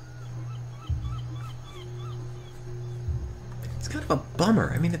 It's kind of a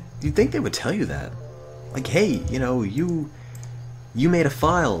bummer. I mean, you'd think they would tell you that. Like, hey, you know, you made a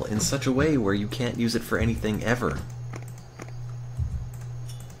file in such a way where you can't use it for anything ever.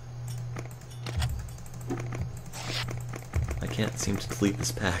 I can't seem to delete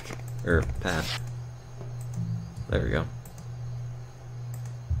this path. There we go.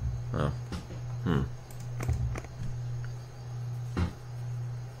 Oh.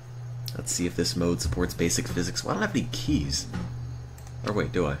 Let's see if this mode supports basic physics. Well, I don't have any keys. Or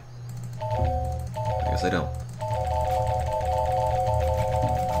wait, do I? I guess I don't.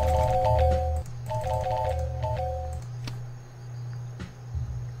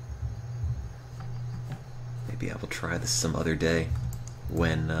 Maybe I will try this some other day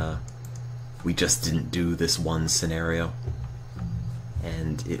when we just didn't do this one scenario,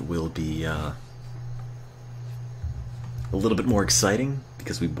 and it will be a little bit more exciting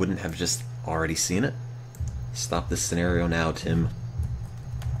because we wouldn't have just already seen it. Stop this scenario now, Tim.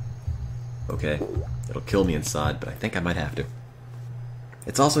 Okay, it'll kill me inside, but I think I might have to.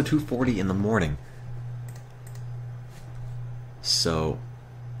 It's also 2:40 in the morning, so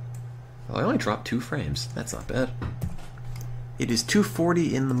well, I only dropped 2 frames. That's not bad. It is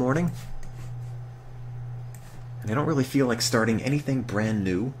 2:40 in the morning, and I don't really feel like starting anything brand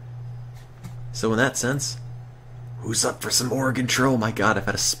new. So in that sense, who's up for some Oregon Trail? Oh my god, I've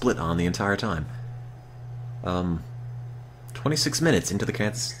had a split on the entire time. 26 minutes into the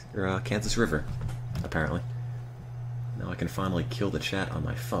Kansas River, apparently. Now I can finally kill the chat on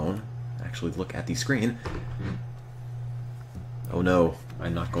my phone, actually look at the screen. Oh no,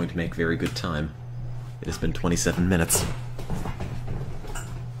 I'm not going to make very good time. It has been 27 minutes.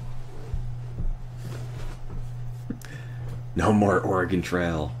 No more Oregon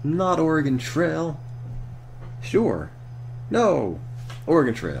Trail. Not Oregon Trail. Sure. No.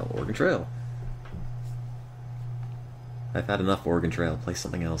 Oregon Trail. Oregon Trail. I've had enough Oregon Trail. Play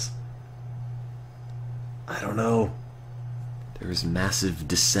something else. I don't know. There is massive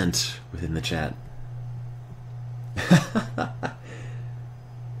dissent within the chat.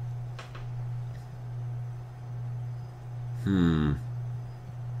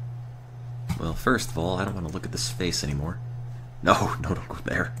 Well, first of all, I don't want to look at this face anymore. No, don't go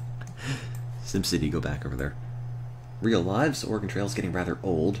there. SimCity, go back over there. Real lives, Oregon Trail's getting rather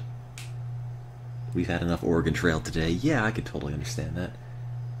old. We've had enough Oregon Trail today. Yeah, I could totally understand that.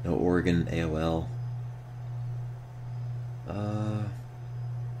 No Oregon, AOL.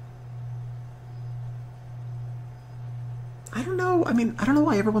 I don't know. I mean, I don't know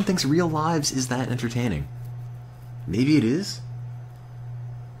why everyone thinks Real Lives is that entertaining. Maybe it is.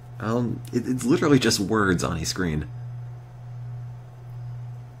 It's literally just words on a screen.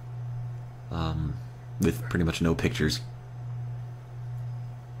 With pretty much no pictures.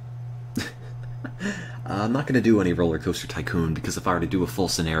 I'm not going to do any Roller Coaster Tycoon, because if I were to do a full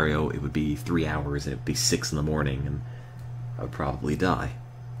scenario, it would be 3 hours, and it would be 6 in the morning, and I would probably die.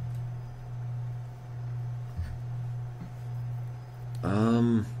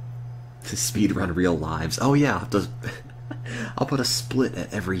 To speedrun Real Lives. Oh yeah, I'll put a split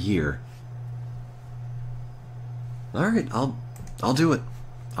at every year. Alright, I'll do it.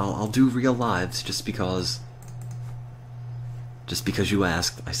 I'll do Real Lives just because you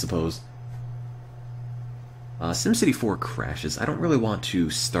asked, I suppose. SimCity 4 crashes. I don't really want to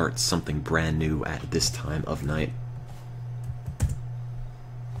start something brand new at this time of night.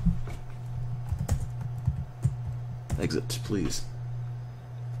 Exit, please.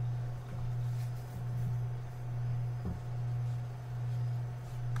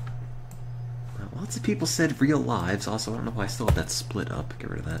 Lots of people said Real Lives. Also, I don't know why I still have that split up. Get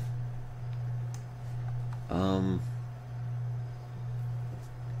rid of that.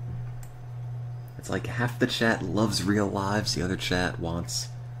 It's like half the chat loves Real Lives, the other chat wants...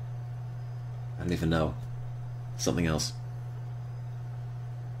 I don't even know. Something else.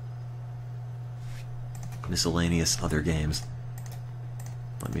 Miscellaneous other games.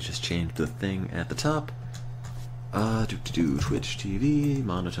 Let me just change the thing at the top. TwitchTV,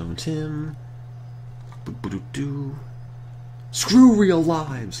 MonotoneTim. Screw Real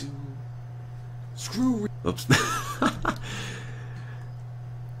Lives! Screw Oops.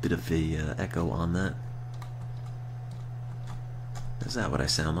 Bit of a echo on that. Is that what I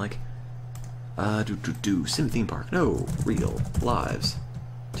sound like? Sim Theme Park. No, Real Lives.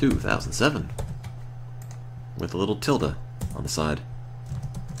 2007. With a little tilde on the side.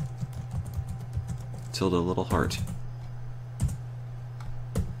 Tilde, a little heart.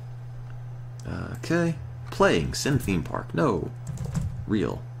 Okay. Playing Sim Theme Park. No.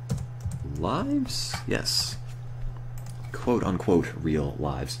 Real Lives? Yes. Quote unquote real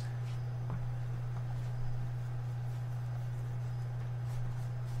lives.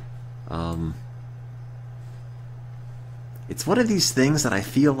 It's one of these things that I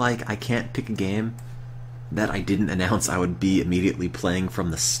feel like I can't pick a game that I didn't announce I would be immediately playing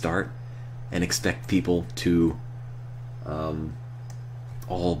from the start and expect people to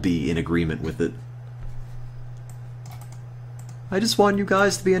all be in agreement with it. I just want you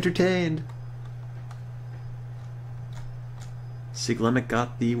guys to be entertained. Siglemic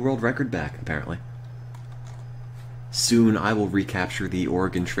got the world record back, apparently. Soon I will recapture the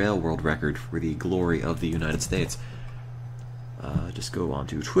Oregon Trail world record for the glory of the United States. Just go on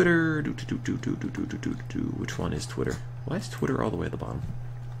to Twitter. Which one is Twitter? Why is Twitter all the way at the bottom?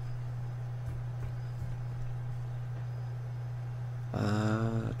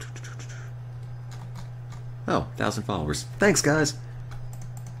 Oh, 1,000 followers. Thanks, guys!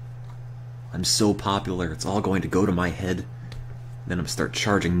 I'm so popular, it's all going to go to my head. Then I'm gonna start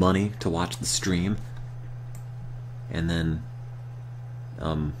charging money to watch the stream. And then,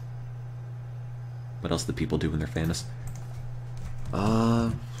 what else do people do when they're famous?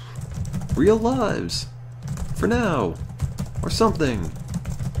 Real Lives! For now! Or something!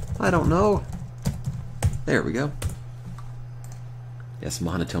 I don't know! There we go. Yes,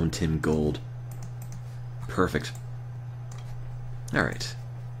 MonotoneTim Gold. Perfect. Alright.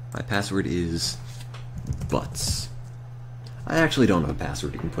 My password is... butts. I actually don't have a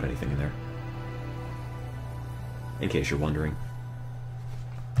password, you can put anything in there. In case you're wondering.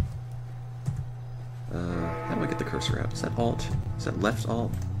 How do I get the cursor out? Is that Alt? Is that left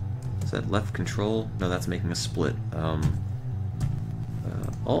Alt? Is that left Control? No, that's making a split.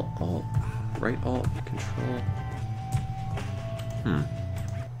 Alt, Alt, right Alt, Control.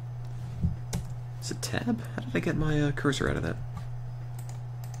 Is it Tab? How did I get my cursor out of that?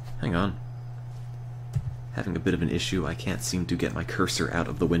 Hang on. Having a bit of an issue, I can't seem to get my cursor out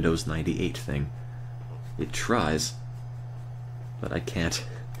of the Windows 98 thing. It tries, but I can't.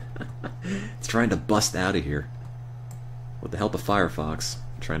 It's trying to bust out of here. With the help of Firefox,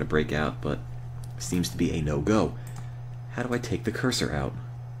 I'm trying to break out, but seems to be a no-go. How do I take the cursor out?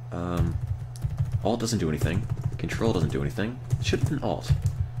 Alt doesn't do anything. Control doesn't do anything. It should have been Alt.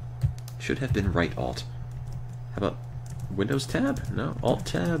 Should have been right Alt. How about Windows Tab? No. Alt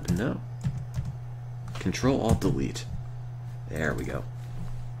Tab? No. Control Alt Delete. There we go.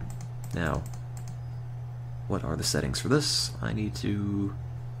 Now, what are the settings for this? I need to...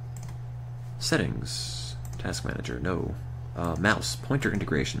 Settings. Task Manager. No. Mouse. Pointer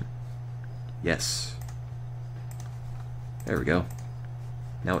integration. Yes. There we go.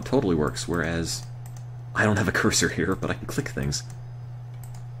 Now it totally works, whereas I don't have a cursor here, but I can click things.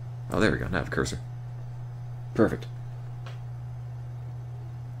 Oh, there we go. Now I have a cursor. Perfect.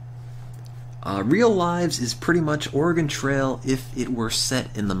 Real Lives is pretty much Oregon Trail if it were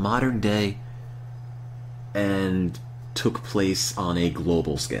set in the modern day and took place on a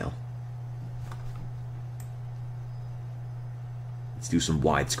global scale. Let's do some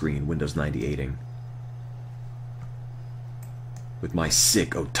widescreen Windows 98ing. With my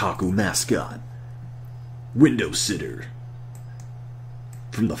sick otaku mascot, Window Sitter,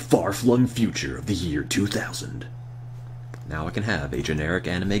 from the far-flung future of the year 2000. Now I can have a generic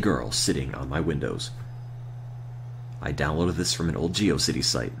anime girl sitting on my windows. I downloaded this from an old GeoCities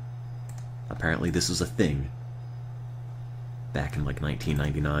site. Apparently this was a thing back in like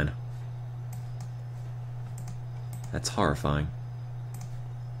 1999. That's horrifying.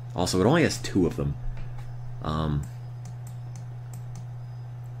 Also, it only has 2 of them.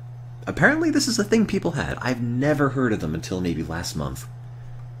 Apparently this is a thing people had. I've never heard of them until maybe last month,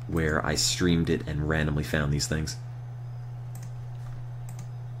 where I streamed it and randomly found these things.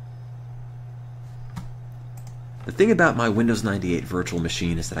 The thing about my Windows 98 virtual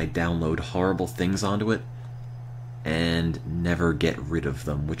machine is that I download horrible things onto it and never get rid of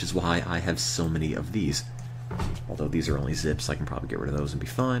them, which is why I have so many of these. Although these are only zips, I can probably get rid of those and be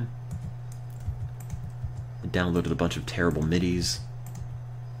fine. I downloaded a bunch of terrible MIDIs.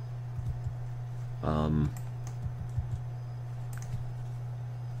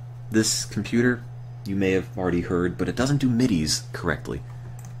 This computer, you may have already heard, but it doesn't do MIDIs correctly.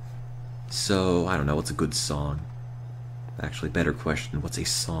 So, I don't know, what's a good song? Actually, better question, what's a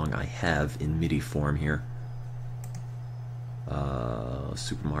song I have in MIDI form here?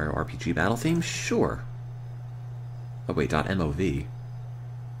 Super Mario RPG Battle Theme? Sure. Oh wait, .mov.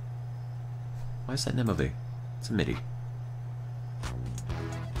 Why is that an MOV? It's a MIDI.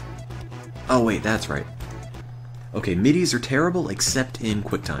 Oh wait, that's right. Okay, MIDIs are terrible except in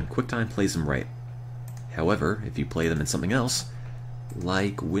QuickTime. QuickTime plays them right. However, if you play them in something else,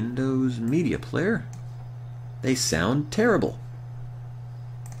 like Windows Media Player, they sound terrible.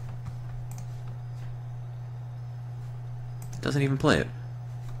 It doesn't even play it.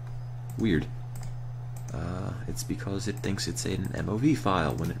 Weird. It's because it thinks it's an MOV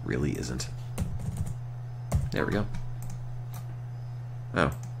file when it really isn't. There we go.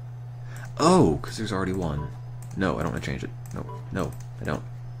 Oh. Oh, because there's already one. No, I don't want to change it. No, no, I don't.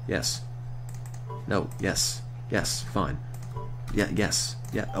 Yes. No, yes. Yes, fine. Yeah, yes.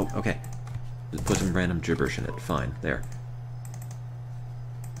 Yeah, oh, okay. Just put some random gibberish in it. Fine, there.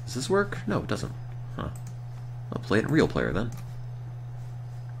 Does this work? No, it doesn't. Huh. I'll play it in Real Player then.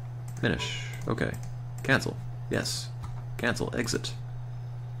 Finish. Okay. Cancel. Yes. Cancel. Exit.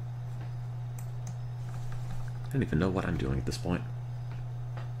 I don't even know what I'm doing at this point.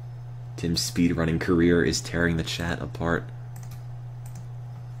 Tim's speedrunning career is tearing the chat apart.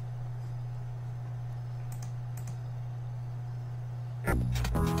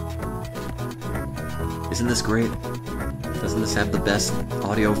 Isn't this great? Doesn't this have the best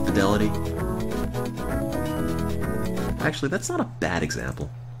audio fidelity? Actually, that's not a bad example.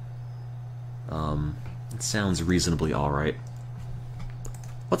 It sounds reasonably alright.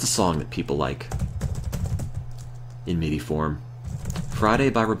 What's a song that people like in MIDI form? Friday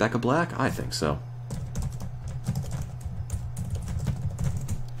by Rebecca Black? I think so.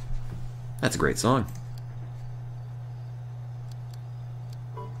 That's a great song.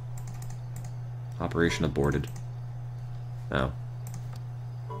 Operation aborted. Oh.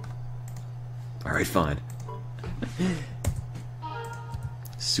 Alright, fine.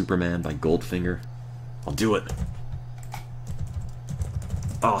 Superman by Goldfinger. I'll do it.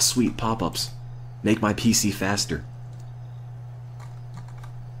 Oh, sweet pop-ups. Make my PC faster.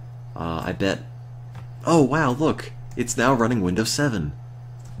 I bet... Oh, wow, look. It's now running Windows 7.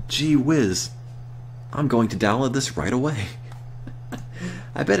 Gee whiz. I'm going to download this right away.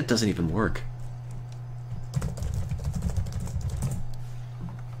 I bet it doesn't even work.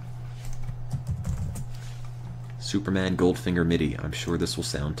 Superman Goldfinger MIDI. I'm sure this will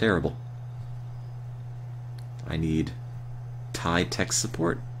sound terrible. I need Thai text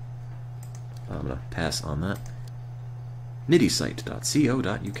support. I'm going to pass on that.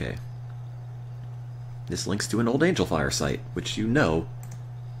 midisite.co.uk. This links to an old Angelfire site, which you know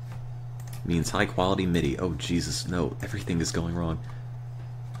means high quality MIDI. Oh Jesus, no, everything is going wrong.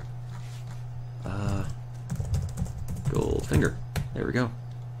 Goldfinger. There we go.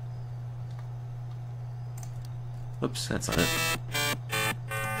 Oops, that's not it.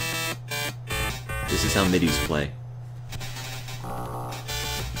 This is how MIDIs play.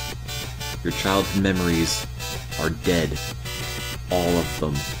 Your childhood memories are dead. All of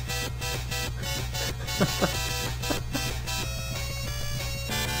them.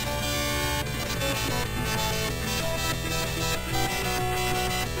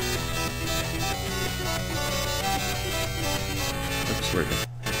 Oops, where'd it go?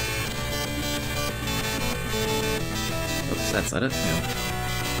 Oops, that's not it. No.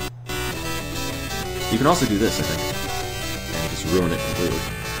 You can also do this, I think, and just ruin it completely.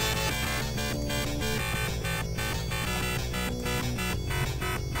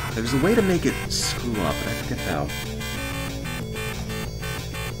 There's a way to make it screw up, but I forget how.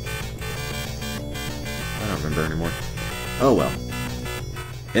 I don't remember anymore. Oh well.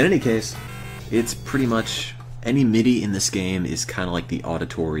 In any case, it's pretty much... Any MIDI in this game is kind of like the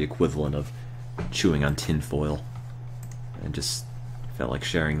auditory equivalent of chewing on tinfoil. And just felt like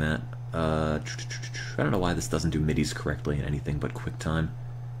sharing that. I don't know why this doesn't do MIDIs correctly in anything but QuickTime.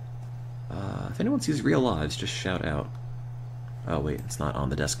 If anyone sees Real Lives, just shout out. Oh wait, it's not on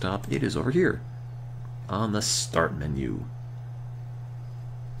the desktop. It is over here. On the Start menu.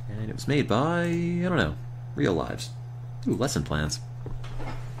 And it was made by, I don't know, Real Lives. Ooh, lesson plans.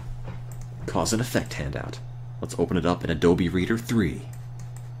 Cause and effect handout. Let's open it up in Adobe Reader 3.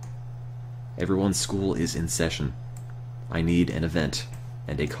 Everyone's school is in session. I need an event,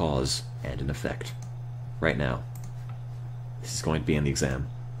 and a cause, and an effect. Right now. This is going to be in the exam.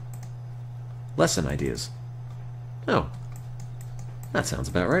 Lesson ideas. Oh. That sounds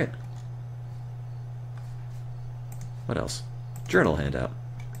about right. What else? Journal handout.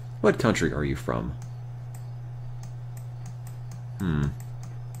 What country are you from?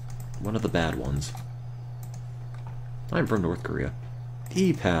 One of the bad ones. I'm from North Korea.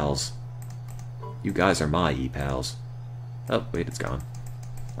 E-pals. You guys are my e-pals. Oh, wait, it's gone.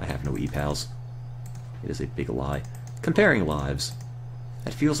 I have no e-pals. It is a big lie. Comparing lives.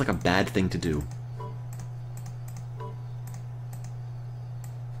 That feels like a bad thing to do.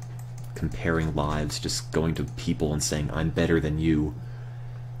 Comparing lives, just going to people and saying, I'm better than you.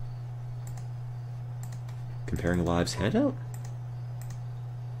 Comparing lives handout?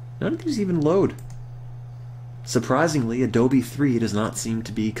 None of these even load. Surprisingly, Adobe 3 does not seem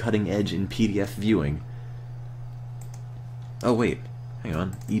to be cutting edge in PDF viewing. Oh wait, hang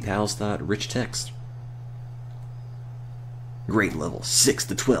on. ePals.rich text. Grade level 6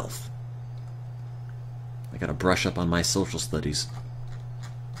 to 12th. I gotta brush up on my social studies.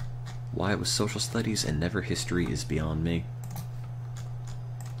 Why it was social studies and never history is beyond me.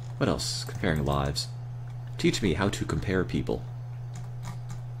 What else? Comparing lives. Teach me how to compare people.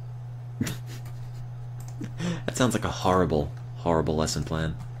 That sounds like a horrible, horrible lesson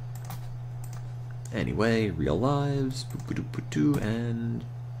plan. Anyway, real lives, and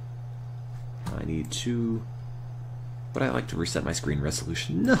I need to... Would I like to reset my screen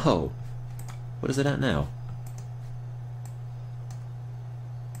resolution? No! What is it at now?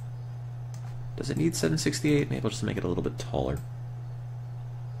 Does it need 768? Maybe I'll just make it a little bit taller.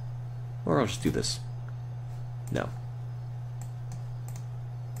 Or I'll just do this. No.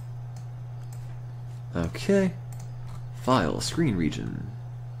 Okay. File, screen region.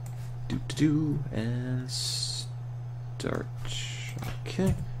 And start.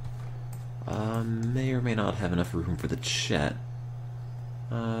 Okay. May or may not have enough room for the chat.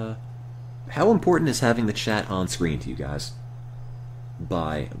 How important is having the chat on screen to you guys?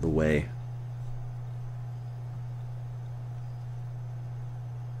 By the way.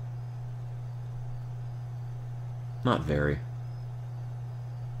 Not very.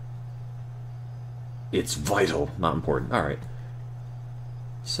 It's vital. Not important. Alright.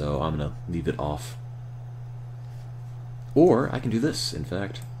 So I'm gonna leave it off. Or I can do this, in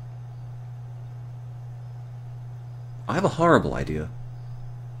fact. I have a horrible idea.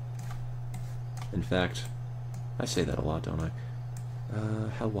 In fact, I say that a lot, don't I?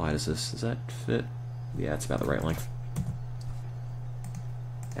 How wide is this? Does that fit? Yeah, it's about the right length.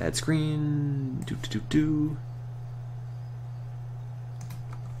 Add screen.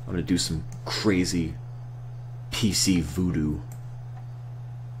 I'm gonna do some crazy PC voodoo.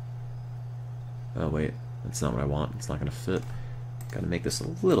 Oh wait, that's not what I want. It's not gonna fit. Gotta make this a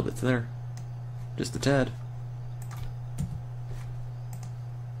little bit thinner. Just a tad.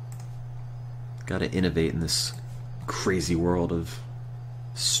 Gotta innovate in this crazy world of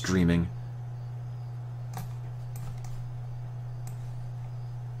streaming.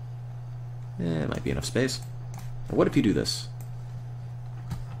 It might be enough space. Now, what if you do this?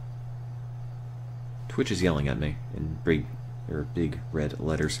 Twitch is yelling at me in big red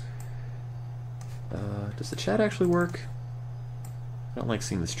letters. Does the chat actually work? I don't like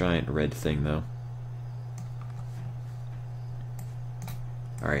seeing this giant red thing, though.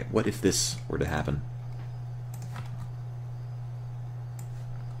 Alright, what if this were to happen?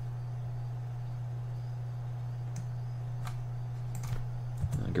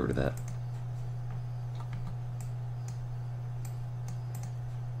 Get rid of that.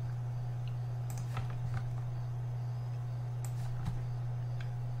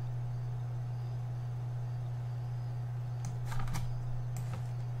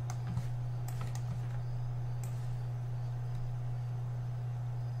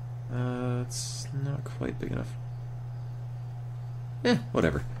 It's not quite big enough.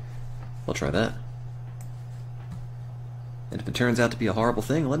 Whatever. I'll try that. And if it turns out to be a horrible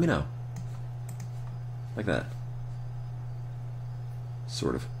thing, let me know. Like that.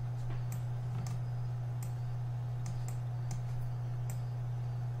 Sort of.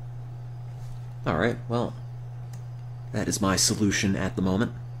 Alright, well, that is my solution at the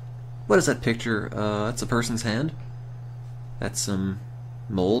moment. What is that picture? That's a person's hand. That's some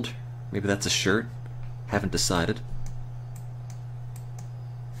mold. Maybe that's a shirt. Haven't decided.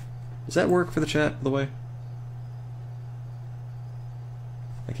 Does that work for the chat, by the way?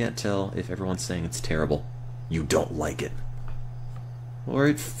 I can't tell if everyone's saying it's terrible. You don't like it.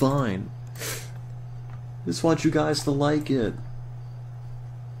 Alright, fine. Just want you guys to like it.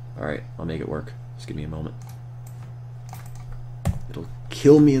 Alright, I'll make it work. Just give me a moment. It'll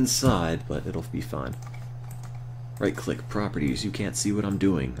kill me inside, but it'll be fine. Right-click, properties. You can't see what I'm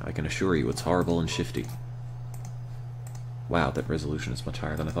doing. I can assure you it's horrible and shifty. Wow, that resolution is much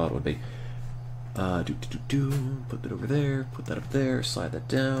higher than I thought it would be. Put that over there, put that up there, slide that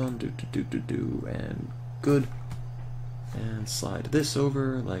down, and good. And slide this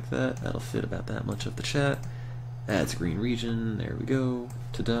over like that. That'll fit about that much of the chat. Adds green region. There we go.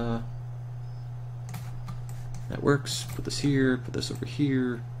 Ta-da. That works. Put this here. Put this over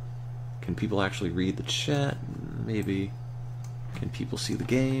here. Can people actually read the chat? Maybe. Can people see the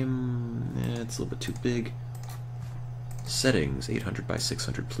game? It's a little bit too big. Settings. 800 by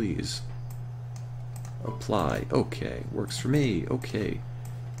 600, please. Apply. Okay. Works for me. Okay.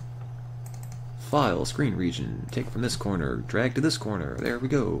 File, screen region, take from this corner, drag to this corner, there we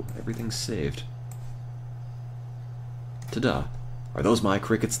go, everything's saved. Ta-da. Are those my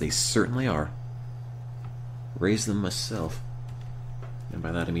crickets? They certainly are. Raised them myself. And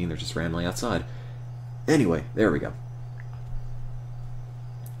by that I mean they're just randomly outside. Anyway, there we go.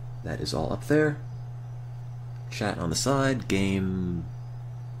 That is all up there. Chat on the side, game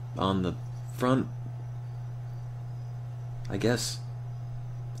on the front, I guess.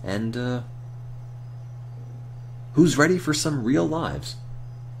 And, who's ready for some real lives?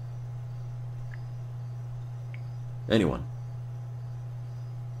 Anyone?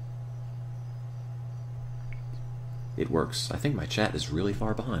 It works. I think my chat is really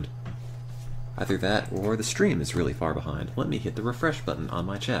far behind. Either that or the stream is really far behind. Let me hit the refresh button on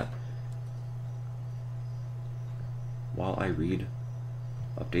my chat while I read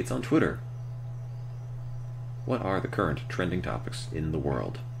updates on Twitter. What are the current trending topics in the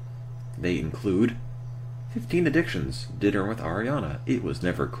world? They include 15 addictions, dinner with Ariana, it was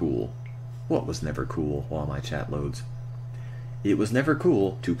never cool. What was never cool while my chat loads? It was never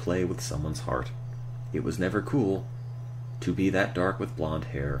cool to play with someone's heart. It was never cool to be that dark with blonde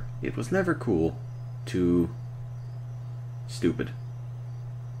hair. It was never cool to... Stupid.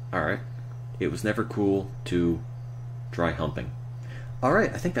 Alright. It was never cool to try humping.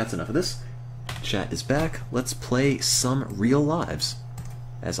 Alright, I think that's enough of this. Chat is back. Let's play some real lives,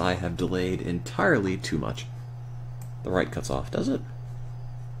 as I have delayed entirely too much. The right cuts off, does it?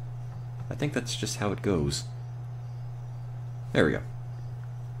 I think that's just how it goes. There we go.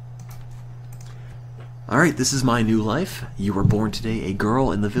 Alright, this is my new life. You were born today a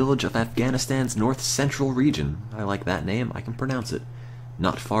girl in the village of Afghanistan's north-central region. I like that name, I can pronounce it.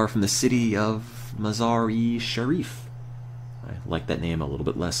 Not far from the city of Mazar-e-Sharif. I like that name a little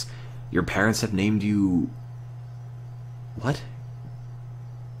bit less. Your parents have named you... what?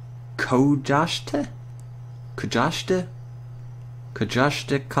 Kojashte? Kojashte?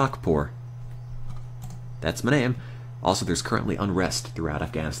 Kojashte Kakpour. That's my name. Also, there's currently unrest throughout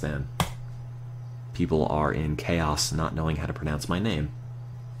Afghanistan. People are in chaos, not knowing how to pronounce my name.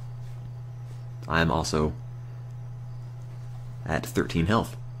 I'm also at 13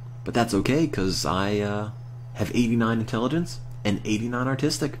 health. But that's okay, because I have 89 intelligence and 89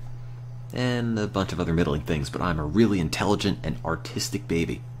 artistic. And a bunch of other middling things, but I'm a really intelligent and artistic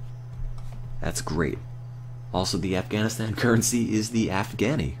baby. That's great. Also, the Afghanistan currency is the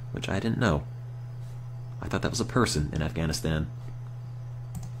Afghani, which I didn't know. I thought that was a person in Afghanistan.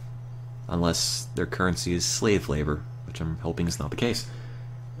 Unless their currency is slave labor, which I'm hoping is not the case.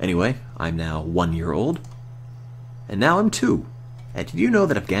 Anyway, I'm now 1 year old. And now I'm 2. And did you know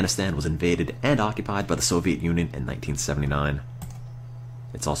that Afghanistan was invaded and occupied by the Soviet Union in 1979?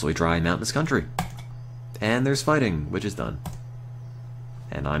 It's also a dry, mountainous country. And there's fighting, which is done.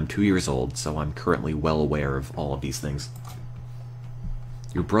 And I'm 2 years old, so I'm currently well aware of all of these things.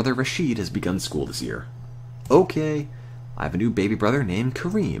 Your brother Rashid has begun school this year. Okay, I have a new baby brother named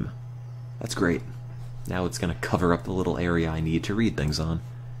Kareem. That's great. Now it's going to cover up the little area I need to read things on.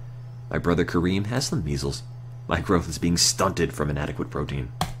 My brother Kareem has the measles. My growth is being stunted from inadequate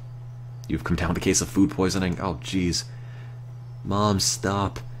protein. You've come down with a case of food poisoning? Oh, jeez. Mom,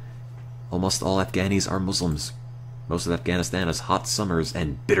 stop. Almost all Afghanis are Muslims. Most of Afghanistan has hot summers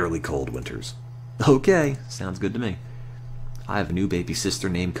and bitterly cold winters. Okay, sounds good to me. I have a new baby sister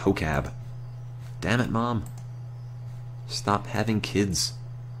named Kokab. Damn it, Mom. Stop having kids.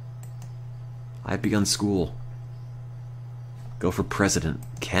 I've begun school. Go for president.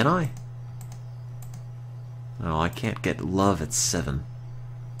 Can I? Oh, I can't get love at 7.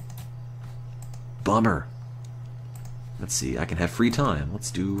 Bummer. Let's see, I can have free time.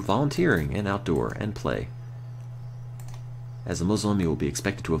 Let's do volunteering and outdoor and play. As a Muslim, you will be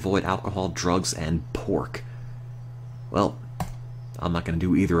expected to avoid alcohol, drugs, and pork. Well, I'm not going to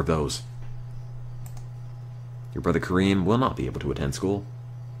do either of those. Your brother Kareem will not be able to attend school.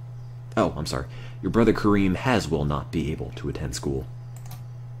 Oh, I'm sorry. Your brother Kareem will not be able to attend school.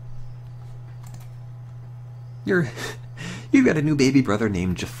 You've got a new baby brother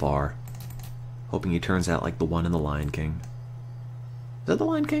named Jafar. Hoping he turns out like the one in The Lion King. Is that The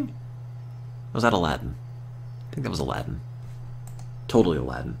Lion King? Or was that Aladdin? I think that was Aladdin. Totally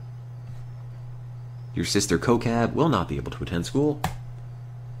Aladdin. Your sister Kokab will not be able to attend school.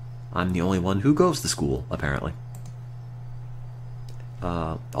 I'm the only one who goes to school, apparently.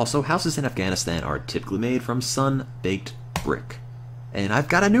 Also, houses in Afghanistan are typically made from sun-baked brick. And I've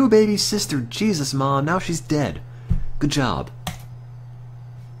got a new baby sister. Jesus, Mom, now she's dead. Good job.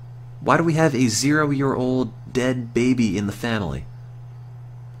 Why do we have a 0-year-old dead baby in the family?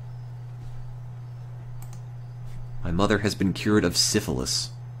 My mother has been cured of syphilis.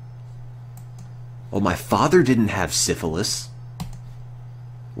 Oh, my father didn't have syphilis.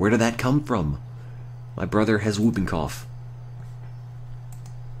 Where did that come from? My brother has whooping cough.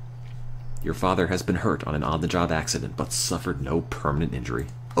 Your father has been hurt on an on-the-job accident, but suffered no permanent injury.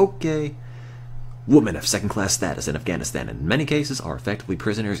 Okay. Women have second-class status in Afghanistan, and in many cases are effectively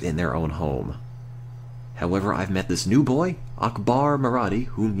prisoners in their own home. However, I've met this new boy, Akbar Maradi,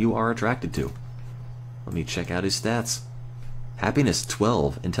 whom you are attracted to. Let me check out his stats. Happiness,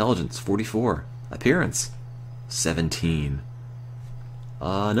 12. Intelligence, 44. Appearance, 17.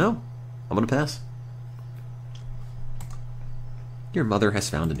 No. I'm gonna pass. Your mother has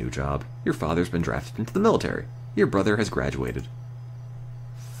found a new job. Your father's been drafted into the military. Your brother has graduated.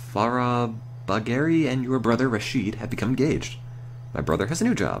 Farah Bagheri and your brother Rashid have become engaged. My brother has a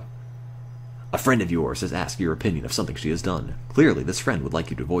new job. A friend of yours has asked your opinion of something she has done. Clearly, this friend would like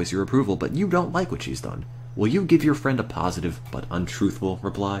you to voice your approval, but you don't like what she's done. Will you give your friend a positive but untruthful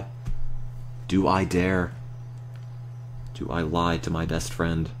reply? Do I dare? Do I lie to my best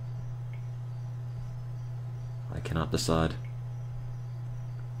friend? I cannot decide.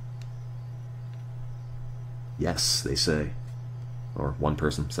 Yes, they say. Or one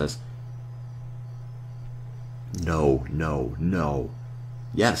person says. No, no, no.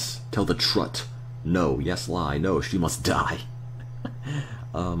 Yes, tell the trut. No, yes, lie. No, she must die.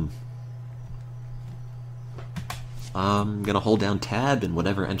 I'm gonna hold down tab, and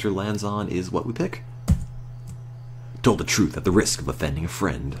whatever enter lands on is what we pick. Told the truth at the risk of offending a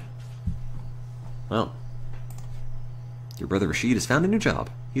friend. Well, your brother Rashid has found a new job.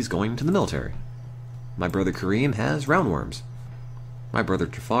 He's going to the military. My brother Kareem has roundworms. My brother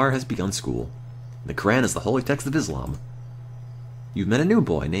Jafar has begun school. The Quran is the holy text of Islam. You've met a new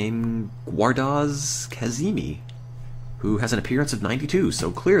boy named Gwardaz Kazimi, who has an appearance of 92,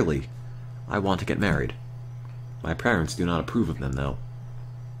 so clearly I want to get married. My parents do not approve of them, though.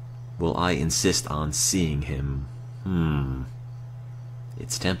 Will I insist on seeing him?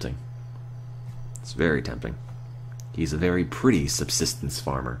 It's tempting. It's very tempting. He's a very pretty subsistence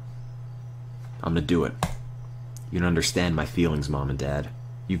farmer. I'm gonna do it. You don't understand my feelings, Mom and Dad.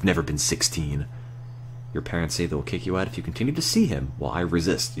 You've never been 16. Your parents say they'll kick you out if you continue to see him, while I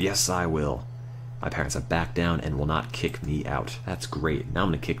resist. Yes, I will. My parents have backed down and will not kick me out. That's great. Now I'm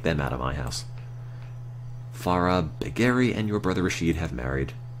gonna kick them out of my house. Farah Bagheri and your brother Rashid have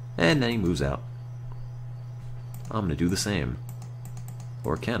married. And then he moves out. I'm gonna do the same.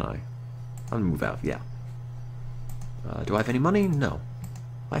 Or can I? I'm gonna move out, yeah. Do I have any money? No.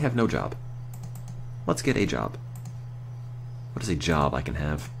 I have no job. Let's get a job. What is a job I can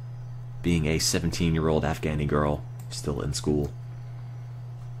have? Being a 17-year-old Afghani girl, still in school.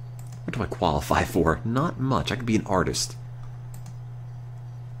 What do I qualify for? Not much. I could be an artist.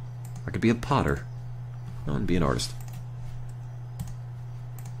 I could be a potter. I want to be an artist.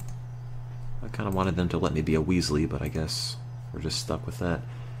 I kind of wanted them to let me be a Weasley, but I guess we're just stuck with that.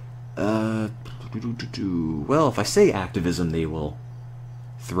 Well, if I say activism, they will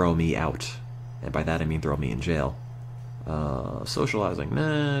throw me out. And by that I mean throw me in jail. Socializing.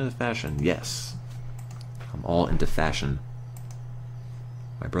 Nah, fashion. Yes. I'm all into fashion.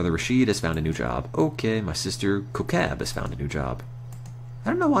 My brother Rashid has found a new job. Okay, my sister Kokab has found a new job. I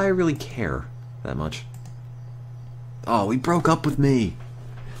don't know why I really care that much. Oh, he broke up with me.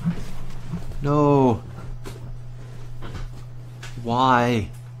 No. Why?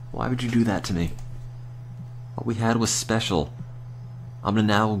 Why would you do that to me? What we had was special. I'm gonna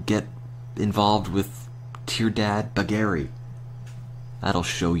now get involved with Dear Dad Bagheri. That'll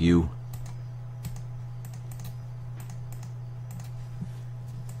show you.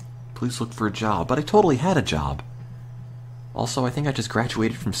 Please look for a job. But I totally had a job. Also, I think I just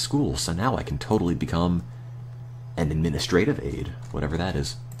graduated from school, so now I can totally become an administrative aide, whatever that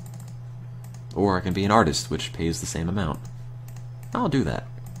is. Or I can be an artist, which pays the same amount. I'll do that.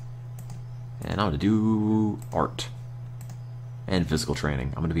 And I'm going to do art. And physical training.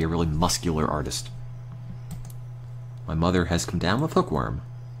 I'm going to be a really muscular artist. My mother has come down with hookworm.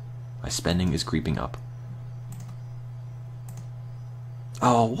 My spending is creeping up.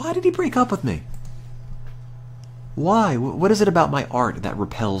 Oh, why did he break up with me? Why? What is it about my art that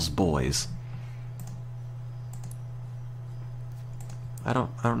repels boys? I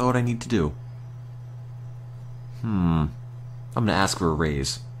don't know what I need to do. I'm gonna ask for a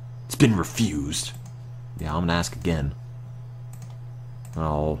raise. It's been refused. Yeah, I'm gonna ask again.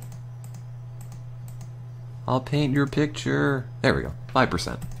 Oh. I'll paint your picture. There we go.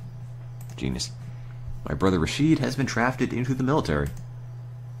 5%. Genius. My brother Rashid has been drafted into the military.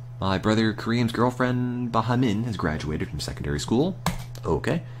 My brother Kareem's girlfriend Bahamin has graduated from secondary school.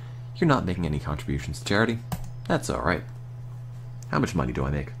 Okay. You're not making any contributions to charity. That's alright. How much money do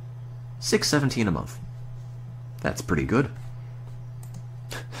I make? $6.17 a month. That's pretty good.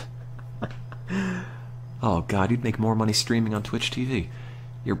 Oh god, you'd make more money streaming on TwitchTV.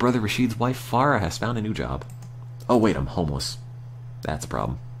 Your brother Rashid's wife Farah has found a new job. Oh wait, I'm homeless. That's a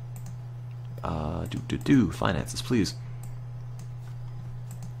problem. Finances, please.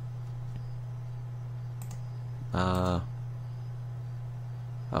 Oh,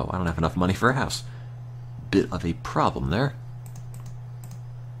 I don't have enough money for a house. Bit of a problem there.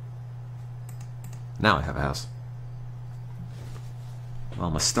 Now I have a house. Well,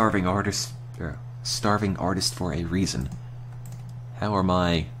 I'm a starving artist for a reason. How are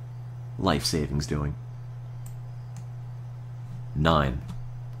my life savings doing? 9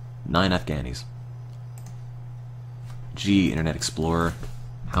 Afghanis. Gee, Internet Explorer,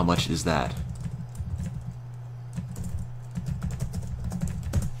 how much is that?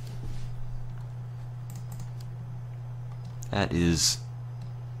 That is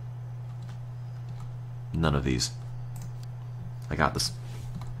none of these. I got this.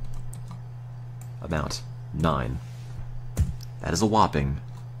 Amount 9. That is a whopping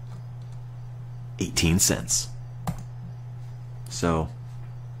 18 cents. So,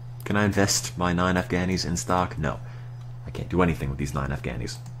 can I invest my 9 Afghanis in stock? No. I can't do anything with these 9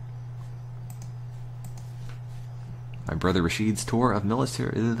 Afghanis. My brother Rashid's tour of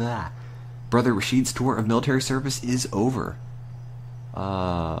military service is over.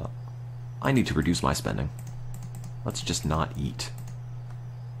 I need to reduce my spending. Let's just not eat.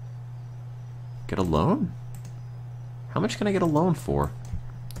 Get a loan? How much can I get a loan for?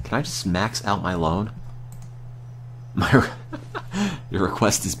 Can I just max out my loan? Your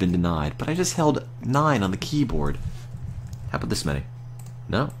request has been denied, but I just held 9 on the keyboard. How about this many?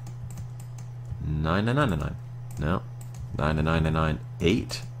 No. 99999. No.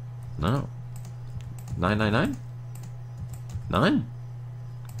 99998. No. 999? 9?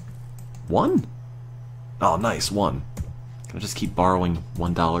 1? Oh, nice, 1. Can I just keep borrowing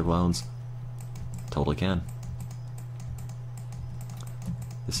 $1 loans? Totally can.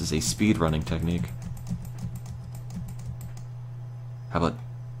 This is a speedrunning technique. How about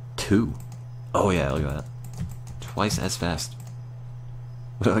 2? Oh yeah, look at that. Twice as fast.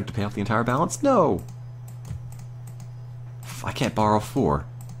 Would I like to pay off the entire balance? No! I can't borrow 4.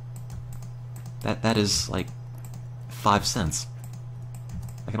 That is like 5 cents.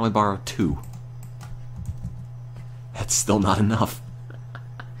 I can only borrow 2. That's still not enough.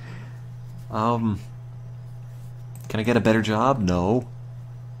 Can I get a better job? No.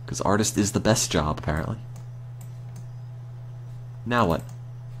 Because artist is the best job, apparently. Now what?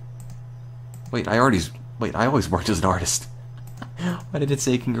 Wait, I always worked as an artist. Why did it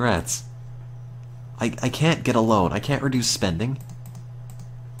say congrats? I can't get a loan. I can't reduce spending.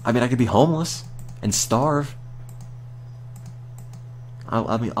 I mean, I could be homeless and starve.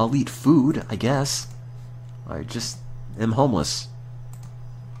 I'll eat food, I guess. I just am homeless.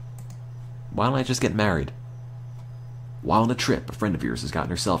 Why don't I just get married? While on a trip, a friend of yours has gotten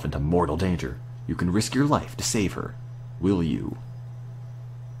herself into mortal danger. You can risk your life to save her. Will you?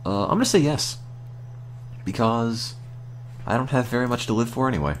 I'm gonna say yes. Because I don't have very much to live for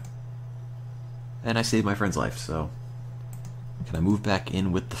anyway. And I saved my friend's life, so... Can I move back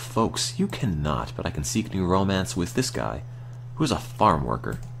in with the folks? You cannot, but I can seek new romance with this guy, who is a farm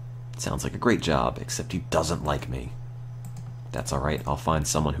worker. Sounds like a great job, except he doesn't like me. That's alright, I'll find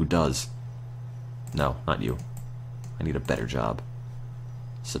someone who does. No, not you. I need a better job.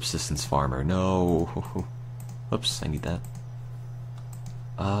 Subsistence farmer, no. Oops, I need that.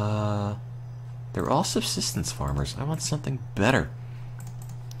 They're all subsistence farmers. I want something better.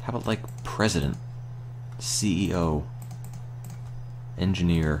 How about, like, president, CEO,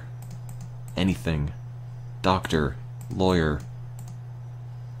 engineer, anything, doctor, lawyer,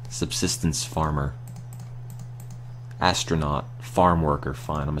 subsistence farmer, astronaut, farm worker,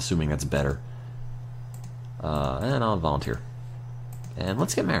 fine, I'm assuming that's better. And I'll volunteer. And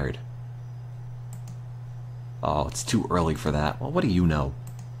let's get married. Oh, it's too early for that. Well, what do you know?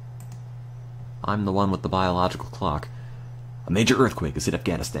 I'm the one with the biological clock. A major earthquake has hit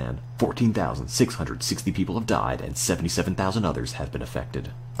Afghanistan. 14,660 people have died, and 77,000 others have been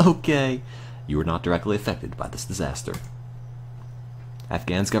affected. Okay, you were not directly affected by this disaster.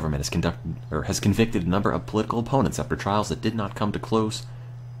 Afghan's government has convicted a number of political opponents after trials that did not come to close.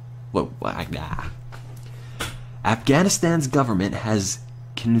 Afghanistan's government has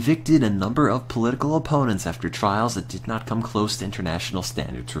convicted a number of political opponents after trials that did not come close to international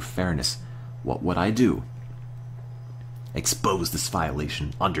standards for fairness. What would I do? Expose this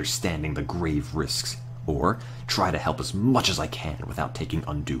violation, understanding the grave risks, or try to help as much as I can without taking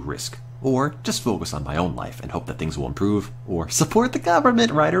undue risk, or just focus on my own life and hope that things will improve, or support the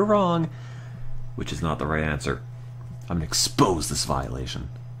government, right or wrong, which is not the right answer. I'm gonna expose this violation.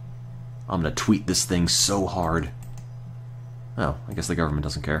 I'm gonna tweet this thing so hard. Oh, I guess the government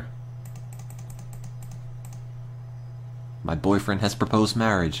doesn't care. My boyfriend has proposed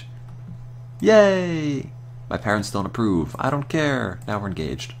marriage. Yay! My parents don't approve. I don't care. Now we're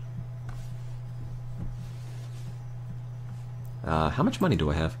engaged. How much money do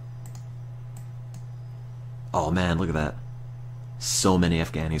I have? Oh man, look at that. So many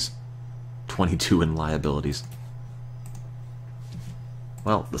Afghanis. 22 in liabilities.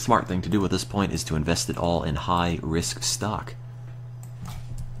 Well, the smart thing to do at this point is to invest it all in high-risk stock.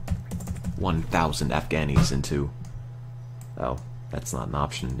 1,000 Afghanis into... Oh, that's not an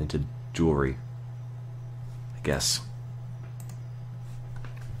option. Into jewelry. I guess.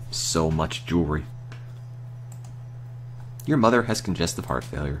 So much jewelry. Your mother has congestive heart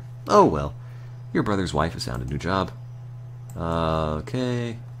failure. Oh well. Your brother's wife has found a new job.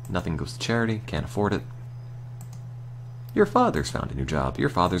 Okay. Nothing goes to charity. Can't afford it. Your father's found a new job. Your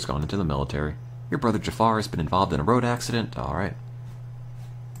father's gone into the military. Your brother Jafar has been involved in a road accident. Alright.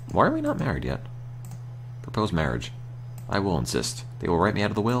 Why are we not married yet? Propose marriage. I will insist. They will write me out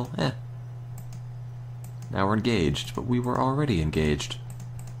of the will? Now we're engaged, but we were already engaged.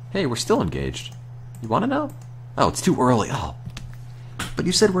 Hey, we're still engaged. You want to know? Oh, it's too early. Oh. But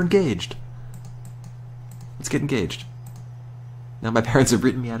you said we're engaged. Let's get engaged. Now my parents have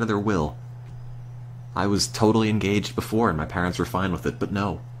written me out of their will. I was totally engaged before and my parents were fine with it, but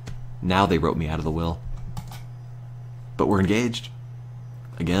no. Now they wrote me out of the will. But we're engaged.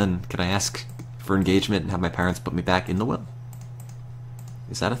 Again, can I ask for engagement and have my parents put me back in the will?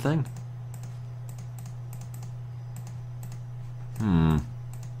 Is that a thing?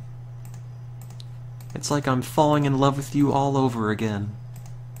 It's like I'm falling in love with you all over again.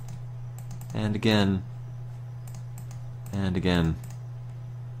 And again. And again.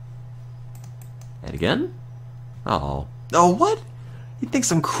 And again? Oh. Oh, what? He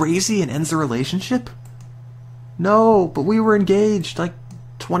thinks I'm crazy and ends the relationship? No, but we were engaged like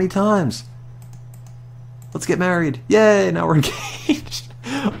 20 times. Let's get married. Yay, now we're engaged.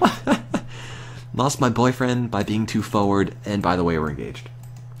 Lost my boyfriend by being too forward, and by the way, we're engaged.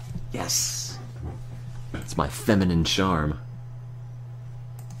 Yes. It's my feminine charm.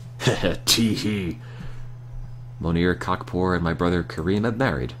 Tee-hee. Monir Kakpour and my brother Kareem have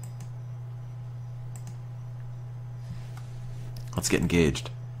married. Let's get engaged.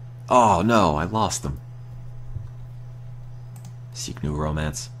 Oh no, I lost them. Seek new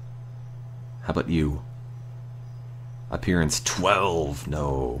romance. How about you? Appearance 12.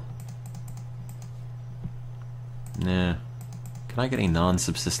 No. Nah. Can I get a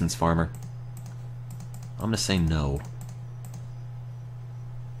non-subsistence farmer? I'm gonna say no.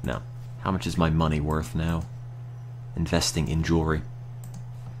 No. How much is my money worth now? Investing in jewelry.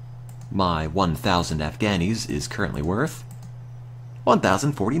 My 1,000 Afghanis is currently worth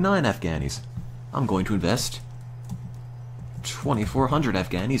 1,049 Afghanis. I'm going to invest 2,400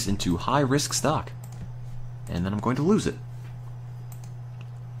 Afghanis into high-risk stock. And then I'm going to lose it.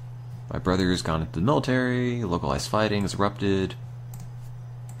 My brother's gone into the military, localized fighting has erupted.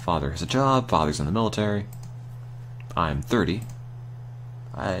 Father has a job, father's in the military. I'm 30.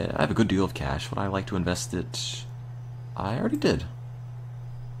 I have a good deal of cash. Would I like to invest it? I already did.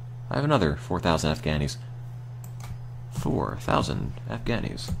 I have another 4,000 Afghanis. 4,000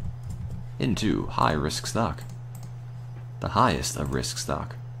 Afghanis. Into high-risk stock. The highest of risk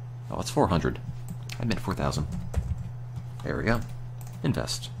stock. Oh, it's 400. I meant 4,000. There we go.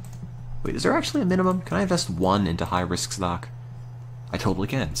 Invest. Wait, is there actually a minimum? Can I invest one into high-risk stock? I totally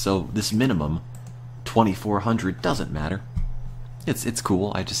can. So this minimum, 2,400, doesn't matter. It's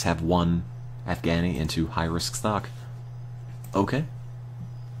cool. I just have one Afghani into high-risk stock. Okay.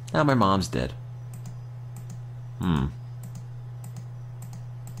 Now my mom's dead.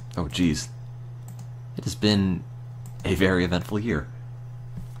 Oh, geez. It has been a very eventful year.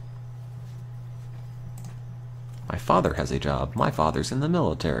 My father has a job. My father's in the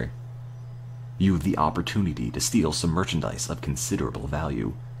military. You have the opportunity to steal some merchandise of considerable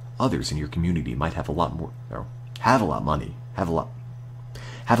value. Others in your community might have a lot more, or have a lot more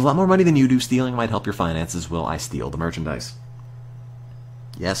money than you do. Stealing might help your finances. Will I steal the merchandise?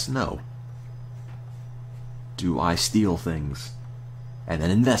 Yes, no. Do I steal things and then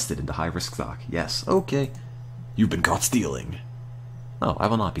invest it into high-risk stock? Yes, okay. You've been caught stealing. Oh, I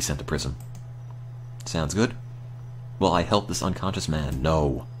will not be sent to prison. Sounds good. Will I help this unconscious man?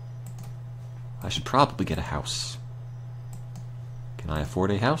 No. I should probably get a house. Can I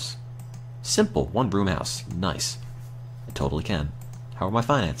afford a house? Simple, one-room house. Nice. I totally can. How are my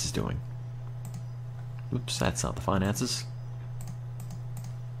finances doing? Oops, that's not the finances.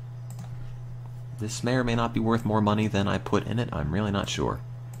 This may or may not be worth more money than I put in it. I'm really not sure.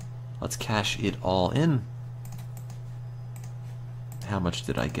 Let's cash it all in. How much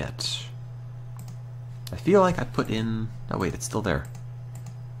did I get? I feel like I put in... Oh, wait, it's still there.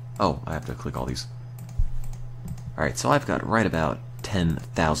 Oh, I have to click all these. Alright, so I've got right about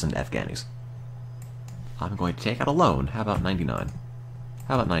 10,000 Afghanis. I'm going to take out a loan. How about 99?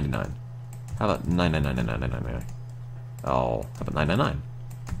 How about 99? How about 9999999? Oh, how about 999?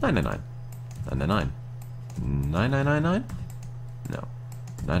 999. 999. 9999? No.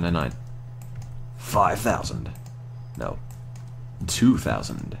 999. 5,000. No.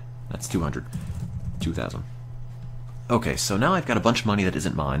 2,000. That's 200. 2,000. Okay, so now I've got a bunch of money that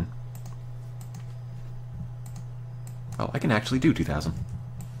isn't mine. Oh, I can actually do 2,000.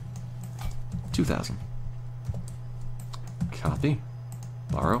 2,000. Copy.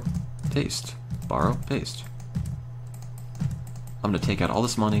 Borrow. Paste. Borrow. Paste. I'm going to take out all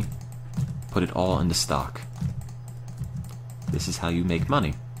this money, put it all into stock. This is how you make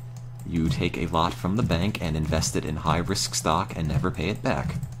money. You take a lot from the bank and invest it in high-risk stock and never pay it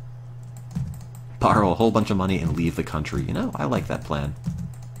back. Borrow a whole bunch of money and leave the country. You know, I like that plan.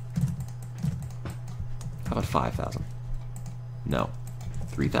 How about 5,000? No.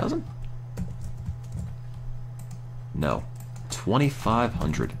 3,000? No.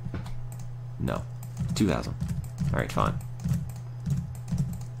 2,500. No. 2,000. Alright, fine.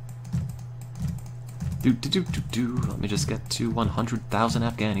 Let me just get to 100,000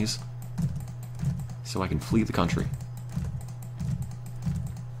 Afghanis so I can flee the country.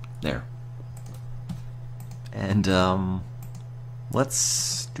 There. And,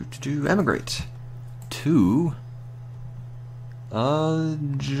 let's emigrate to,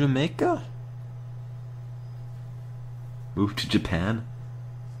 Jamaica? Move to Japan?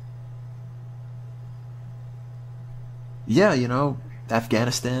 Yeah, you know,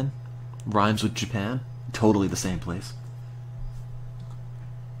 Afghanistan rhymes with Japan. Totally the same place.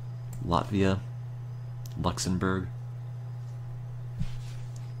 Latvia, Luxembourg,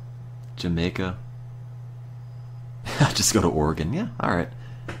 Jamaica. Just go to Oregon. Yeah, alright.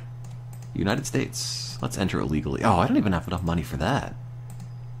 United States. Let's enter illegally. Oh, I don't even have enough money for that.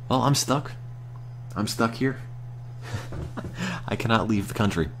 Well, I'm stuck. I'm stuck here. I cannot leave the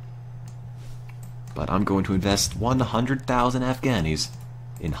country. But I'm going to invest 100,000 Afghanis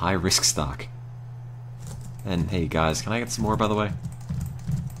in high-risk stock. And hey guys, can I get some more, by the way?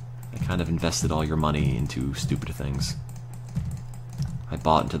 I kind of invested all your money into stupid things. I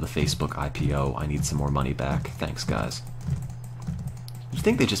bought into the Facebook IPO. I need some more money back. Thanks, guys. You'd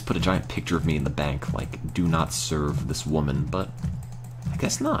think they just put a giant picture of me in the bank, like, do not serve this woman, but I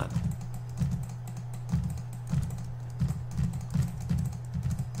guess not.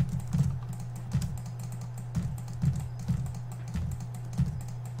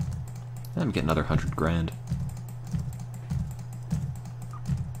 I'm getting another 100 grand.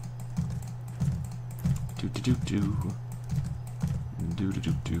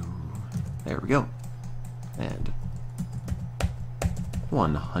 There we go. And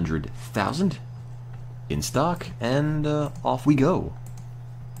 100,000 in stock, and off we go.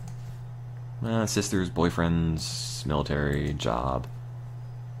 Sisters, boyfriends, military, job.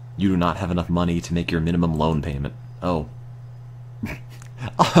 You do not have enough money to make your minimum loan payment. Oh.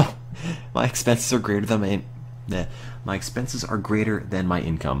 Oh, my expenses are greater than my expenses are greater than my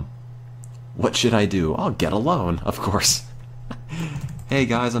income. What should I do? I'll get a loan, of course. Hey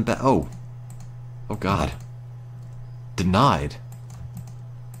guys, I'm back. Oh god. Denied.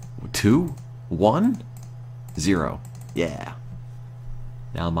 2, 1, 0. Yeah.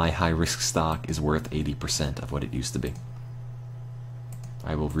 Now my high-risk stock is worth 80% of what it used to be.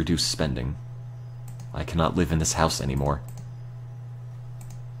 I will reduce spending. I cannot live in this house anymore.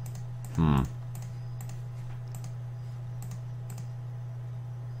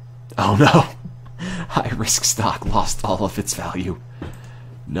 Oh no! high-risk stock lost all of its value.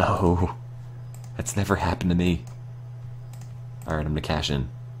 No. That's never happened to me. Alright, I'm gonna cash in.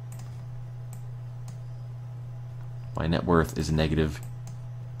 My net worth is negative.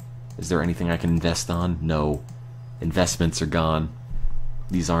 Is there anything I can invest on? No. Investments are gone.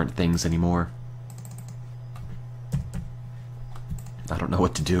 These aren't things anymore. I don't know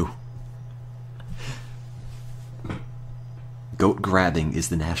what to do. Goat grabbing is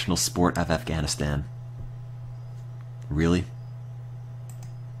the national sport of Afghanistan. Really?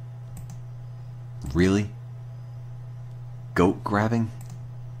 Really? Goat grabbing?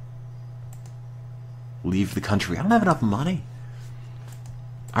 Leave the country. I don't have enough money.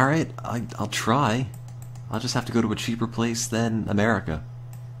 Alright, I'll try. I'll just have to go to a cheaper place than America.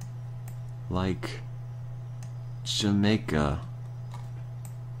 Like Jamaica.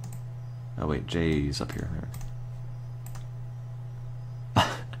 Oh wait, Jay's up here.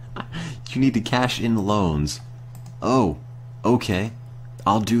 You need to cash in loans. Oh, okay.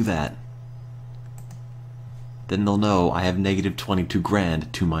 I'll do that. Then they'll know I have negative 22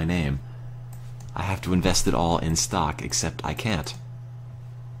 grand to my name. I have to invest it all in stock, except I can't.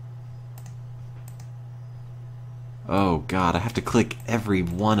 Oh god, I have to click every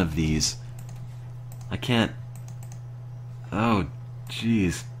one of these. I can't... Oh,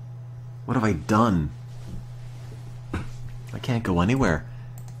 jeez. What have I done? I can't go anywhere.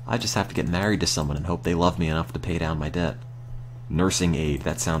 I just have to get married to someone and hope they love me enough to pay down my debt. Nursing aid,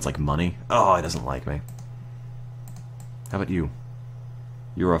 that sounds like money. Oh, he doesn't like me. How about you?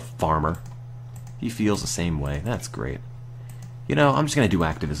 You're a farmer. He feels the same way. That's great. You know, I'm just gonna do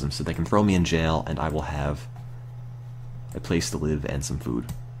activism so they can throw me in jail and I will have a place to live and some food.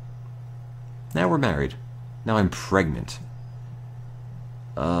 Now we're married. Now I'm pregnant.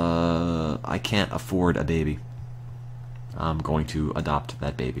 I can't afford a baby. I'm going to adopt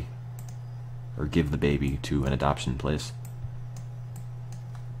that baby. Or give the baby to an adoption place.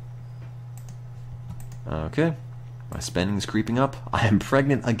 Okay. My spending's creeping up. I am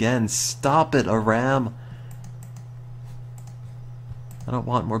pregnant again. Stop it, Aram. I don't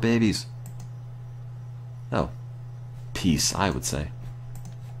want more babies. Oh. Peace, I would say.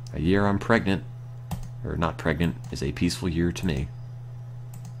 A year I'm pregnant, or not pregnant, is a peaceful year to me.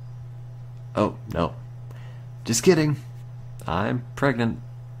 Oh, no. Just kidding. I'm pregnant.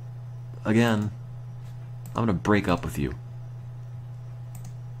 Again. I'm gonna break up with you.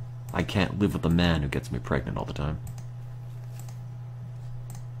 I can't live with a man who gets me pregnant all the time.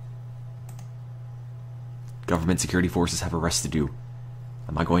 Government security forces have arrested you.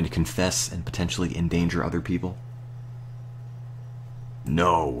 Am I going to confess and potentially endanger other people?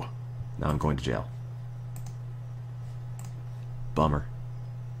 No. Now I'm going to jail. Bummer.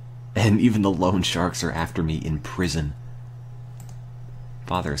 And even the loan sharks are after me in prison.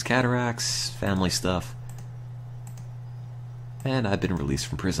 Father has cataracts, family stuff. And I've been released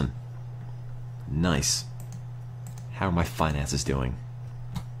from prison. Nice. How are my finances doing?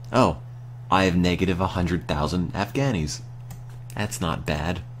 Oh, I have negative 100,000 Afghanis. That's not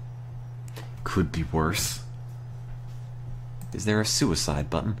bad. Could be worse. Is there a suicide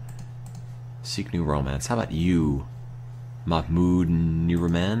button? Seek new romance. How about you, Mahmoud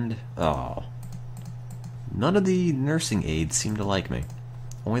Nuremand? Oh. None of the nursing aides seem to like me.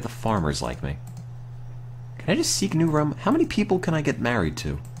 Only the farmers like me. Can I just seek new romance? How many people can I get married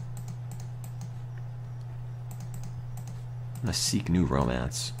to? I'm gonna seek new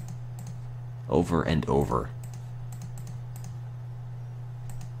romance. Over and over.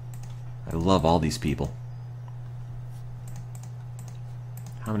 I love all these people.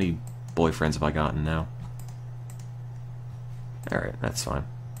 How many boyfriends have I gotten now? Alright, that's fine.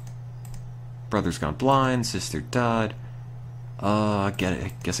 Brother's gone blind, sister died. I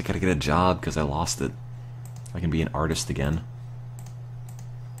guess I gotta get a job because I lost it. I can be an artist again.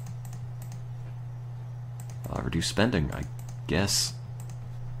 Reduce spending, I guess.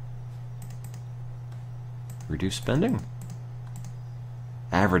 Reduce spending?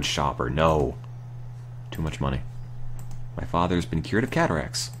 Average shopper, no. Too much money. My father's been cured of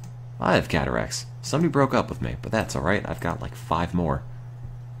cataracts. I have cataracts. Somebody broke up with me, but that's alright. I've got like 5 more.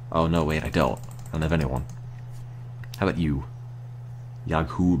 Oh, no, wait, I don't. I don't have anyone. How about you?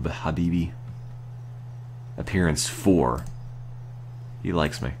 Yaghub Habibi. Appearance 4. He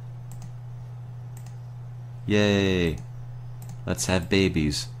likes me. Yay. Let's have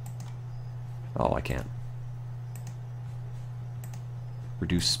babies. Oh, I can't.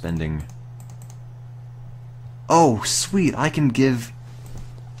 Reduce spending. Oh, sweet. I could...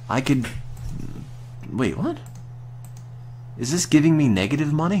 Wait, what? Is this giving me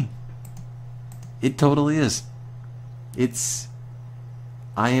negative money? It totally is.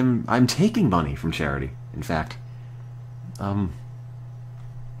 I'm taking money from charity. In fact,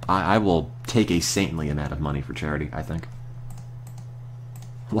 I will take a saintly amount of money for charity, I think.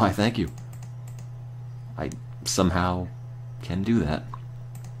 Why, thank you. I somehow can do that.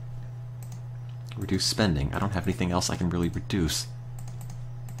 Reduce spending. I don't have anything else I can really reduce.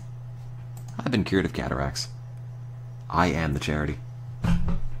 I've been cured of cataracts. I am the charity.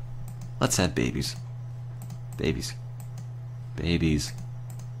 Let's have babies. Babies. Babies.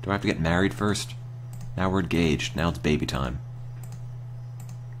 Do I have to get married first? Now we're engaged. Now it's baby time.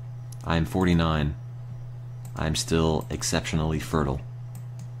 I am 49. I am still exceptionally fertile.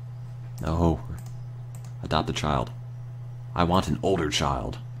 No. Adopt a child. I want an older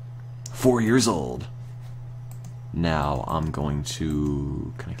child. 4 years old. Now I'm going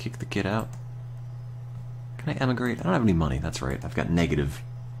to... Can I kick the kid out? Can I emigrate? I don't have any money. That's right. I've got negative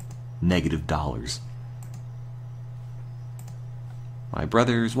dollars. My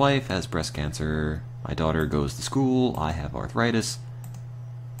brother's wife has breast cancer. My daughter goes to school. I have arthritis.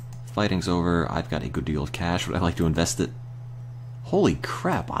 Fighting's over. I've got a good deal of cash. Would I like to invest it? Holy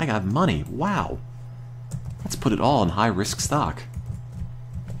crap, I got money. Wow. Let's put it all in high-risk stock.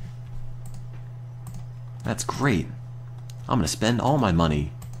 That's great. I'm going to spend all my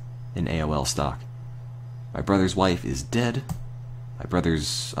money in AOL stock. My brother's wife is dead. My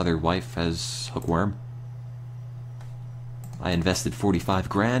brother's other wife has hookworm. I invested 45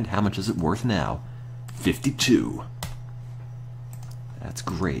 grand. How much is it worth now? 52. That's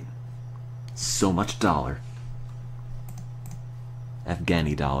great. So much dollar.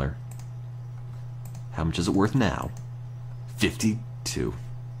 Afghani dollar. How much is it worth now? 52.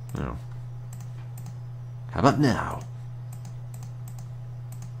 Oh. How about now?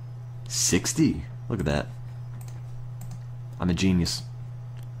 60. Look at that. I'm a genius.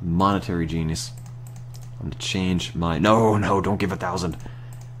 Monetary genius. I'm going to change my... No, don't give 1,000.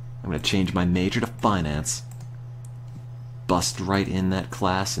 I'm going to change my major to finance. Bust right in that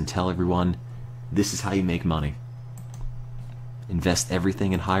class and tell everyone, this is how you make money. Invest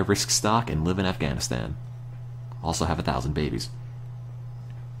everything in high-risk stock and live in Afghanistan. Also have 1,000 babies.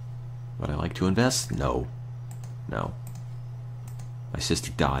 Would I like to invest? No. No. My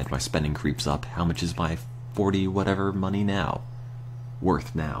sister died. My spending creeps up. How much is my 40-whatever money now?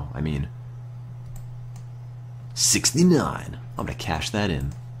 Worth now, I mean. 69. I'm going to cash that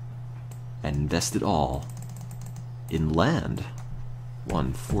in. And invest it all in land.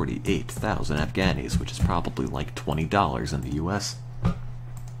 148,000 Afghanis, which is probably like $20 in the US.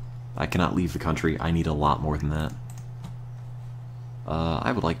 I cannot leave the country. I need a lot more than that.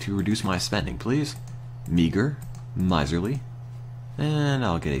 I would like to reduce my spending, please. Meager, miserly, and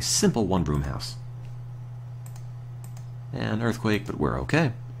I'll get a simple one-room house. And earthquake, but we're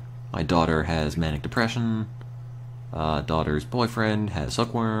okay. My daughter has manic depression. Daughter's boyfriend has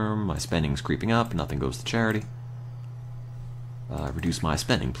hookworm. My spending's creeping up. Nothing goes to charity. Reduce my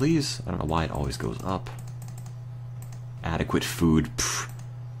spending, please. I don't know why it always goes up. Adequate food. Pfft.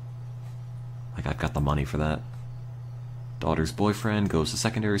 Like I've got the money for that. Daughter's boyfriend goes to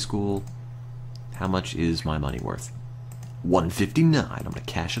secondary school. How much is my money worth? 159. I'm going to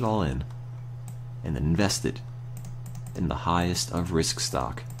cash it all in. And then invest it in the highest of risk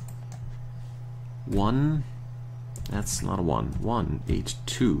stock. 1... That's not a 1.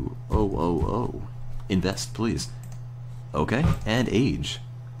 182,000. Invest, please. Okay, and age.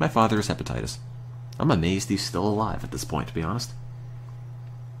 My father has hepatitis. I'm amazed he's still alive at this point, to be honest.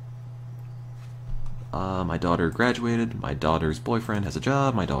 My daughter graduated. My daughter's boyfriend has a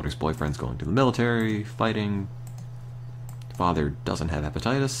job. My daughter's boyfriend's going to the military, fighting. Father doesn't have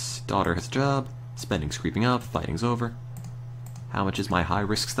hepatitis. Daughter has a job. Spending's creeping up. Fighting's over. How much is my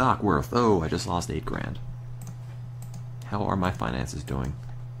high-risk stock worth? Oh, I just lost 8 grand. How are my finances doing?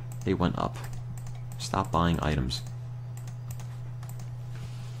 They went up. Stop buying items.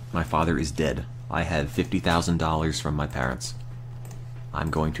 My father is dead. I have $50,000 from my parents. I'm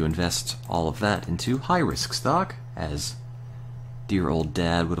going to invest all of that into high-risk stock, as dear old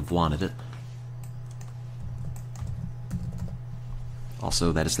dad would have wanted it.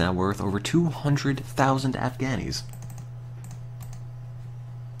 Also, that is now worth over 200,000 Afghanis.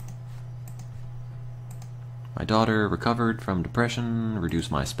 My daughter recovered from depression,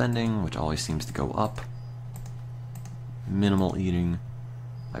 reduced my spending, which always seems to go up. Minimal eating.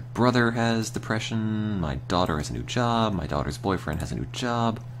 My brother has depression, my daughter has a new job, my daughter's boyfriend has a new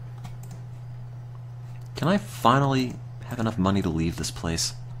job. Can I finally have enough money to leave this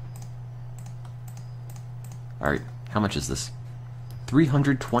place? Alright, how much is this?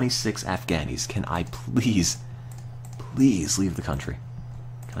 326 Afghanis. Can I please leave the country?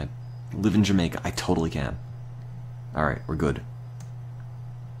 Can I live in Jamaica? I totally can. Alright, we're good.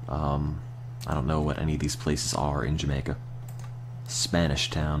 I don't know what any of these places are in Jamaica. Spanish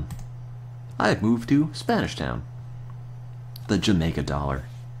Town. I've moved to Spanish Town. The Jamaica dollar.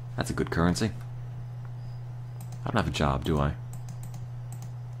 That's a good currency. I don't have a job, do I?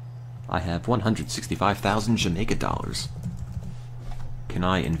 I have 165,000 Jamaica dollars. Can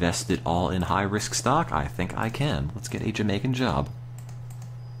I invest it all in high-risk stock? I think I can. Let's get a Jamaican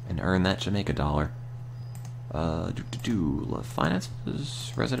and earn that Jamaica dollar.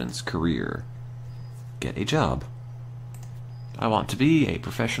 Finances, residence, career. Get a job. I want to be a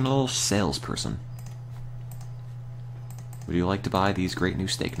professional salesperson. Would you like to buy these great new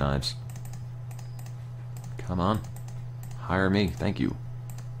steak knives? Come on. Hire me, thank you.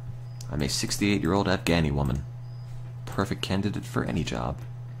 I'm a 68-year-old Afghani woman. Perfect candidate for any job.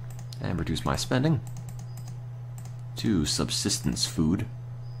 And reduce my spending to subsistence food.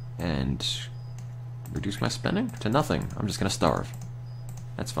 And reduce my spending to nothing. I'm just gonna starve.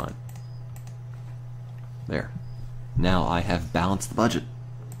 That's fine. There. Now I have balanced the budget.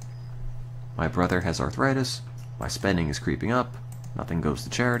 My brother has arthritis. My spending is creeping up. Nothing goes to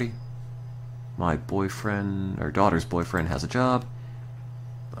charity. My boyfriend, or daughter's boyfriend, has a job.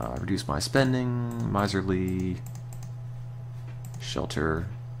 Reduce my spending. Miserly. Shelter.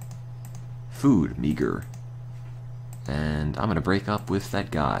 Food, meager. And I'm gonna break up with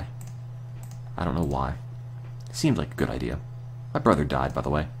that guy. I don't know why. Seemed like a good idea. My brother died, by the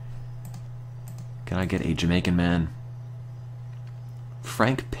way. Can I get a Jamaican man?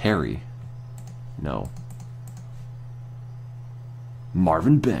 Frank Perry. No.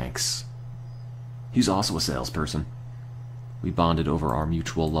 Marvin Banks. He's also a salesperson. We bonded over our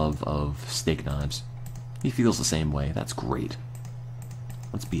mutual love of steak knives. He feels the same way. That's great.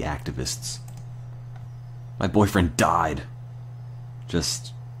 Let's be activists. My boyfriend died.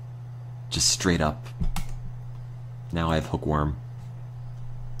 Just straight up. Now I have hookworm.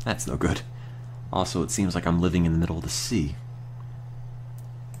 That's no good. Also, it seems like I'm living in the middle of the sea.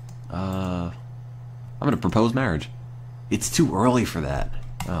 I'm gonna propose marriage. It's too early for that.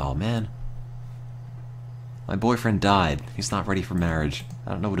 Oh, man. My boyfriend died. He's not ready for marriage.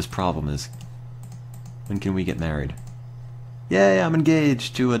 I don't know what his problem is. When can we get married? Yay, I'm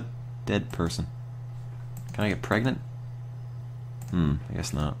engaged to a dead person. Can I get pregnant? I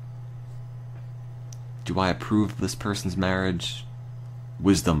guess not. Do I approve of this person's marriage?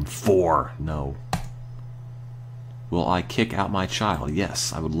 Wisdom 4. No. Will I kick out my child?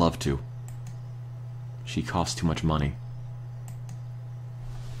 Yes, I would love to. She costs too much money.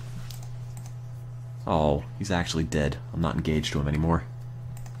 Oh, he's actually dead. I'm not engaged to him anymore.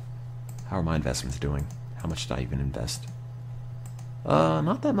 How are my investments doing? How much did I even invest?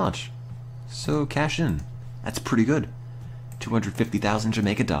 Not that much. So, cash in. That's pretty good. 250,000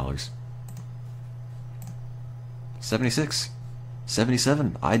 Jamaica dollars. 76.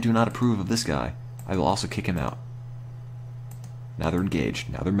 77. I do not approve of this guy. I will also kick him out. Now they're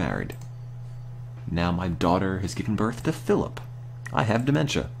engaged. Now they're married. Now my daughter has given birth to Philip. I have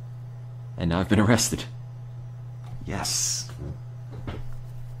dementia. And now I've been arrested. Yes.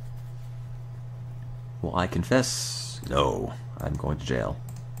 Will I confess? No. I'm going to jail.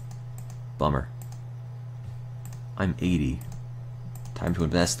 Bummer. I'm 80. Time to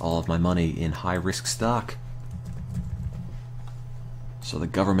invest all of my money in high-risk stock. So the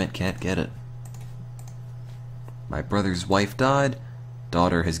government can't get it. My brother's wife died.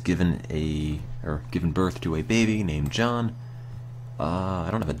 Daughter has given birth to a baby named John. I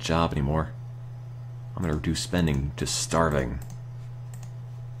don't have a job anymore. I'm gonna reduce spending to starving.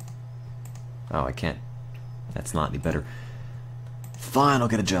 Oh, I can't. That's not any better. Fine, I'll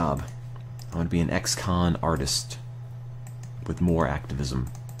get a job. I'm gonna be an ex-con artist with more activism.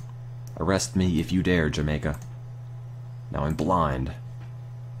 Arrest me if you dare, Jamaica. Now I'm blind.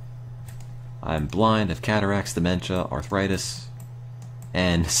 I'm blind, have cataracts, dementia, arthritis,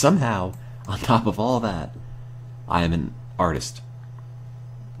 and somehow, on top of all that, I am an artist.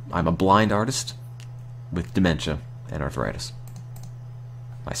 I'm a blind artist with dementia and arthritis.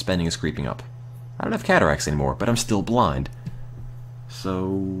 My spending is creeping up. I don't have cataracts anymore, but I'm still blind. So,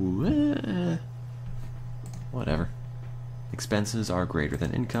 whatever. Expenses are greater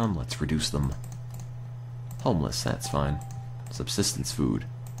than income, let's reduce them. Homeless, that's fine. Subsistence food.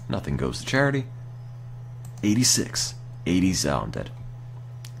 Nothing goes to charity. 86. 80's I'm dead.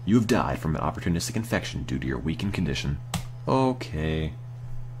 You have died from an opportunistic infection due to your weakened condition. Okay.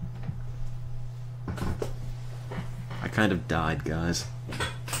 I kind of died, guys.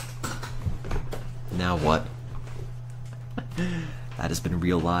 Now what? That has been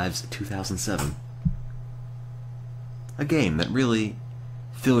Real Lives 2007. A game that really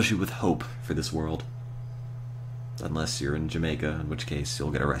fills you with hope for this world. Unless you're in Jamaica, in which case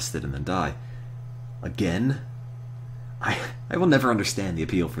you'll get arrested and then die. Again? I will never understand the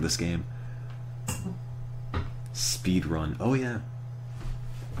appeal for this game. Speedrun. Oh yeah.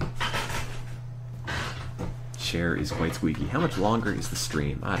 Chair is quite squeaky. How much longer is the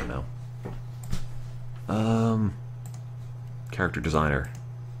stream? I don't know. Character designer.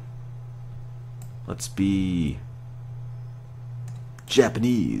 Let's be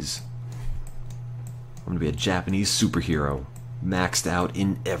Japanese. I'm gonna be a Japanese superhero, maxed out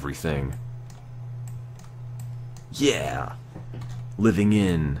in everything. Yeah! Living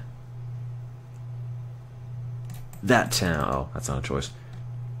in that town. Oh, that's not a choice.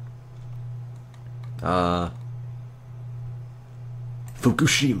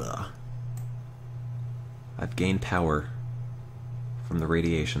 Fukushima. I've gained power from the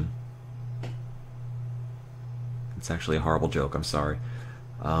radiation. It's actually a horrible joke, I'm sorry.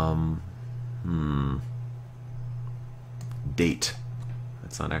 Date.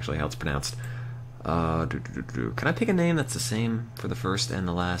 That's not actually how it's pronounced. Can I pick a name that's the same for the first and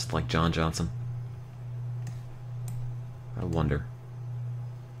the last, like John Johnson? I wonder.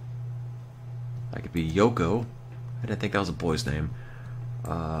 I could be Yoko. I didn't think that was a boy's name.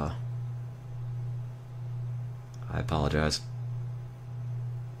 I apologize.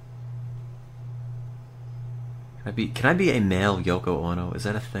 Can I be a male Yoko Ono? Is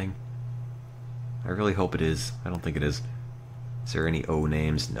that a thing? I really hope it is. I don't think it is. Is there any O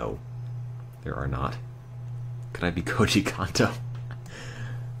names? No. There are not. Could I be Koji Kanto?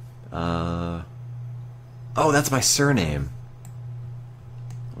 Oh, that's my surname.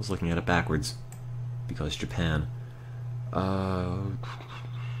 I was looking at it backwards. Because Japan.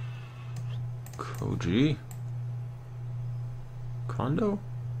 Koji? Kondo?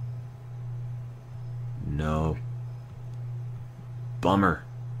 No. Bummer.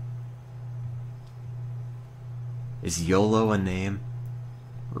 Is YOLO a name?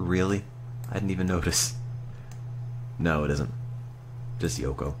 Really? I didn't even notice. No, it isn't. Just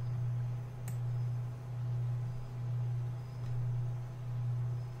Yoko.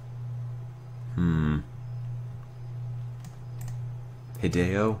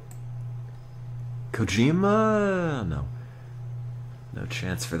 Hideo? Kojima? No. No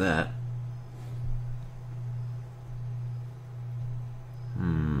chance for that.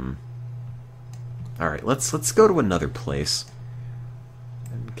 Alright, let's go to another place.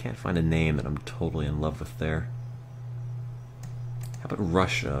 I can't find a name that I'm totally in love with there. How about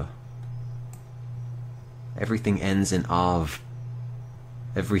Russia? Everything ends in Av.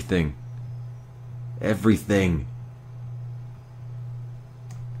 Everything. Everything.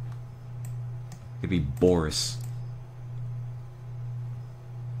 Could be Boris.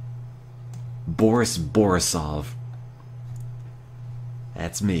 Boris Borisov.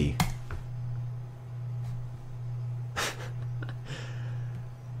 That's me.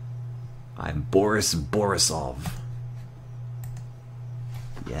 I'm Boris Borisov.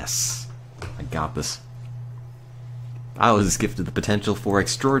 Yes. I got this. I was gifted the potential for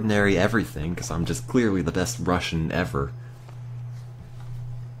extraordinary everything, because I'm just clearly the best Russian ever.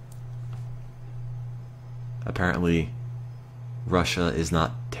 Apparently, Russia is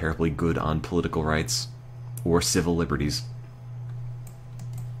not terribly good on political rights or civil liberties.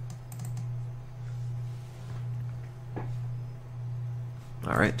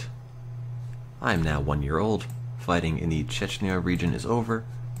 Alright. I am now 1 year old. Fighting in the Chechnya region is over.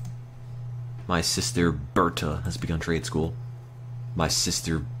 My sister Berta has begun trade school. My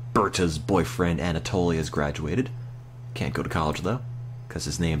sister Berta's boyfriend Anatoly has graduated. Can't go to college though, because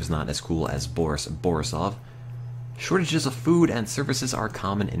his name is not as cool as Boris Borisov. Shortages of food and services are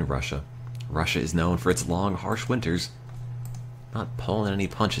common in Russia. Russia is known for its long, harsh winters. Not pulling any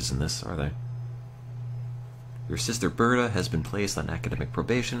punches in this, are they? Your sister Berta has been placed on academic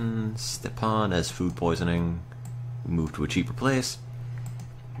probation. Stepan has food poisoning. Moved to a cheaper place.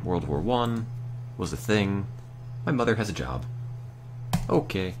 World War I was a thing. My mother has a job.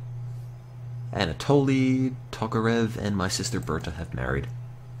 Okay. Anatoly, Tokarev, and my sister Berta have married.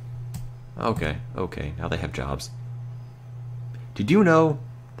 Okay, now they have jobs. Did you know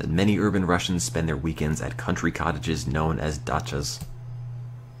that many urban Russians spend their weekends at country cottages known as dachas?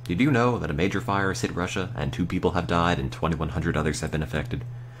 Did you know that a major fire has hit Russia and 2 people have died and 2,100 others have been affected?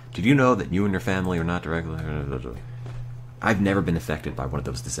 Did you know that you and your family are not directly... I've never been affected by one of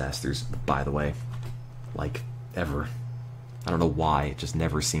those disasters, by the way. Like, ever. I don't know why, it just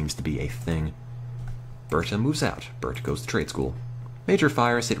never seems to be a thing. Berta moves out. Berta goes to trade school. Major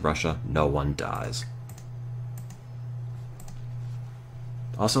fires hit Russia, no one dies.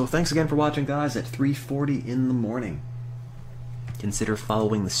 Also, thanks again for watching, guys, at 3:40 in the morning. Consider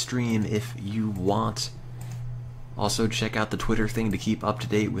following the stream if you want. Also, check out the Twitter thing to keep up to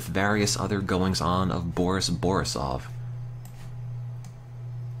date with various other goings-on of Boris Borisov.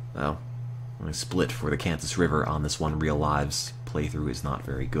 Well, I split for the Kansas River on this one. Real Lives playthrough is not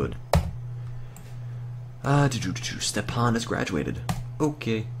very good. Stepan has graduated.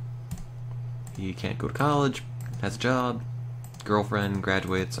 Okay. He can't go to college, has a job, girlfriend,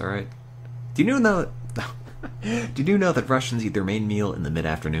 graduates, alright. Do you know that Russians eat their main meal in the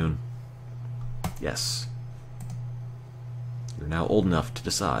mid-afternoon? Yes. You're now old enough to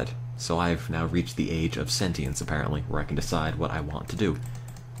decide, so I've now reached the age of sentience, apparently, where I can decide what I want to do.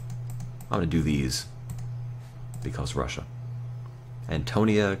 I'm gonna do these. Because Russia.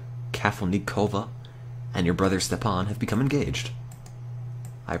 Antonia Kafelnikova and your brother Stepan have become engaged.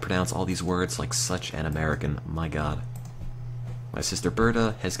 I pronounce all these words like such an American, my god. My sister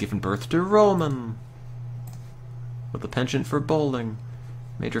Berta has given birth to Roman! With a penchant for bowling.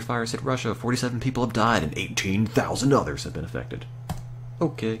 Major fires hit Russia, 47 people have died, and 18,000 others have been affected.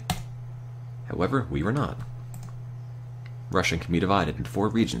 Okay. However, we were not. Russia can be divided into 4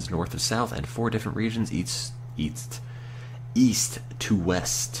 regions, north to south, and 4 different regions, east to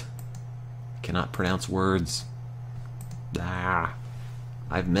west. Cannot pronounce words.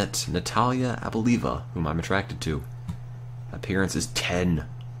 I've met Natalia Abeleva, whom I'm attracted to. Appearance is 10,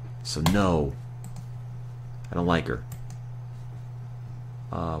 so no. I don't like her.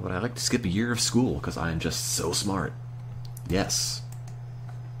 Would I like to skip a year of school, because I am just so smart? Yes.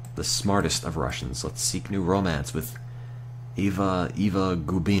 The smartest of Russians. Let's seek new romance with Eva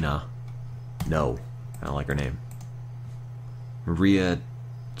Gubina. No, I don't like her name. Maria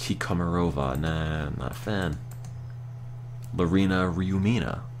Chikomarova. Nah, I'm not a fan. Larina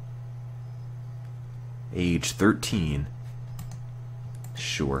Ryumina. Age 13.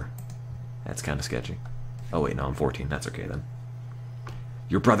 Sure. That's kind of sketchy. Oh wait, no, I'm 14. That's okay then.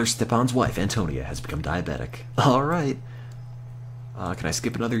 Your brother Stepan's wife, Antonia, has become diabetic. Alright. Can I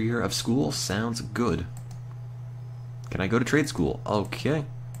skip another year of school? Sounds good. Can I go to trade school? Okay.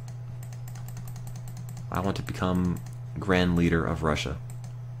 I want to become Grand Leader of Russia.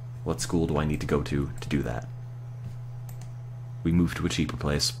 What school do I need to go to do that? We moved to a cheaper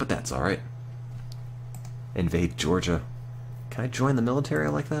place, but that's alright. Invade Georgia. Can I join the military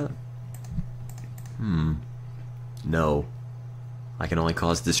like that? No. I can only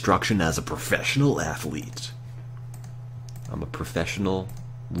cause destruction as a professional athlete. I'm a professional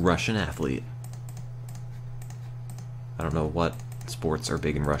Russian athlete. I don't know what sports are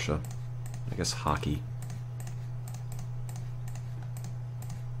big in Russia. I guess hockey.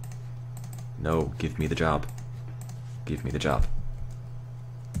 No, give me the job. Give me the job.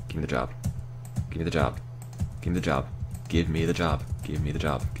 Give me the job. Give me the job. Give me the job. Give me the job. Give me the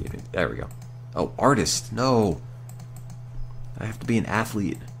job. Give me... There we go. Oh, artist! No! I have to be an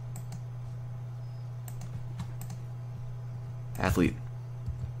athlete. Athlete.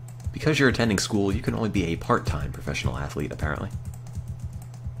 Because you're attending school, you can only be a part-time professional athlete, apparently.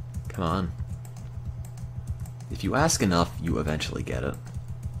 Come on. If you ask enough, you eventually get it.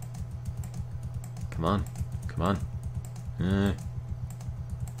 Come on. Come on. No.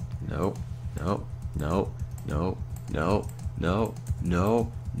 No. No. No. No. No.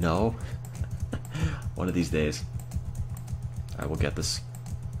 No. No. One of these days, I will get this.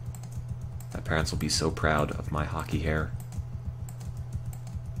 My parents will be so proud of my hockey hair.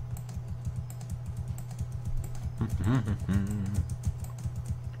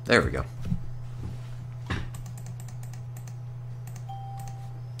 There we go.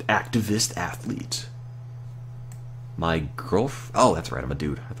 Activist athlete. My girlfriend. Oh, that's right, I'm a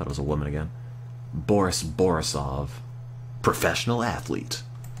dude. I thought it was a woman again. Boris Borisov. Professional athlete.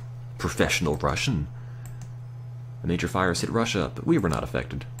 Professional Russian. A major fires hit Russia, but we were not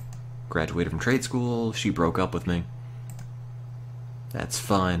affected. Graduated from trade school, she broke up with me. That's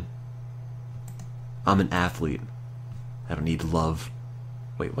fine. I'm an athlete. I don't need love.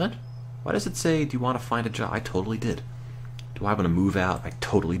 Wait, what? Why does it say, do you want to find a job? I totally did. Do I want to move out? I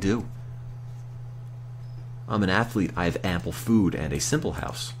totally do. I'm an athlete. I have ample food and a simple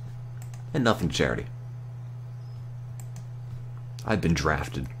house. And nothing to charity. I've been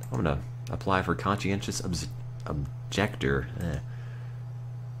drafted. I'm gonna apply for conscientious objector.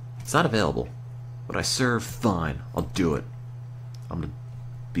 It's not available. But I serve fine. I'll do it. I'm gonna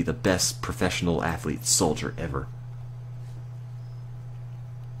be the best professional athlete soldier ever.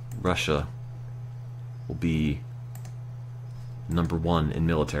 Russia will be #1 in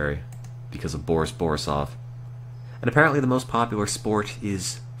military because of Boris Borisov. And apparently the most popular sport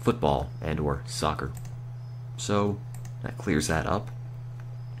is football and or soccer. So that clears that up.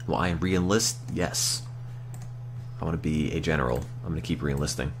 Will I re-enlist? Yes. I want to be a general. I'm going to keep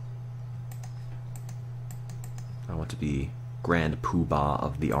re-enlisting. I want to be Grand Poobah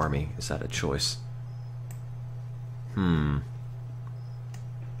of the army. Is that a choice? No.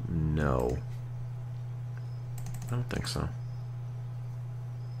 I don't think so.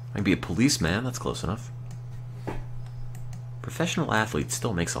 I can be a policeman, that's close enough. Professional athlete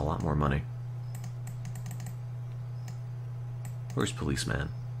still makes a lot more money. Where's policeman?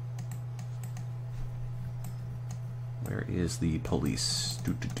 Where is the police?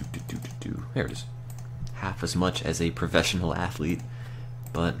 There it is. Half as much as a professional athlete,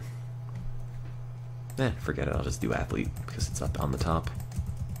 but forget it, I'll just do athlete because it's up on the top.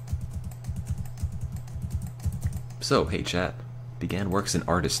 So, hey chat, began work as an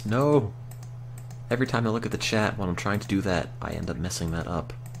artist. No! Every time I look at the chat when I'm trying to do that, I end up messing that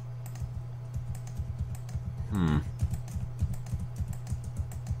up.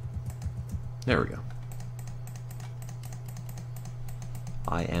 There we go.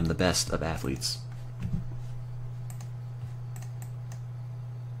 I am the best of athletes.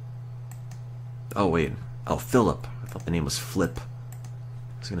 Oh wait, oh Philip. I thought the name was Flip.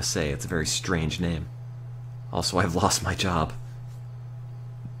 I was gonna say, it's a very strange name. Also, I've lost my job.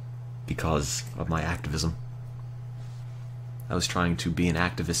 Because of my activism. I was trying to be an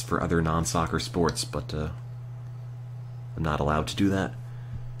activist for other non-soccer sports, but I'm not allowed to do that.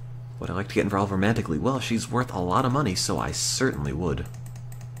 Would I like to get involved romantically? Well, she's worth a lot of money, so I certainly would.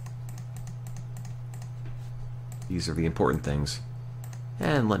 These are the important things.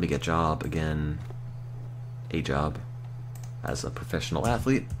 And let me get job again. A job as a professional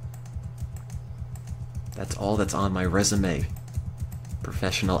athlete. That's all that's on my resume.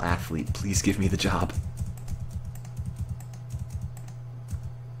 Professional athlete, please give me the job.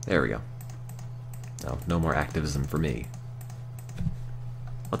 There we go. No, no more activism for me.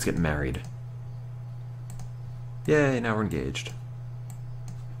 Let's get married. Yay, now we're engaged.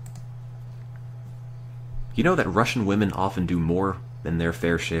 You know that Russian women often do more than their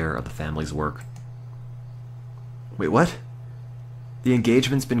fair share of the family's work? Wait, what? The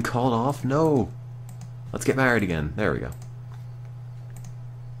engagement's been called off? No! Let's get married again. There we go.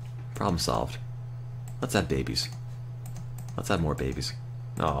 Problem solved. Let's have babies. Let's have more babies.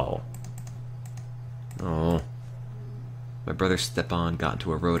 Oh. Oh. My brother Stepan got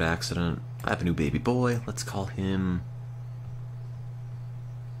into a road accident. I have a new baby boy. Let's call him...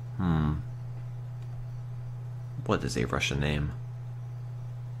 What is a Russian name?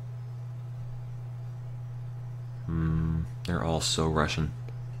 They're all so Russian.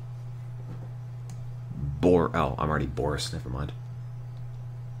 Oh, I'm already Boris. Never mind.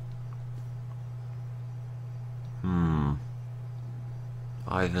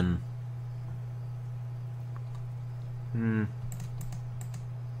 Ivan.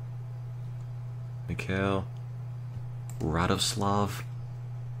 Mikhail. Radoslav.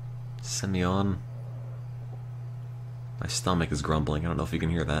 Semyon. My stomach is grumbling. I don't know if you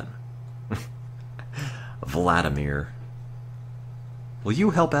can hear that. Vladimir. Will you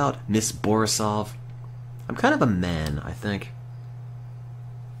help out Miss Borisov? I'm kind of a man, I think.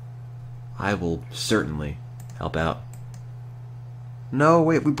 I will certainly help out. No,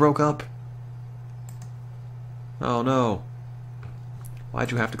 wait, we broke up. Oh no.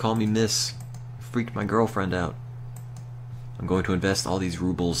 Why'd you have to call me Miss? Freaked my girlfriend out. I'm going to invest all these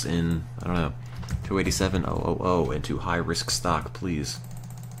rubles in, I don't know, 287,000 into high-risk stock, please.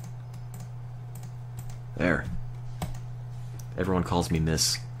 There. Everyone calls me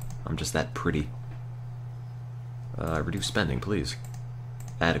Miss. I'm just that pretty. Reduce spending, please.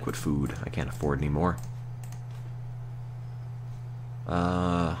 Adequate food. I can't afford any more.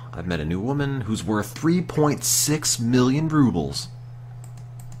 I've met a new woman who's worth 3.6 million rubles.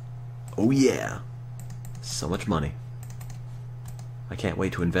 Oh yeah. So much money. I can't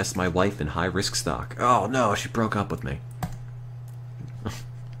wait to invest my wife in high-risk stock. Oh no, she broke up with me.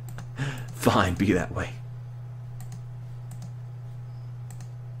 Fine, be that way.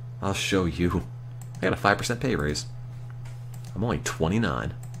 I'll show you. I got a 5% pay raise. I'm only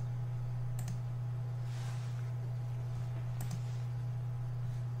 29.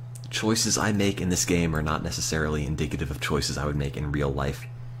 Choices I make in this game are not necessarily indicative of choices I would make in real life.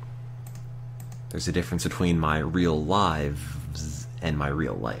 There's a difference between my real lives and my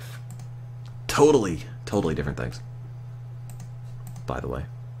real life. Totally different things. By the way.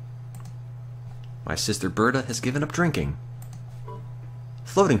 My sister Berta has given up drinking.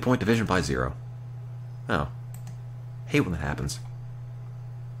 Floating point division by 0. Oh. Hate when that happens.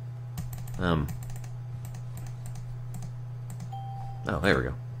 Oh, there we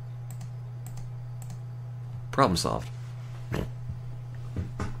go. Problem solved.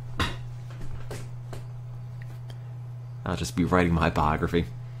 I'll just be writing my biography.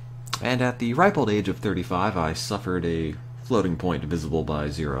 And at the ripe old age of 35, I suffered a floating point visible by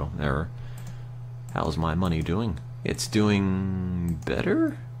 0 error. How's my money doing? It's doing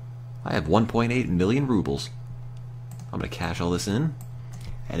better? I have 1.8 million rubles. I'm going to cash all this in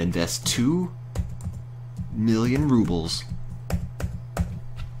and invest 2 million rubles.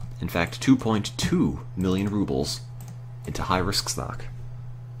 In fact, 2.2 million rubles into high-risk stock.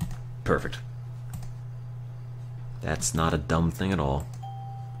 Perfect. That's not a dumb thing at all.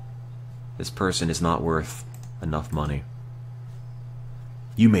 This person is not worth enough money.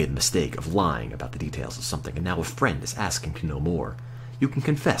 You made the mistake of lying about the details of something, and now a friend is asking to know more. You can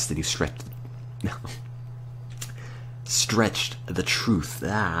confess that you stretched the truth.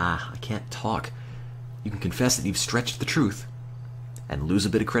 I can't talk. You can confess that you've stretched the truth and lose a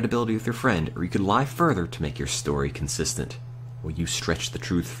bit of credibility with your friend, or you could lie further to make your story consistent. Will you stretch the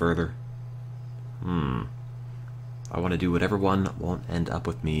truth further? I want to do whatever one won't end up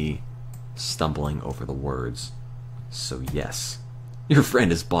with me stumbling over the words. So yes. Your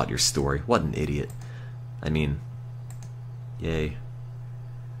friend has bought your story. What an idiot. I mean, yay.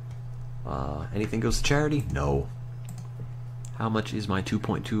 Anything goes to charity? No. How much is my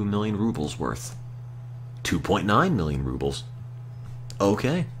 2.2 million rubles worth? 2.9 million rubles.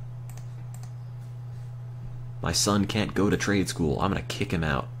 Okay. My son can't go to trade school. I'm gonna kick him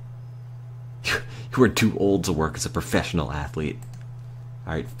out. You are too old to work as a professional athlete.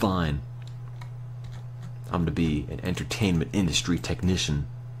 Alright, fine. I'm gonna be an entertainment industry technician.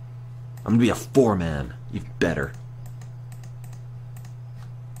 I'm gonna be a foreman. You better.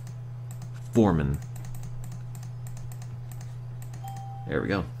 Foreman. There we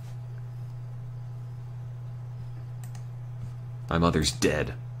go. My mother's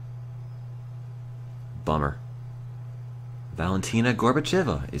dead. Bummer. Valentina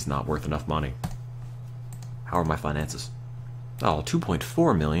Gorbacheva is not worth enough money. How are my finances? Oh,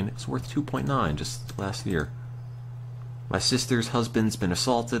 2.4 million. It's worth 2.9 just last year. My sister's husband's been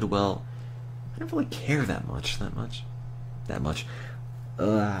assaulted. Well, I don't really care that much. I'm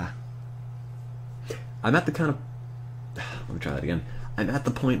at the kind of... Let me try that again. I'm at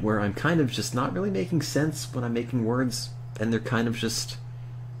the point where I'm kind of just not really making sense when I'm making words, and they're kind of just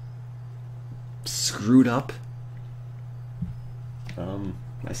screwed up.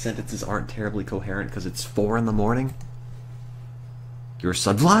 My sentences aren't terribly coherent because it's 4 in the morning. Your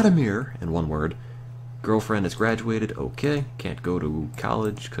son Vladimir, in one word. Girlfriend has graduated, okay. Can't go to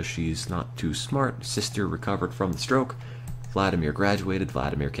college because she's not too smart. Sister recovered from the stroke. Vladimir graduated.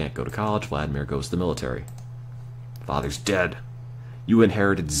 Vladimir can't go to college. Vladimir goes to the military. Father's dead. You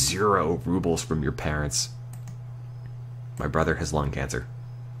inherited 0 rubles from your parents. My brother has lung cancer.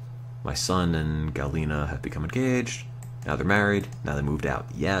 My son and Galina have become engaged. Now they're married. Now they moved out.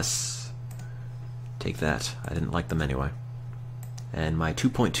 Yes. Take that. I didn't like them anyway. And my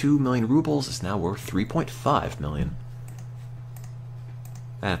 2.2 million rubles is now worth 3.5 million.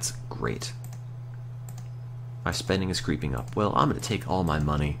 That's great. My spending is creeping up. Well, I'm going to take all my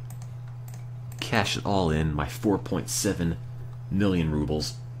money, cash it all in, my 4.7 million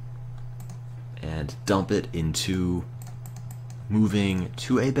rubles, and dump it into moving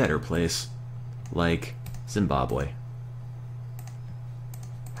to a better place, like Zimbabwe.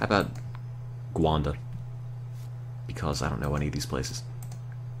 How about Gwanda? Because I don't know any of these places.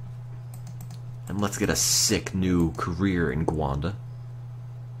 And let's get a sick new career in Gwanda.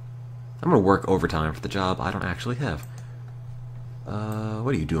 I'm gonna work overtime for the job I don't actually have.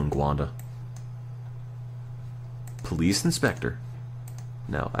 What do you do in Gwanda? Police inspector.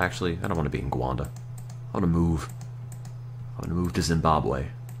 No, actually, I don't want to be in Gwanda. I want to move. I want to move to Zimbabwe.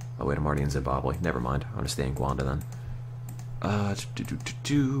 Oh wait, I'm already in Zimbabwe. Never mind. I'm gonna stay in Gwanda then.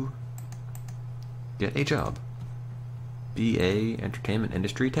 Get a job. Be a entertainment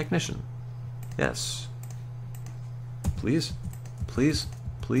industry technician. Yes. Please? Please?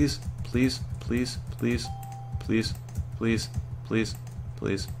 Please? Please? Please? Please? Please? Please? Please?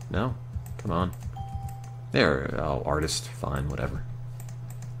 Please? No? Come on. There. Oh, artist. Fine, whatever.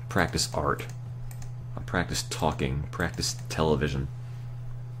 Practice art. Practice talking. Practice television.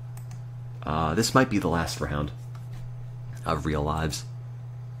 This might be the last round of real lives.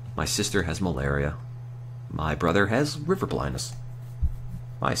 My sister has malaria. My brother has river blindness.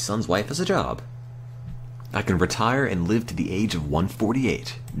 My son's wife has a job. I can retire and live to the age of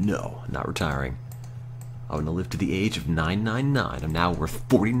 148. No, not retiring. I want to live to the age of 999. I'm now worth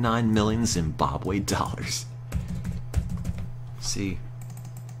 49 million Zimbabwe dollars. See,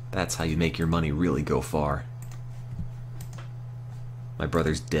 that's how you make your money really go far. My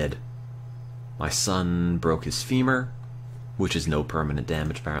brother's dead. My son broke his femur, which is no permanent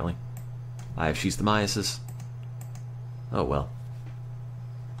damage apparently. I have schistomiasis. Oh well.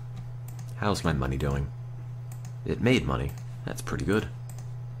 How's my money doing? It made money. That's pretty good.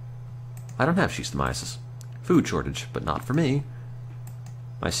 I don't have schistomiasis. Food shortage, but not for me.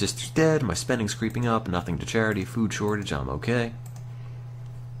 My sister's dead, my spending's creeping up, nothing to charity, food shortage, I'm okay.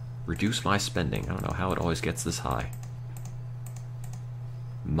 Reduce my spending. I don't know how it always gets this high.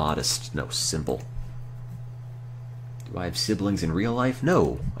 Modest, no, simple. Do I have siblings in real life?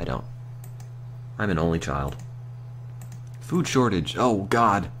 No, I don't. I'm an only child. Food shortage, oh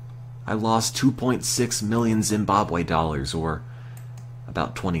god. I lost 2.6 million Zimbabwe dollars, or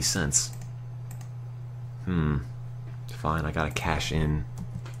about 20 cents. Fine, I gotta cash in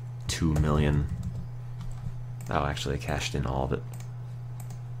 2 million. Oh, actually I cashed in all of it.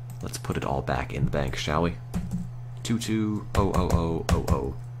 Let's put it all back in the bank, shall we?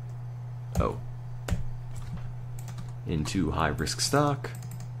 22,000,000 into high-risk stock.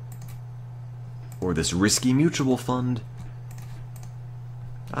 Or this risky mutual fund.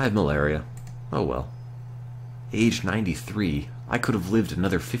 I have malaria. Oh well. Age 93. I could have lived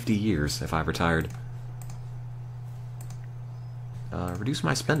another 50 years if I retired. Reduce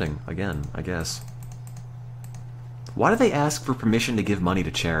my spending, again, I guess. Why do they ask for permission to give money to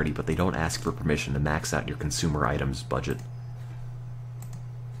charity, but they don't ask for permission to max out your consumer items budget?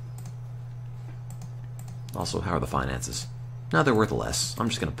 Also, how are the finances? Now they're worth less. I'm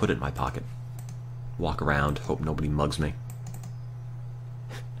just gonna put it in my pocket. Walk around, hope nobody mugs me.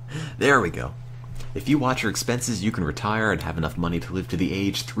 There we go. If you watch your expenses, you can retire and have enough money to live to the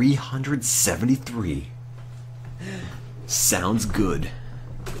age 373. Sounds good.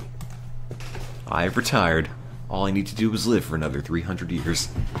 I've retired. All I need to do is live for another 300 years.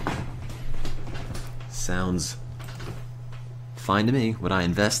 Sounds fine to me. Would I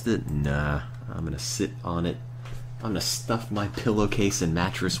invest it? Nah. I'm gonna sit on it. I'm gonna stuff my pillowcase and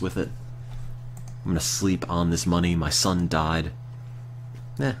mattress with it. I'm gonna sleep on this money. My son died.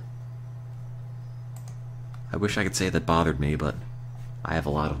 Eh. I wish I could say that bothered me, but I have a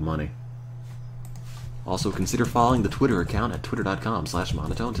lot of money. Also, consider following the Twitter account at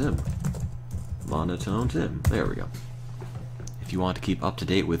twitter.com/MonotoneTim. MonotoneTim. There we go. If you want to keep up to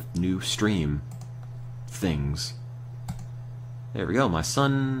date with new stream things. There we go. My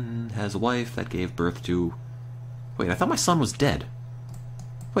son has a wife that gave birth to... Wait, I thought my son was dead.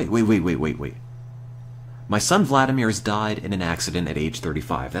 Wait. My son Vladimir's died in an accident at age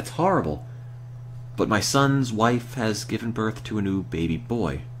 35. That's horrible. But my son's wife has given birth to a new baby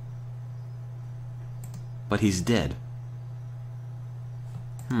boy. But he's dead.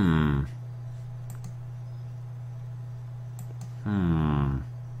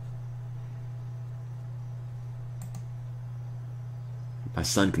 My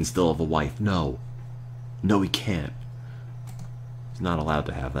son can still have a wife. No. No, he can't. He's not allowed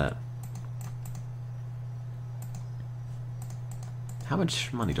to have that. How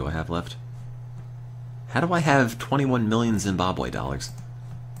much money do I have left? How do I have 21 million Zimbabwe dollars?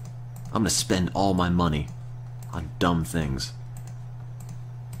 I'm gonna spend all my money on dumb things.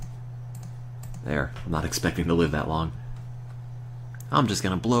 There, I'm not expecting to live that long. I'm just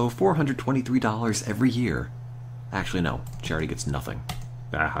gonna blow $423 every year. Actually, no, charity gets nothing.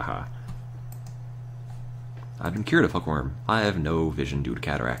 I've been cured of hookworm. I have no vision due to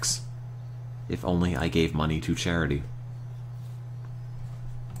cataracts. If only I gave money to charity.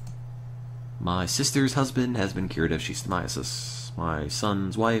 My sister's husband has been cured of schistomiasis. My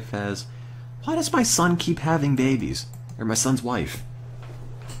son's wife has... Why does my son keep having babies? Or my son's wife?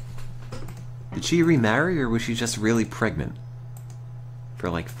 Did she remarry, or was she just really pregnant? For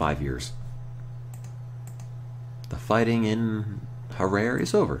like 5 years. The fighting in Harare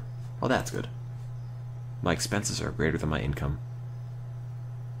is over. Oh, that's good. My expenses are greater than my income.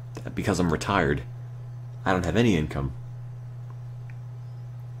 Because I'm retired, I don't have any income.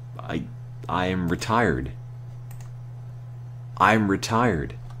 I am retired. I'm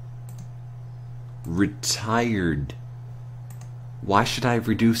retired. Retired. Why should I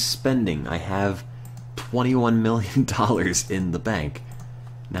reduce spending? I have $21 million in the bank.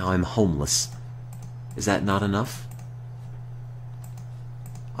 Now I'm homeless. Is that not enough?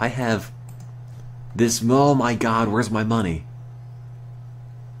 I have this... Oh my god, where's my money?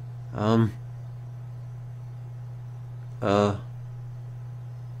 Oh,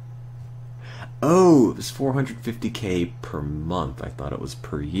 it was 450K per month. I thought it was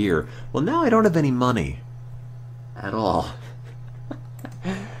per year. Well, now I don't have any money. At all.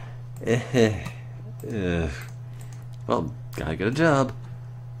 Well, gotta get a job.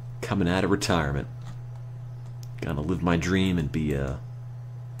 Coming out of retirement. Gonna live my dream and be a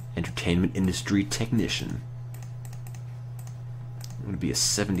entertainment industry technician. I'm gonna be a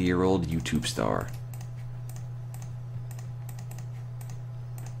 70-year-old YouTube star.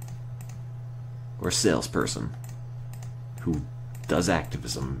 or a salesperson who does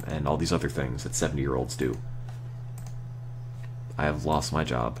activism and all these other things that 70-year-olds do. I have lost my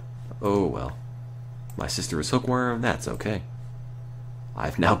job. Oh well. My sister is hookworm, that's okay.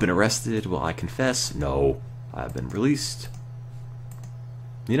 I've now been arrested. Will I confess? No. I've been released.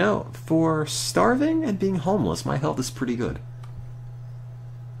 You know, for starving and being homeless, my health is pretty good.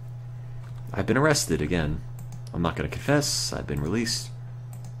 I've been arrested again. I'm not going to confess. I've been released.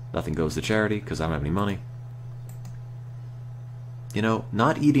 Nothing goes to charity because I don't have any money. You know,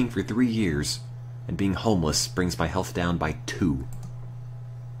 not eating for 3 years and being homeless brings my health down by 2.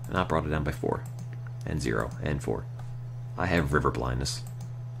 And I brought it down by 4. And 0. And 4. I have river blindness.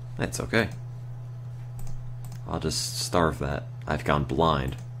 That's okay. I'll just starve that. I've gone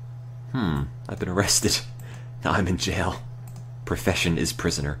blind. I've been arrested. Now I'm in jail. Profession is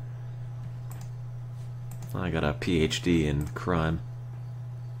prisoner. I got a PhD in crime.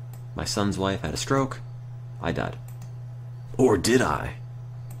 My son's wife had a stroke. I died. Or did I?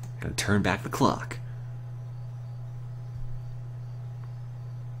 I'm gonna turn back the clock.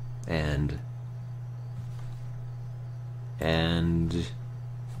 And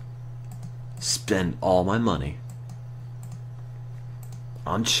spend all my money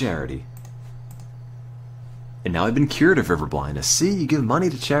on charity. And now I've been cured of river blindness. See, you give money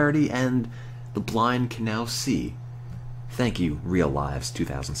to charity and the blind can now see. Thank you, Real Lives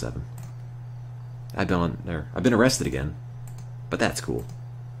 2007. I've been arrested again, but that's cool.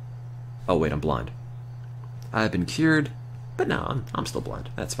 Oh wait, I'm blind. I've been cured, but no, I'm still blind.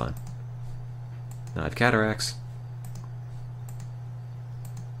 That's fine. Now I have cataracts.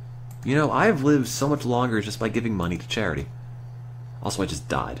 You know, I've lived so much longer just by giving money to charity. Also, I just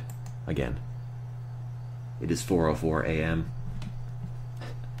died. Again. It is 4:04 a.m.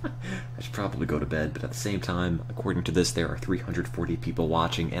 I should probably go to bed, but at the same time, according to this, there are 340 people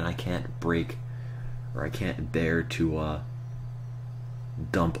watching, and I can't I can't bear to,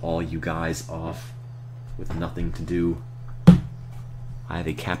 dump all you guys off with nothing to do. I have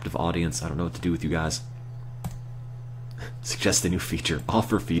a captive audience. I don't know what to do with you guys. Suggest a new feature.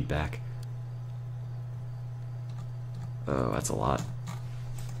 Offer feedback. Oh, that's a lot.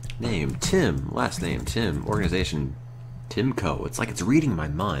 Name, Tim. Last name, Tim. Organization, Timco. It's like it's reading my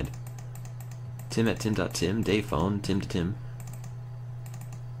mind. Tim at tim.tim. Day phone, Tim to Tim.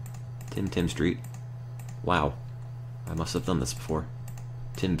 Tim Street. Wow. I must have done this before.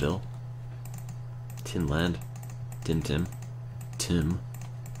 Timville. Timland. Tim. Tim.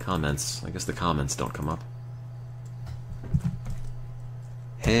 Comments. I guess the comments don't come up.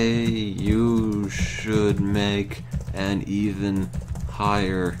 Hey, you should make an even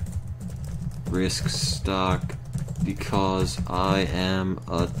higher risk stock because I am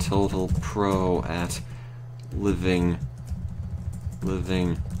a total pro at living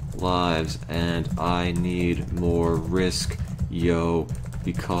lives and I need more risk, yo,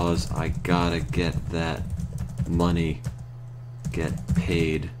 because I gotta get that money, get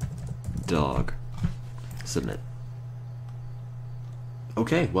paid, dog. Submit.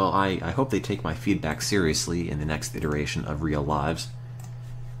 Okay, well, I hope they take my feedback seriously in the next iteration of Real Lives.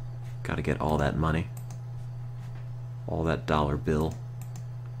 Gotta get all that money. All that dollar bill.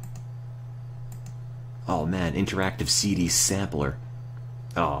 Oh man, interactive CD sampler.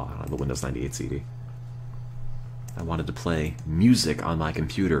 Oh, the Windows 98 CD. I wanted to play music on my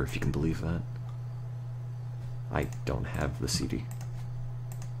computer, if you can believe that. I don't have the CD.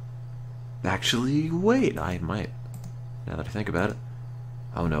 Actually, wait, I might. Now that I think about it.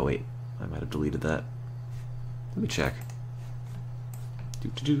 Oh no, wait. I might have deleted that. Let me check.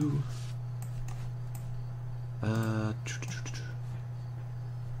 I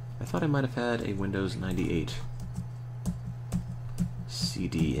thought I might have had a Windows 98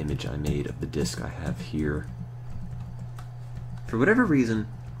 CD image I made of the disc I have here. For whatever reason,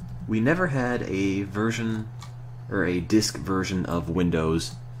 we never had a version, or a disc version of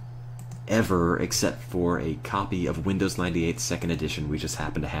Windows ever, except for a copy of Windows 98 2nd Edition we just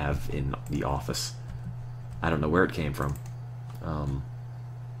happened to have in the office. I don't know where it came from,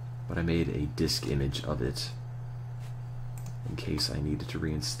 but I made a disk image of it in case I needed to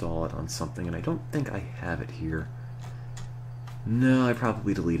reinstall it on something, and I don't think I have it here. No, I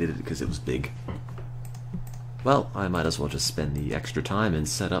probably deleted it because it was big. Well, I might as well just spend the extra time and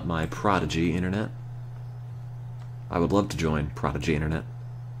set up my Prodigy internet. I would love to join Prodigy internet.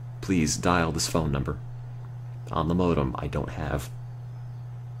 Please dial this phone number. On the modem I don't have.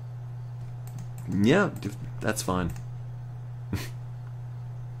 Yeah, that's fine.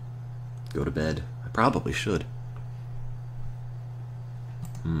 Go to bed. I probably should.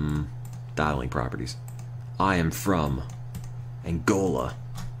 Dialing properties. I am from Angola.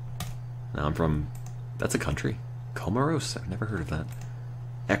 No, I'm from... That's a country. Comoros? I've never heard of that.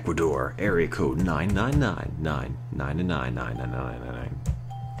 Ecuador, area code 99999999999.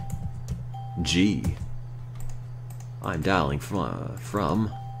 G. I'm dialing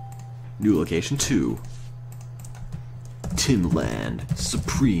from new location 2. Timland,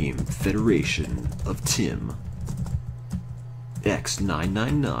 Supreme Federation of Tim.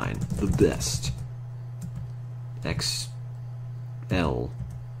 X999, the best. XL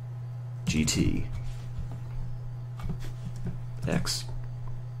GT X.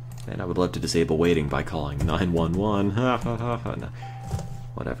 And I would love to disable waiting by calling 911. No.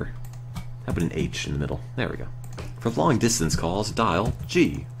 Whatever. How about an H in the middle? There we go. For long distance calls, dial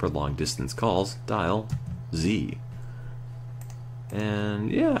G. For long distance calls, dial Z.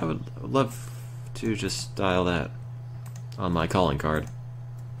 And yeah, I would love to just dial that on my calling card.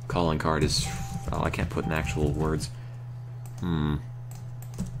 Calling card is... Oh, I can't put in actual words.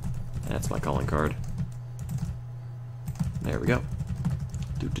 That's my calling card. There we go.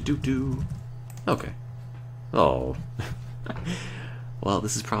 Do. Okay. Oh. Well,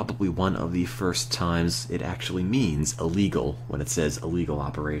 this is probably one of the first times it actually means illegal when it says illegal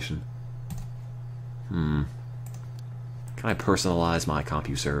operation. Can I personalize my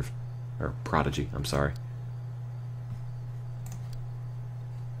CompuServe? Or Prodigy, I'm sorry.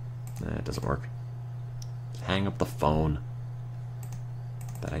 Nah, it doesn't work. Hang up the phone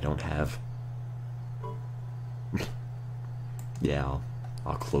that I don't have. Yeah,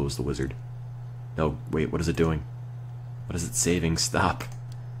 I'll close the wizard. No, wait, what is it doing? What is it saving? Stop.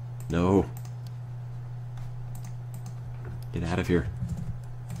 No. Get out of here.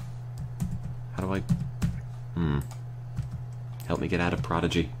 How do I... Help me get out of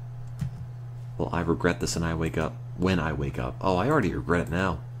Prodigy. Well, I regret this and I wake up. When I wake up. Oh, I already regret it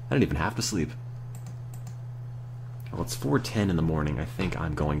now. I don't even have to sleep. Well, it's 4:10 in the morning. I think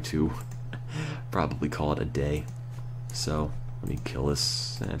I'm going to probably call it a day. So, let me kill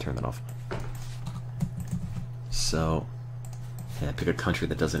this and turn that off. So, yeah, pick a country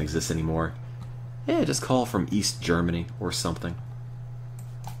that doesn't exist anymore. Yeah, just call from East Germany or something.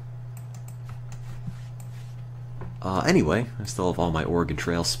 Anyway, I still have all my Oregon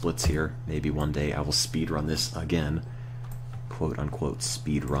Trail splits here. Maybe one day I will speedrun this again. Quote-unquote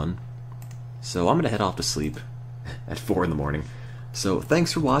speedrun. So I'm going to head off to sleep at 4 in the morning. So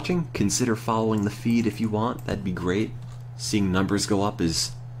thanks for watching. Consider following the feed if you want. That'd be great. Seeing numbers go up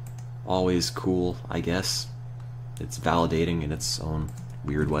is always cool, I guess. It's validating in its own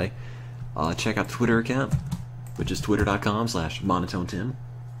weird way. Check out the Twitter account, which is twitter.com/MonotoneTim.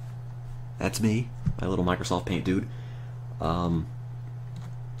 That's me, my little Microsoft Paint dude.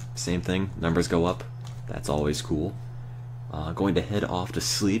 Same thing, numbers go up. That's always cool. Going to head off to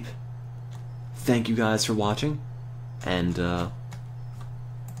sleep. Thank you guys for watching, and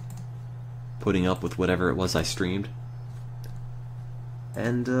putting up with whatever it was I streamed.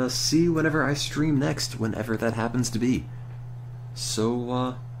 And see whatever I stream next, whenever that happens to be.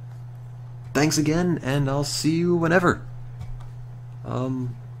 So, thanks again, and I'll see you whenever.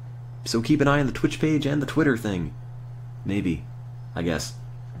 So keep an eye on the Twitch page and the Twitter thing. Maybe. I guess.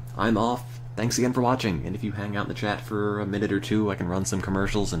 I'm off. Thanks again for watching, and if you hang out in the chat for a minute or two, I can run some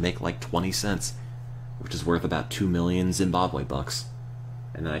commercials and make like 20 cents, which is worth about 2 million Zimbabwe bucks.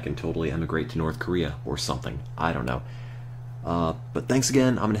 And then I can totally emigrate to North Korea or something. I don't know. But thanks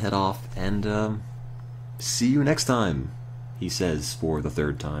again, I'm gonna head off, and see you next time, he says for the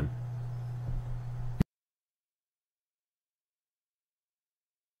 3rd time.